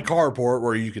under my carport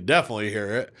where you can definitely hear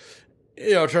it.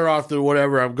 You know, turn off the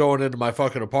whatever. I'm going into my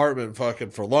fucking apartment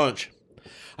fucking for lunch.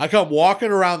 I come walking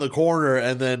around the corner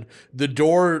and then the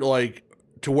door, like,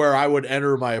 to where I would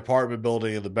enter my apartment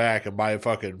building in the back, and my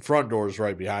fucking front door is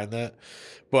right behind that.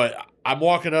 But I'm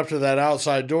walking up to that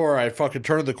outside door. I fucking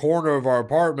turn the corner of our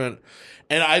apartment,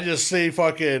 and I just see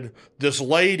fucking this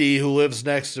lady who lives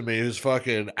next to me who's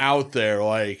fucking out there,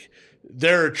 like,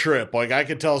 they're a trip. Like, I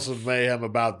could tell some mayhem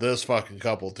about this fucking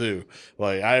couple too.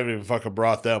 Like, I haven't even fucking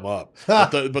brought them up.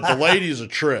 But the lady's a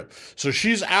trip. So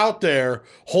she's out there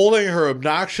holding her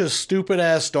obnoxious, stupid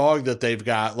ass dog that they've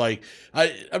got. Like,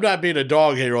 I'm not being a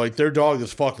dog hater. Like, their dog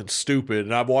is fucking stupid,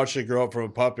 and I've watched it grow up from a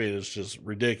puppy, and it's just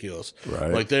ridiculous.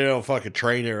 Right. Like, they don't fucking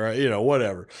train it right, you know,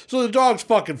 whatever. So the dog's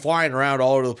fucking flying around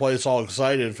all over the place, all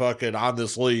excited, fucking on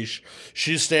this leash.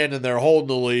 She's standing there holding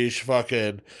the leash,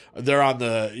 fucking. They're on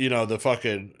the, you know, the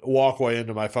fucking walkway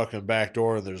into my fucking back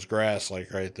door, and there's grass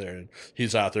like right there, and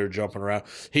he's out there jumping around.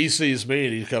 He sees me,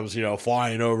 and he comes, you know,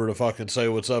 flying over to fucking say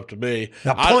what's up to me.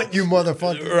 Now punt, you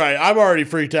motherfucker. Right, I'm already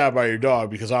freaked out by your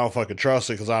dog because I don't fucking trust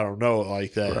it because I don't know it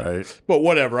like that. Right. But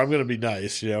whatever, I'm gonna be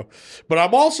nice, you know. But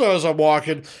I'm also, as I'm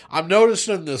walking, I'm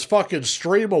noticing this fucking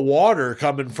stream of water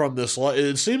coming from this.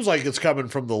 It seems like it's coming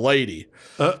from the lady,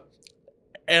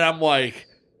 and I'm like,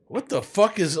 what the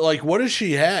fuck is, like, what does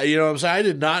she have? You know what I'm saying? I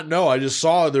did not know. I just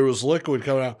saw there was liquid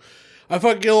coming out. I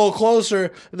fucking get a little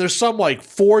closer, and there's some, like,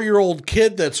 4-year-old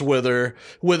kid that's with her,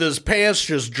 with his pants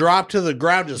just dropped to the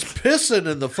ground, just pissing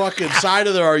in the fucking side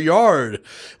of our yard.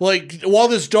 Like, while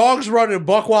this dog's running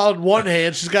buck wild in one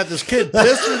hand, she's got this kid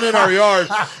pissing in our yard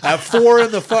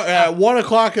at 1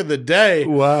 o'clock in the day.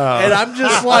 Wow. And I'm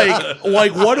just like,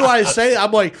 what do I say?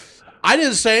 I'm like, I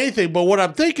didn't say anything, but what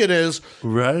I'm thinking is,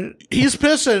 Right. he's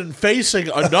pissing facing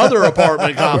another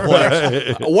apartment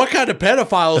complex. What kind of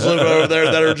pedophiles live over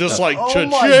there that are just like, Oh cha-ching?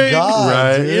 my God,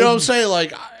 Right. dude. You know what I'm saying?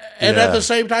 Like, and Yeah. at the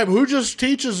same time, who just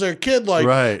teaches their kid, like,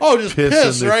 Right. oh, just Piss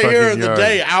piss in the right here fucking in the yard.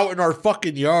 day out in our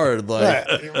fucking yard? Like,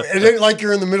 It ain't like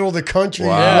you're in the middle of the country.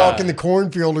 Wow. You walk in the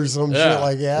cornfield or some Yeah. shit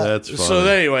like that. That's funny. so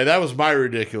anyway, that was my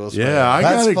ridiculous. Yeah, man. I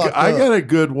That's got fucked I up. got a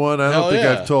good one. I don't Hell think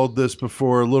yeah. I've told this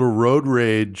before. A little road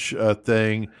rage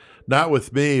thing, not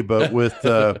with me, but with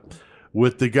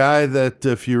the guy that,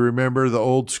 if you remember the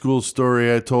old school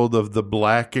story I told of the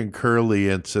Black and Curly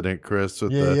incident, Chris,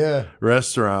 with the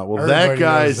restaurant. Well, Everybody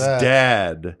knows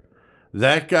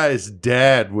that guy's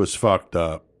dad was fucked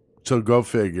up. So go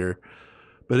figure.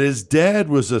 But his dad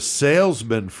was a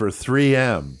salesman for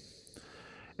 3M.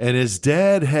 And his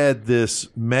dad had this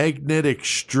magnetic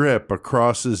strip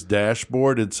across his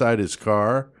dashboard inside his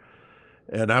car.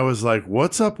 And I was like,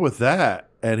 what's up with that?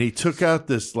 And he took out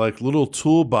this like little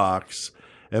toolbox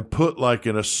and put like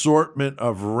an assortment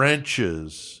of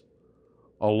wrenches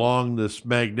along this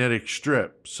magnetic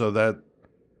strip so that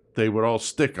they would all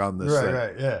stick on this thing.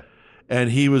 Right, yeah.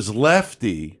 And he was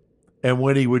lefty. And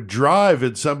when he would drive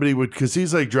and somebody would, because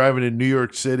he's like driving in New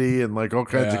York City and like all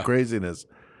kinds of craziness,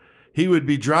 he would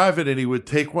be driving and he would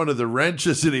take one of the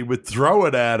wrenches and he would throw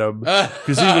it at him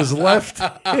because he was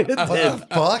left-handed. What the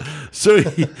fuck? So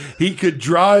he could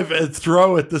drive and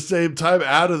throw at the same time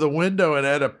out of the window and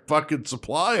had a fucking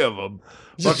supply of them.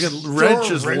 Just Fucking throw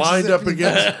wrenches wrenches lined at up people.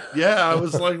 against. Yeah, I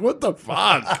was like, what the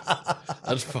fuck?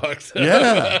 That's fucked.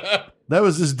 Yeah. That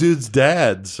was this dude's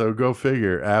dad. So go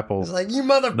figure. Apple. It's like, you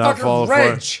not motherfucker falling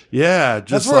wrench. for it. Yeah.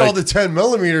 Just That's where like, all the 10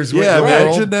 millimeters went. yeah, in the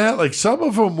imagine world. that. Like some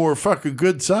of them were fucking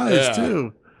good size Yeah.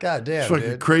 too. God damn, Fucking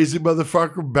dude. crazy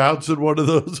motherfucker bouncing one of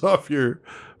those off your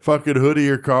fucking hood of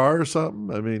your car or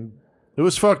something. I mean, it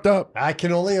was fucked up. I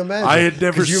can only imagine. I had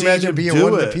never Could you seen imagine him being do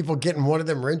one of it. the people getting one of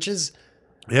them wrenches?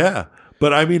 Yeah.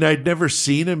 But I mean, I'd never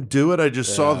seen him do it. I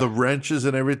just saw the wrenches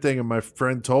and everything. And my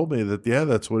friend told me that, yeah,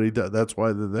 that's what he does. That's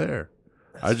why they're there.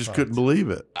 I just couldn't believe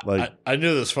it. Like, I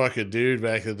knew this fucking dude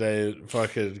back in the day.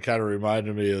 Fucking kind of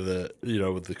reminded me of the,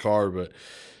 with the car, but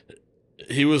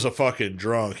he was a fucking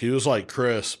drunk. He was like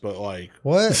Chris, but like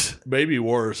What? maybe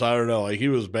worse. I don't know. Like he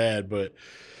was bad, but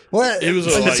What? He was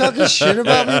Are you like- talking shit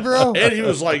about me, bro? and he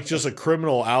was like just a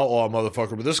criminal outlaw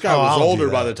motherfucker. But this guy Oh, was I'll do older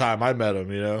by that. the time I met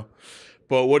him,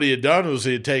 But what he had done was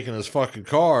he had taken his fucking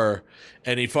car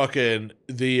and he fucking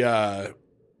the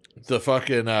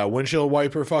fucking windshield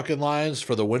wiper fucking lines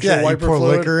for the windshield Yeah, you wiper pour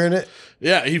fluid. liquor in it.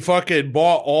 Yeah, he fucking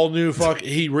bought all new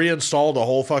he reinstalled a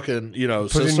whole fucking, Put a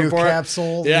system new for it.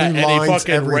 capsule, Yeah, new and lines, he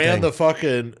fucking everything. ran the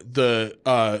fucking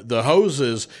the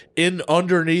hoses in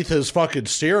underneath his fucking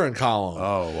steering column.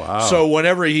 oh, wow. So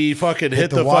whenever he fucking hit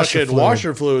the the washer fucking fluid.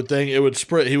 washer fluid thing, it would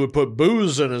sprit. He would put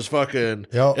booze in his fucking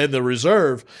Yep. in the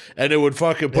reserve, and it would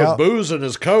fucking put Yep. booze in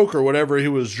his Coke or whatever he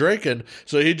was drinking.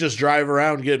 So he'd just drive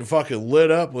around getting fucking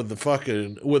lit up with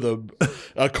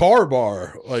a car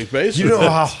bar, like basically. You know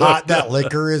how hot that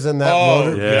liquor is in that Oh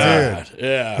motor? yeah. God,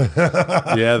 yeah.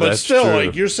 yeah, But that's still, true.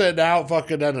 like you're sitting out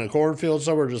fucking down in a cornfield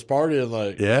somewhere, just partying,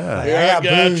 like yeah. yeah, I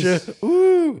got gotcha.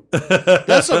 Ooh,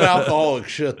 that's some alcoholic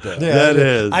shit, though. Yeah, That I-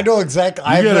 is. I know exactly.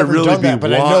 I've You gotta never really done be that,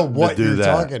 but I know wanting what to do you're that.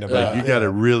 talking about. Like, you got to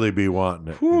really be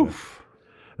wanting it.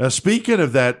 Now, speaking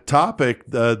of that topic,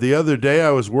 the other day I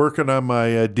was working on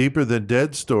my Deeper Than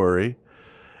Dead story,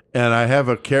 and I have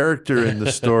a character in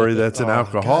the story that's an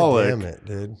alcoholic. God damn it,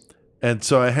 dude. And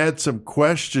so I had some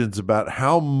questions about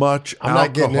how much I'm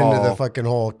not getting into alcohol the fucking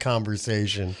whole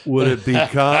conversation. would it be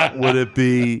would it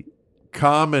be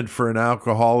common for an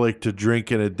alcoholic to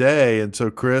drink in a day? And so,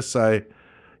 Chris,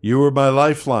 you were my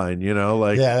lifeline.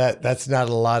 Like Yeah, that's not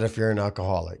a lot if you're an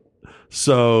alcoholic.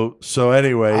 so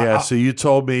anyway, yeah. So you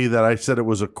told me that I said it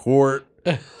was a quart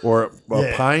or a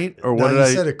Yeah. pint or No, what you did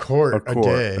I? said a quart a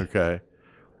day. Okay.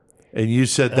 And you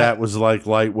said that was like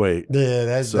lightweight. Yeah,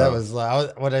 that So- was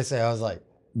like, what did I say? I was like,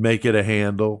 Make it a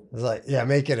handle. yeah,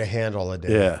 make it a handle a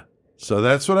day. Yeah. So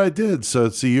that's what I did. So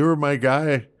you were my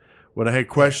guy when I had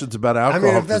questions about I alcohol.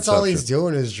 mean, if that's all he's consumption.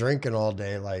 doing is drinking all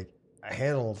day, like a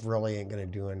handle really ain't gonna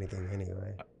do anything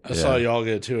anyway. I saw y'all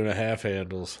get 2.5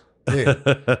 handles. Dude, I've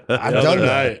The done other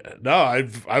that. night.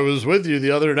 No, I was with you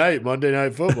the other night, Monday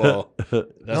Night Football. That's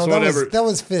No, whatever. that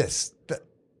was fist.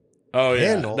 Oh yeah,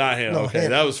 handle. not handle. No, Okay,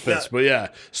 handle. that was fist, but yeah,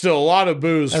 still a lot of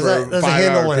booze That's for a, that's a 5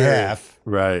 handle hour and a period. half.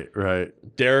 Right.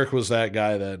 Derek was that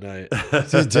guy that night.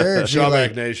 See, Derek be Shawback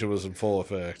like, Nation was in full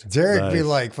effect. Derek be Nice.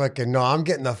 like, fucking, no, I'm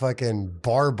getting the fucking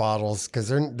bar bottles because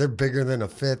they're bigger than a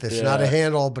fifth. It's not a Yeah.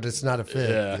 handle, but it's not a fifth,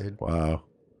 Yeah. dude. Wow.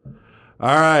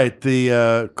 All right.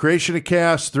 The Creation of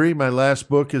Chaos 3, my last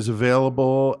book, is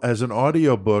available as an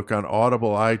audiobook on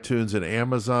Audible, iTunes, and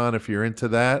Amazon if you're into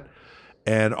that.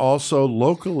 And also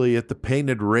locally at the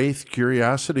Painted Wraith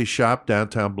Curiosity Shop,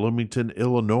 downtown Bloomington,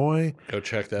 Illinois. Go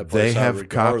check that place They out. have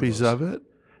copies of it.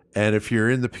 And if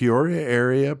you're in the Peoria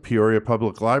area, Peoria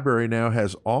Public Library now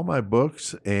has all my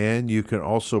books, and you can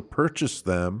also purchase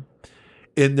them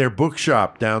in their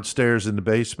bookshop downstairs in the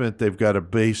basement. They've got a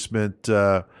basement,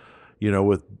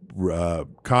 with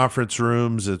conference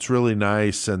rooms. It's really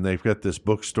nice, and they've got this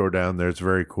bookstore down there. It's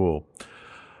very cool.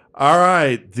 All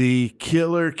right, the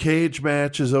killer cage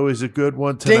match is always a good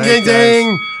one tonight. Ding, ding,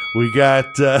 guys.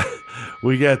 ding.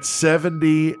 We got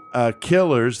 70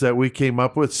 killers that we came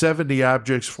up with, 70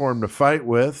 objects for them to fight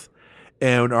with,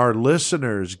 and our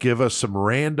listeners give us some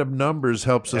random numbers,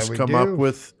 helps us we come do. up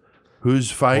with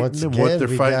who's fighting Once and again, what they're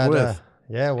we fighting got, with.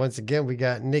 Yeah, once again, we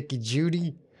got Nikki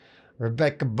Judy,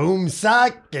 Rebecca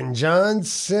Boomsock, and John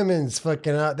Simmons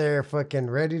fucking out there fucking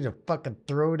ready to fucking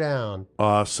throw down.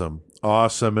 Awesome.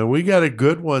 Awesome. And we got a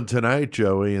good one tonight,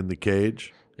 Joey, in the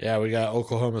cage, Yeah, we got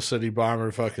Oklahoma City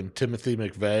Bomber fucking Timothy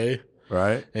McVeigh.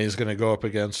 right? And he's going to go up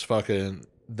against fucking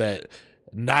that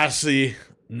Nazi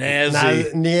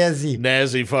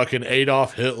fucking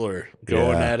Adolf Hitler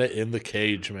going Yeah. at it in the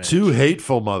cage, man. Two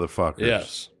hateful motherfuckers.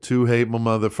 Yes. Two hateful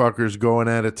motherfuckers going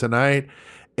at it tonight.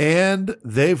 And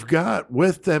they've got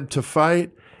with them to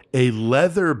fight a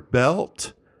leather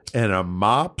belt and a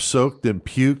mop soaked in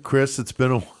puke. Chris, it's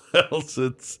been a while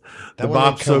since the That one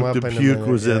mop didn't come soaked up in in a puke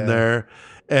minute, was in yeah. there.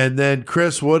 And then,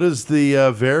 Chris, what is the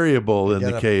variable in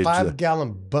Got the a cage?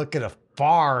 5-gallon bucket of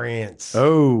far ants.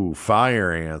 Oh,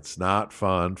 fire ants. Not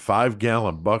fun.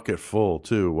 5-gallon bucket full,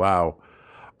 too. Wow.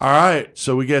 All right.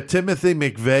 So we got Timothy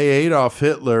McVeigh, Adolf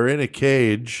Hitler in a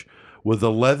cage with a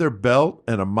leather belt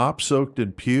and a mop soaked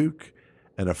in puke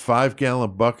and a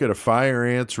 5-gallon bucket of fire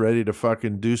ants ready to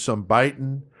fucking do some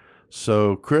biting.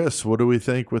 So, Chris, what do we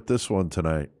think with this one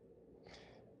tonight?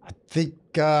 I think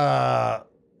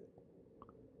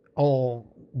old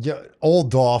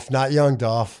Dolph, not young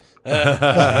Dolph.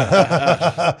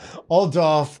 Old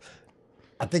Dolph,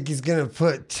 I think he's gonna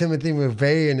put Timothy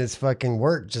McVeigh in his fucking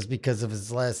work just because of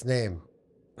his last name.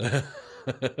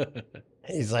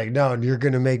 He's like, no, you're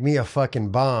gonna make me a fucking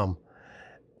bomb.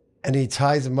 And he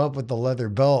ties him up with the leather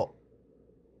belt.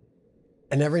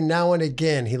 And every now and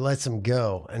again, he lets him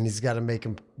go. And he's got to make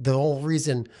him. The whole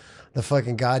reason the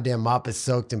fucking goddamn mop is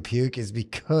soaked in puke is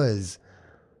because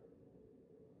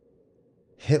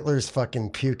Hitler's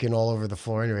fucking puking all over the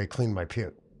floor anyway. Clean my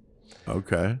puke.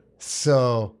 Okay.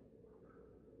 So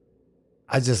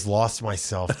I just lost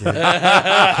myself, dude.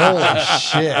 Holy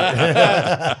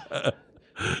shit.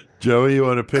 Joey, you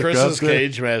want to pick Chris's up there?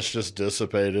 cage match just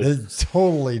dissipated. It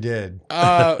totally did.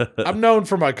 I'm known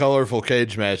for my colorful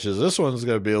cage matches. This one's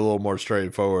going to be a little more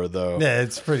straightforward, though. Yeah,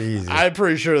 it's pretty easy. I'm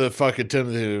pretty sure that fucking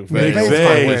Timothy McVeigh's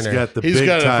McVeigh's winner. got the He's big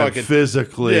gonna time fucking-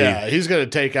 physically. Yeah, he's going to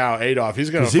take out Adolf. He's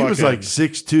going to Because he fucking... was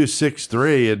like 6'2",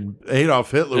 6'3", and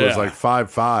Adolf Hitler was Yeah. like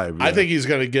 5'5". I think he's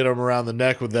going to get him around the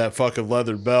neck with that fucking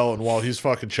leather belt, and while he's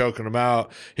fucking choking him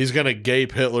out, he's going to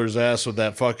gape Hitler's ass with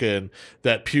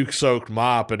that puke-soaked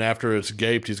mop, and after it's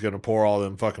gaped, he's going to pour all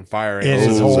them fucking fire ants In in his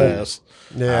his hole. ass.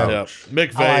 Yeah. Yep.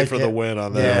 McVeigh I like for the it. win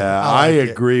on that. Yeah, I I like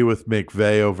it. agree with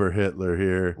McVeigh over Hitler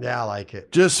here. Yeah, I like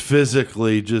it. Just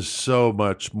physically, just so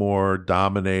much more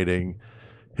dominating.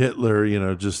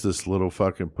 Hitler, just this little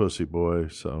fucking pussy boy.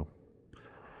 So,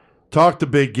 talked a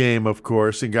big game, of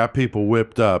course, and got people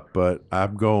whipped up, but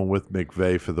I'm going with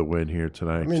McVeigh for the win here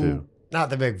tonight, I mean, too. not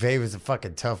that McVeigh was a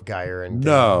fucking tough guy or anything.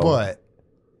 No. But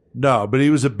No, but he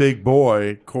was a big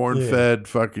boy, corn-fed,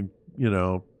 fucking,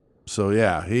 So,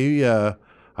 yeah, he,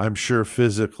 I'm sure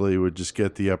physically would just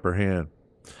get the upper hand.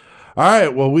 All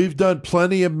right, well, we've done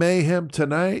plenty of mayhem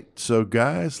tonight. So,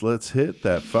 guys, let's hit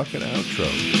that fucking outro.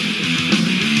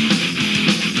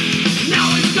 Now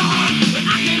it's dark, but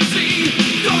I can see.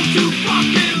 Don't you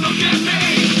fucking look at me.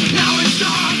 Now it's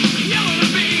dark, never to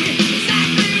be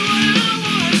exactly what I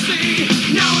wanna see.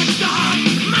 Now it's dark,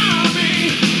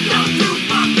 mommy. Don't you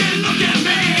fucking look at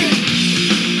me.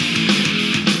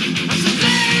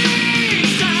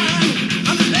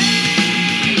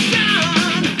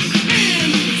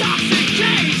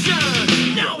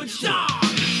 Intoxication. Now it's dark.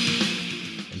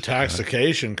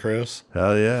 Intoxication, Chris.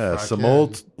 Hell yeah. Fuck Some yeah.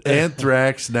 old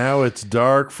Anthrax, Now It's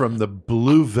Dark from the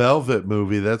Blue Velvet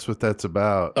movie. That's what that's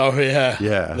about. Oh, yeah.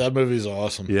 Yeah. That movie's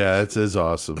awesome. Yeah, it is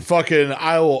awesome. Fucking,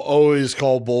 I will always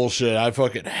call bullshit. I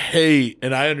fucking hate,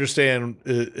 and I understand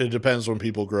it depends when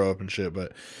people grow up and shit,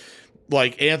 but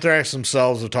like Anthrax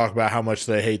themselves have talked about how much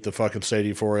they hate the fucking State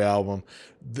Euphoria album.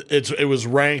 It was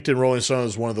ranked in Rolling Stone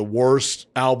as one of the worst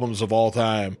albums of all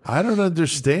time. I don't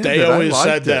understand They it. I always liked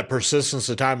said it. that Persistence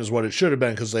of Time is what it should have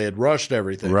been because they had rushed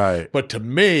everything. Right. But to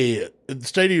me,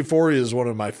 State of Euphoria is one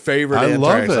of my favorite I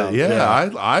love Anthrax it. albums.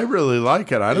 Yeah, I really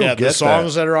like it. I don't yeah, get the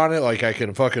songs that. that are on it, like I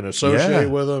can fucking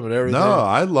associate with them and everything. No,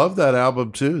 I love that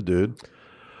album too, dude.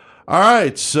 All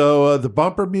right, so the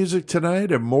bumper music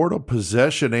tonight, Immortal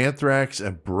Possession, Anthrax,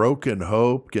 and Broken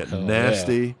Hope, getting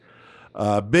nasty.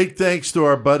 Big thanks to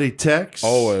our buddy Tex.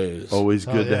 Always.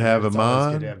 Good to have him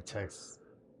on. Good to have Tex.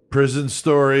 Prison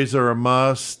stories are a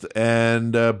must,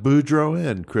 and Boudreaux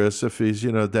in, Chris, if he's,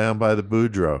 down by the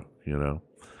Boudreaux,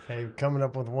 Hey, coming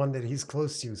up with one that he's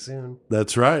close to soon.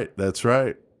 That's right. That's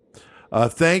right.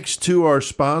 Thanks to our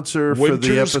sponsor for the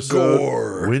Winter's episode,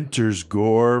 Gore. Winter's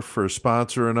Gore, for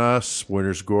sponsoring us,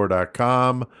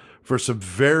 wintersgore.com, for some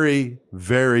very,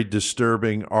 very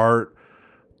disturbing art.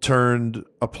 turned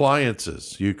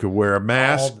appliances. You could wear a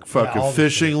mask, All fucking the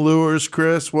fishing shit. lures,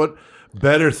 Chris. What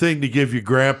better thing to give your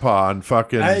grandpa on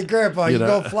fucking Hey, Grandpa, you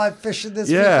know, go fly fishing this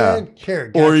yeah. weekend?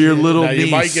 Here, or got your you. little Now,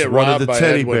 you might niece, get one of robbed the by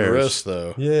teddy Edwin bears. Risk,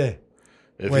 though. Yeah.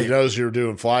 If Wait. he knows you're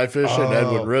doing fly fishing, Oh.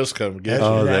 Edwin Risk come get you.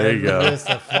 Oh, Yeah, there you go. Edwin Risk,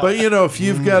 But you know, if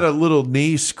you've got a little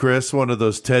niece, Chris, one of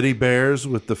those teddy bears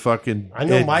with the fucking I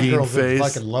know Ed my Gein girls would face.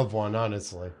 fucking love one,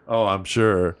 honestly. Oh, I'm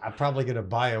sure. I'm probably going to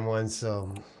buy him one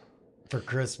for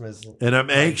Christmas. And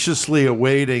I'm anxiously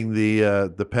awaiting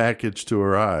the package to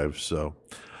arrive. So,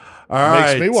 all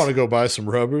right. Makes me want to go buy some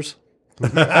rubbers.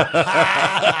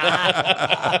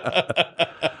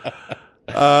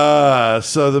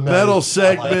 So the metal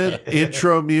segment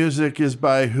intro music is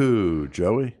by who,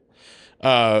 Joey?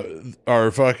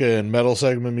 Our fucking metal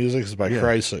segment music is by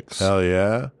Chrysix. Hell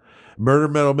yeah. Murder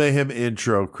Metal Mayhem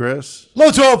intro, Chris.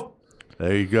 Let's go.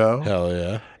 There you go. Hell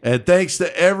yeah. And thanks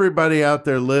to everybody out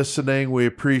there listening. We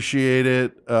appreciate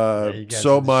it you guys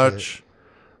so are the much.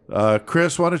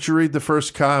 Chris, why don't you read the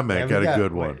first comment? Yeah, we got a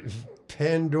good one.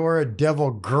 Pandora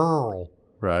Devil Girl.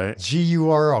 Right?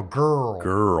 G-U-R-L, girl.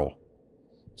 Girl.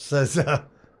 Says,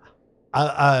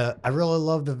 I really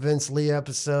love the Vince Lee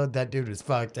episode. That dude was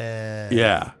fucked.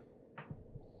 Yeah.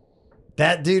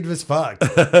 That dude was fucked.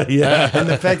 Yeah. And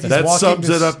the fact he's That walking sums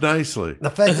the it up nicely. The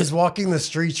fact he's walking the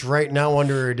streets right now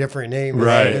under a different name is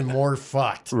Right. even more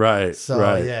fucked. Right. So,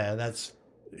 right. yeah, that's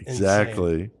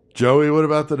Exactly. Joey, what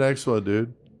about the next one,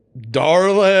 dude?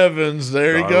 Darla Evans,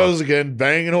 there he Darla. goes again,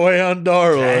 banging away on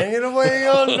Darla. hanging away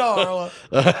on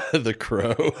Darla. The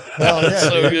crow. Hell yeah,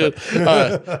 So dude.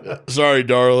 good. Sorry,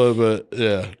 Darla, but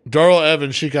yeah. Darla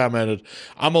Evans, she commented,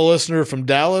 I'm a listener from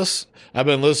Dallas. I've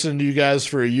been listening to you guys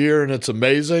for a year, and it's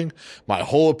amazing. My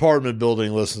whole apartment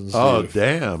building listens to Oh, you.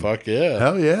 damn. Fuck yeah.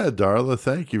 Hell yeah, Darla.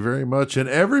 Thank you very much. And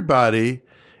everybody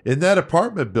in that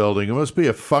apartment building, it must be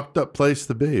a fucked up place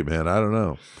to be, man. I don't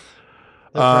know.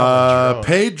 probably drunk.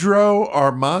 Pedro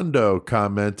Armando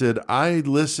commented, I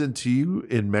listened to you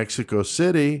in Mexico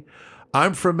City.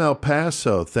 I'm from El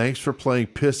Paso. Thanks for playing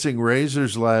Pissing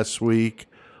Razors last week.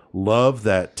 Love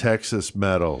that Texas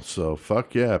metal. So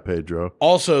fuck yeah, Pedro.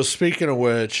 Also, speaking of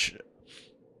which,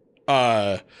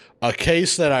 a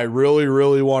case that I really,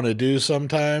 really want to do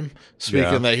sometime,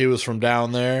 speaking Yeah. that he was from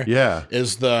down there, Yeah.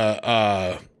 is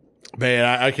the, man,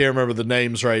 I can't remember the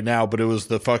names right now, but it was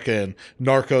the fucking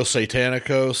Narco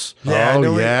Satanicos. Yeah, I Oh,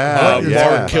 know it. yeah, yeah.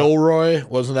 Mark Kilroy,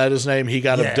 wasn't that his name? He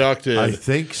got Yeah. abducted. I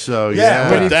think so. Yeah, Yeah.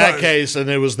 when he With that fu- case, and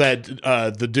it was that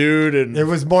the dude, and It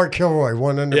was Mark Kilroy,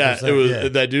 100%. yeah, it was yeah.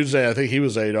 that dude's name. I think he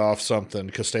was Adolf something,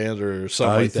 Costanza or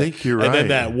something I like that. think you're And then right.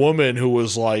 that woman who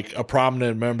was like a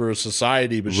prominent member of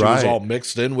society, but she was Right. all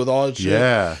mixed in with all that shit.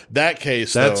 Yeah. That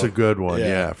case, That's though, a good one. yeah.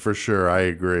 Yeah, for sure. I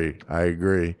agree.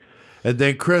 And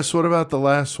then, Chris, what about the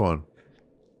last one?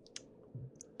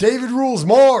 David Rules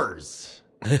Mars.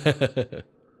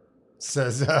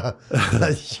 Says, you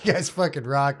guys fucking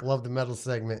rock. Love the metal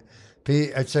segment. Pete,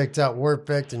 I checked out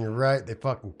Warpact, and you're right. They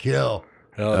fucking kill.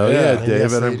 Hell Oh, yeah, Yes, David.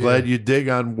 they I'm do. glad you dig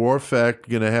on Warfact.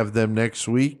 Going to have them next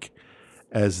week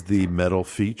as the metal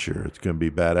feature. It's going to be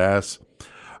badass.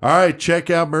 All right, check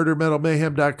out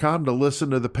murdermetalmayhem.com to listen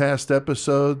to the past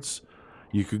episodes.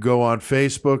 You could go on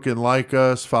Facebook and like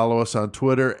us, follow us on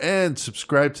Twitter, and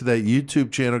subscribe to that YouTube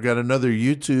channel. Got another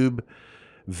YouTube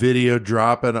video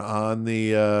dropping on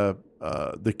the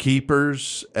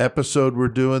Keepers episode we're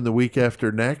doing the week after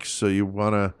next. So you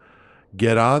want to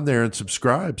get on there and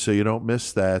subscribe so you don't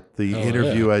miss that. The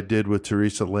interview I did with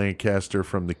Teresa Lancaster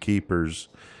from the Keepers,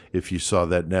 if you saw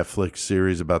that Netflix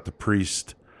series about the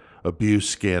priest abuse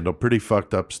scandal, pretty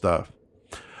fucked up stuff.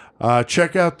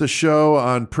 Check out the show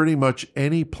on pretty much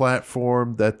any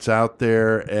platform that's out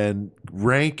there and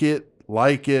rank it,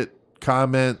 like it,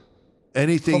 comment.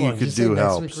 Anything Hold you on, could did you say do next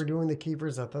helps. week we're doing the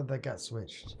Keepers? I thought that got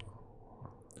switched.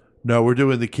 No, we're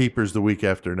doing the Keepers the week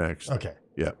after next. Okay.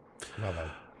 Yeah. My bad.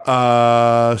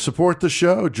 Support the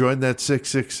show. Join that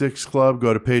 666 club.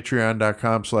 Go to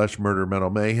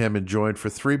patreon.com/murdermetalmayhem and join for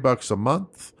 $3 a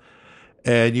month.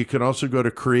 And you can also go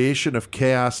to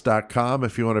creationofchaos.com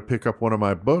if you want to pick up one of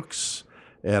my books.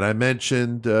 And I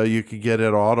mentioned you can get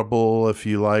it Audible if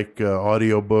you like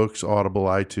audiobooks, Audible,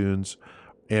 iTunes,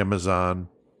 Amazon.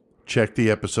 Check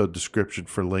the episode description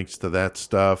for links to that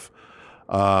stuff.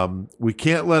 We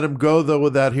can't let him go, though,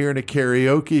 without hearing a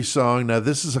karaoke song. Now,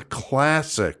 this is a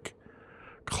classic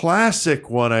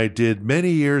one I did many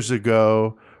years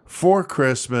ago for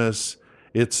Christmas.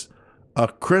 It's a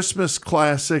Christmas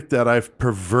classic that I've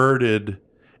perverted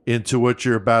into what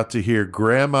you're about to hear.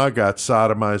 Grandma got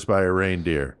sodomized by a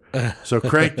reindeer. So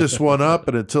crank this one up,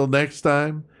 and until next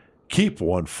time, keep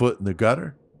one foot in the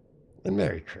gutter. And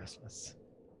Merry Christmas.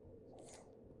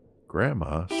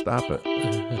 Grandma, stop it.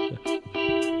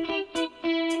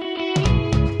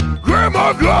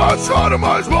 Grandma got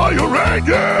sodomized by a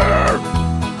reindeer.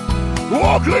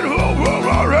 Walking home from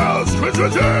our house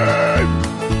Christmas Eve.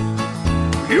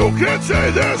 You can't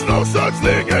say there's no such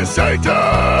thing as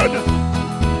Satan.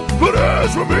 But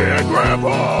as for me and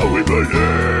Grandpa, we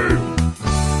believe.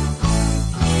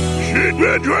 She'd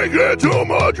been drinking too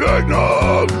much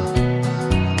eggnog.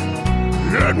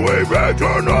 And we begged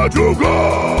her not to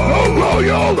go. We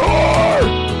yelled her.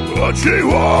 But she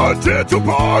wanted to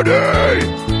party.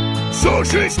 So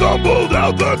she stumbled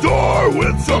out the door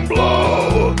with some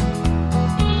blow.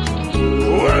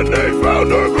 When they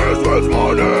found her Christmas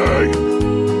morning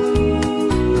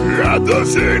at the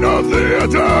scene of the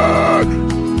attack,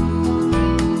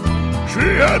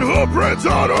 she had hoof prints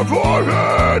on her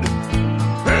forehead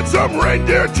and some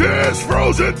reindeer tears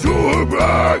frozen to her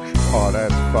back. Oh,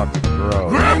 that's fucking gross.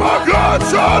 Grandma got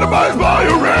sodomized by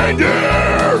a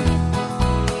reindeer.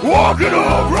 Walking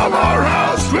home from our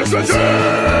house Christmas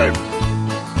Eve.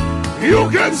 You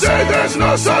can say there's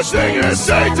no such thing as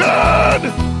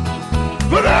Satan.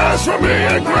 But as for me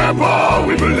and Grandpa,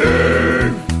 we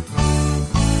believe.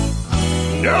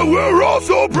 Now we're all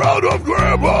so proud of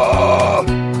Grandpa.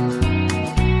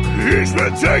 He's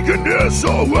been taking this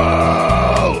so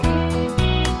well.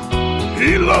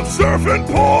 He loves surfing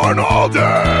porn all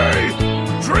day,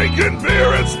 drinking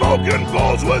beer and smoking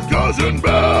bowls with Cousin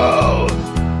Belle.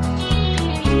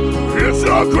 It's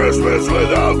not Christmas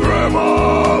without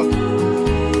Grandma.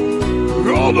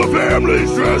 All the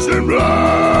family's dressed in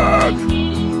black.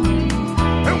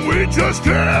 And we just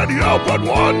can't help but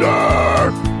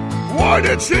wonder, why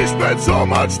did she spend so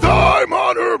much time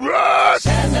on her back?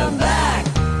 Send them back.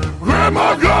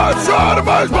 Grandma got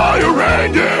sodomized by a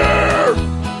reindeer.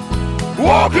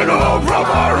 Walking home from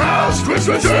our house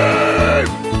Christmas Eve.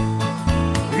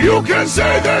 You can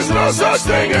say there's no such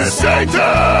thing as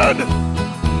Satan.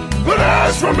 But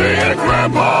as for me and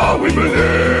Grandpa, we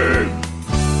believe.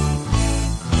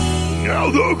 Now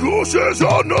the goose is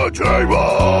on the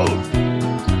table,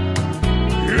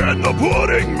 and the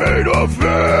pudding made of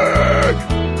fig,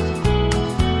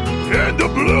 and the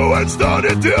blue and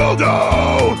studded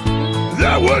dildo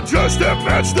that would just have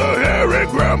matched the hair in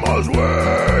Grandma's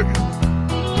wig.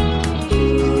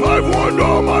 I've warned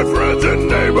all my friends and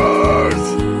neighbors,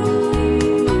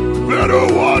 better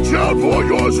watch out for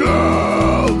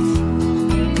yourselves.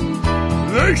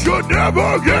 They should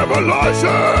never give a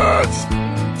license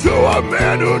to a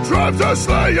man who drives a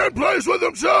sleigh and plays with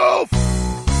himself.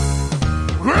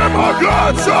 Grandma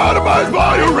got sodomized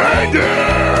by a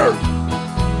reindeer.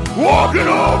 Walking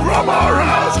home from our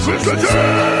house Christmas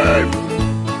Eve.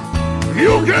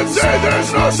 You can say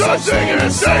there's no such thing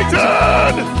as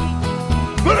Satan.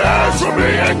 But as for me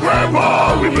and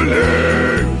Grandpa, we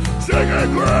believe. Sing it,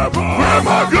 Grandpa.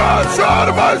 Grandma got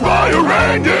sodomized by a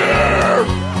reindeer.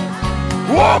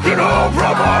 Walking home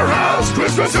from our house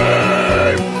Christmas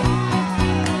Eve.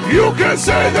 You can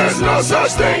say there's no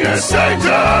such thing as Satan.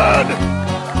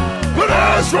 But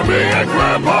as for me and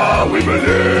Grandpa, we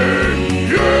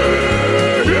believe.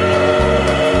 Yeah, yeah.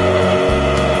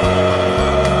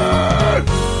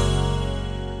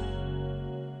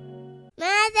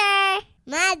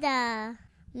 Mother,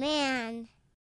 man.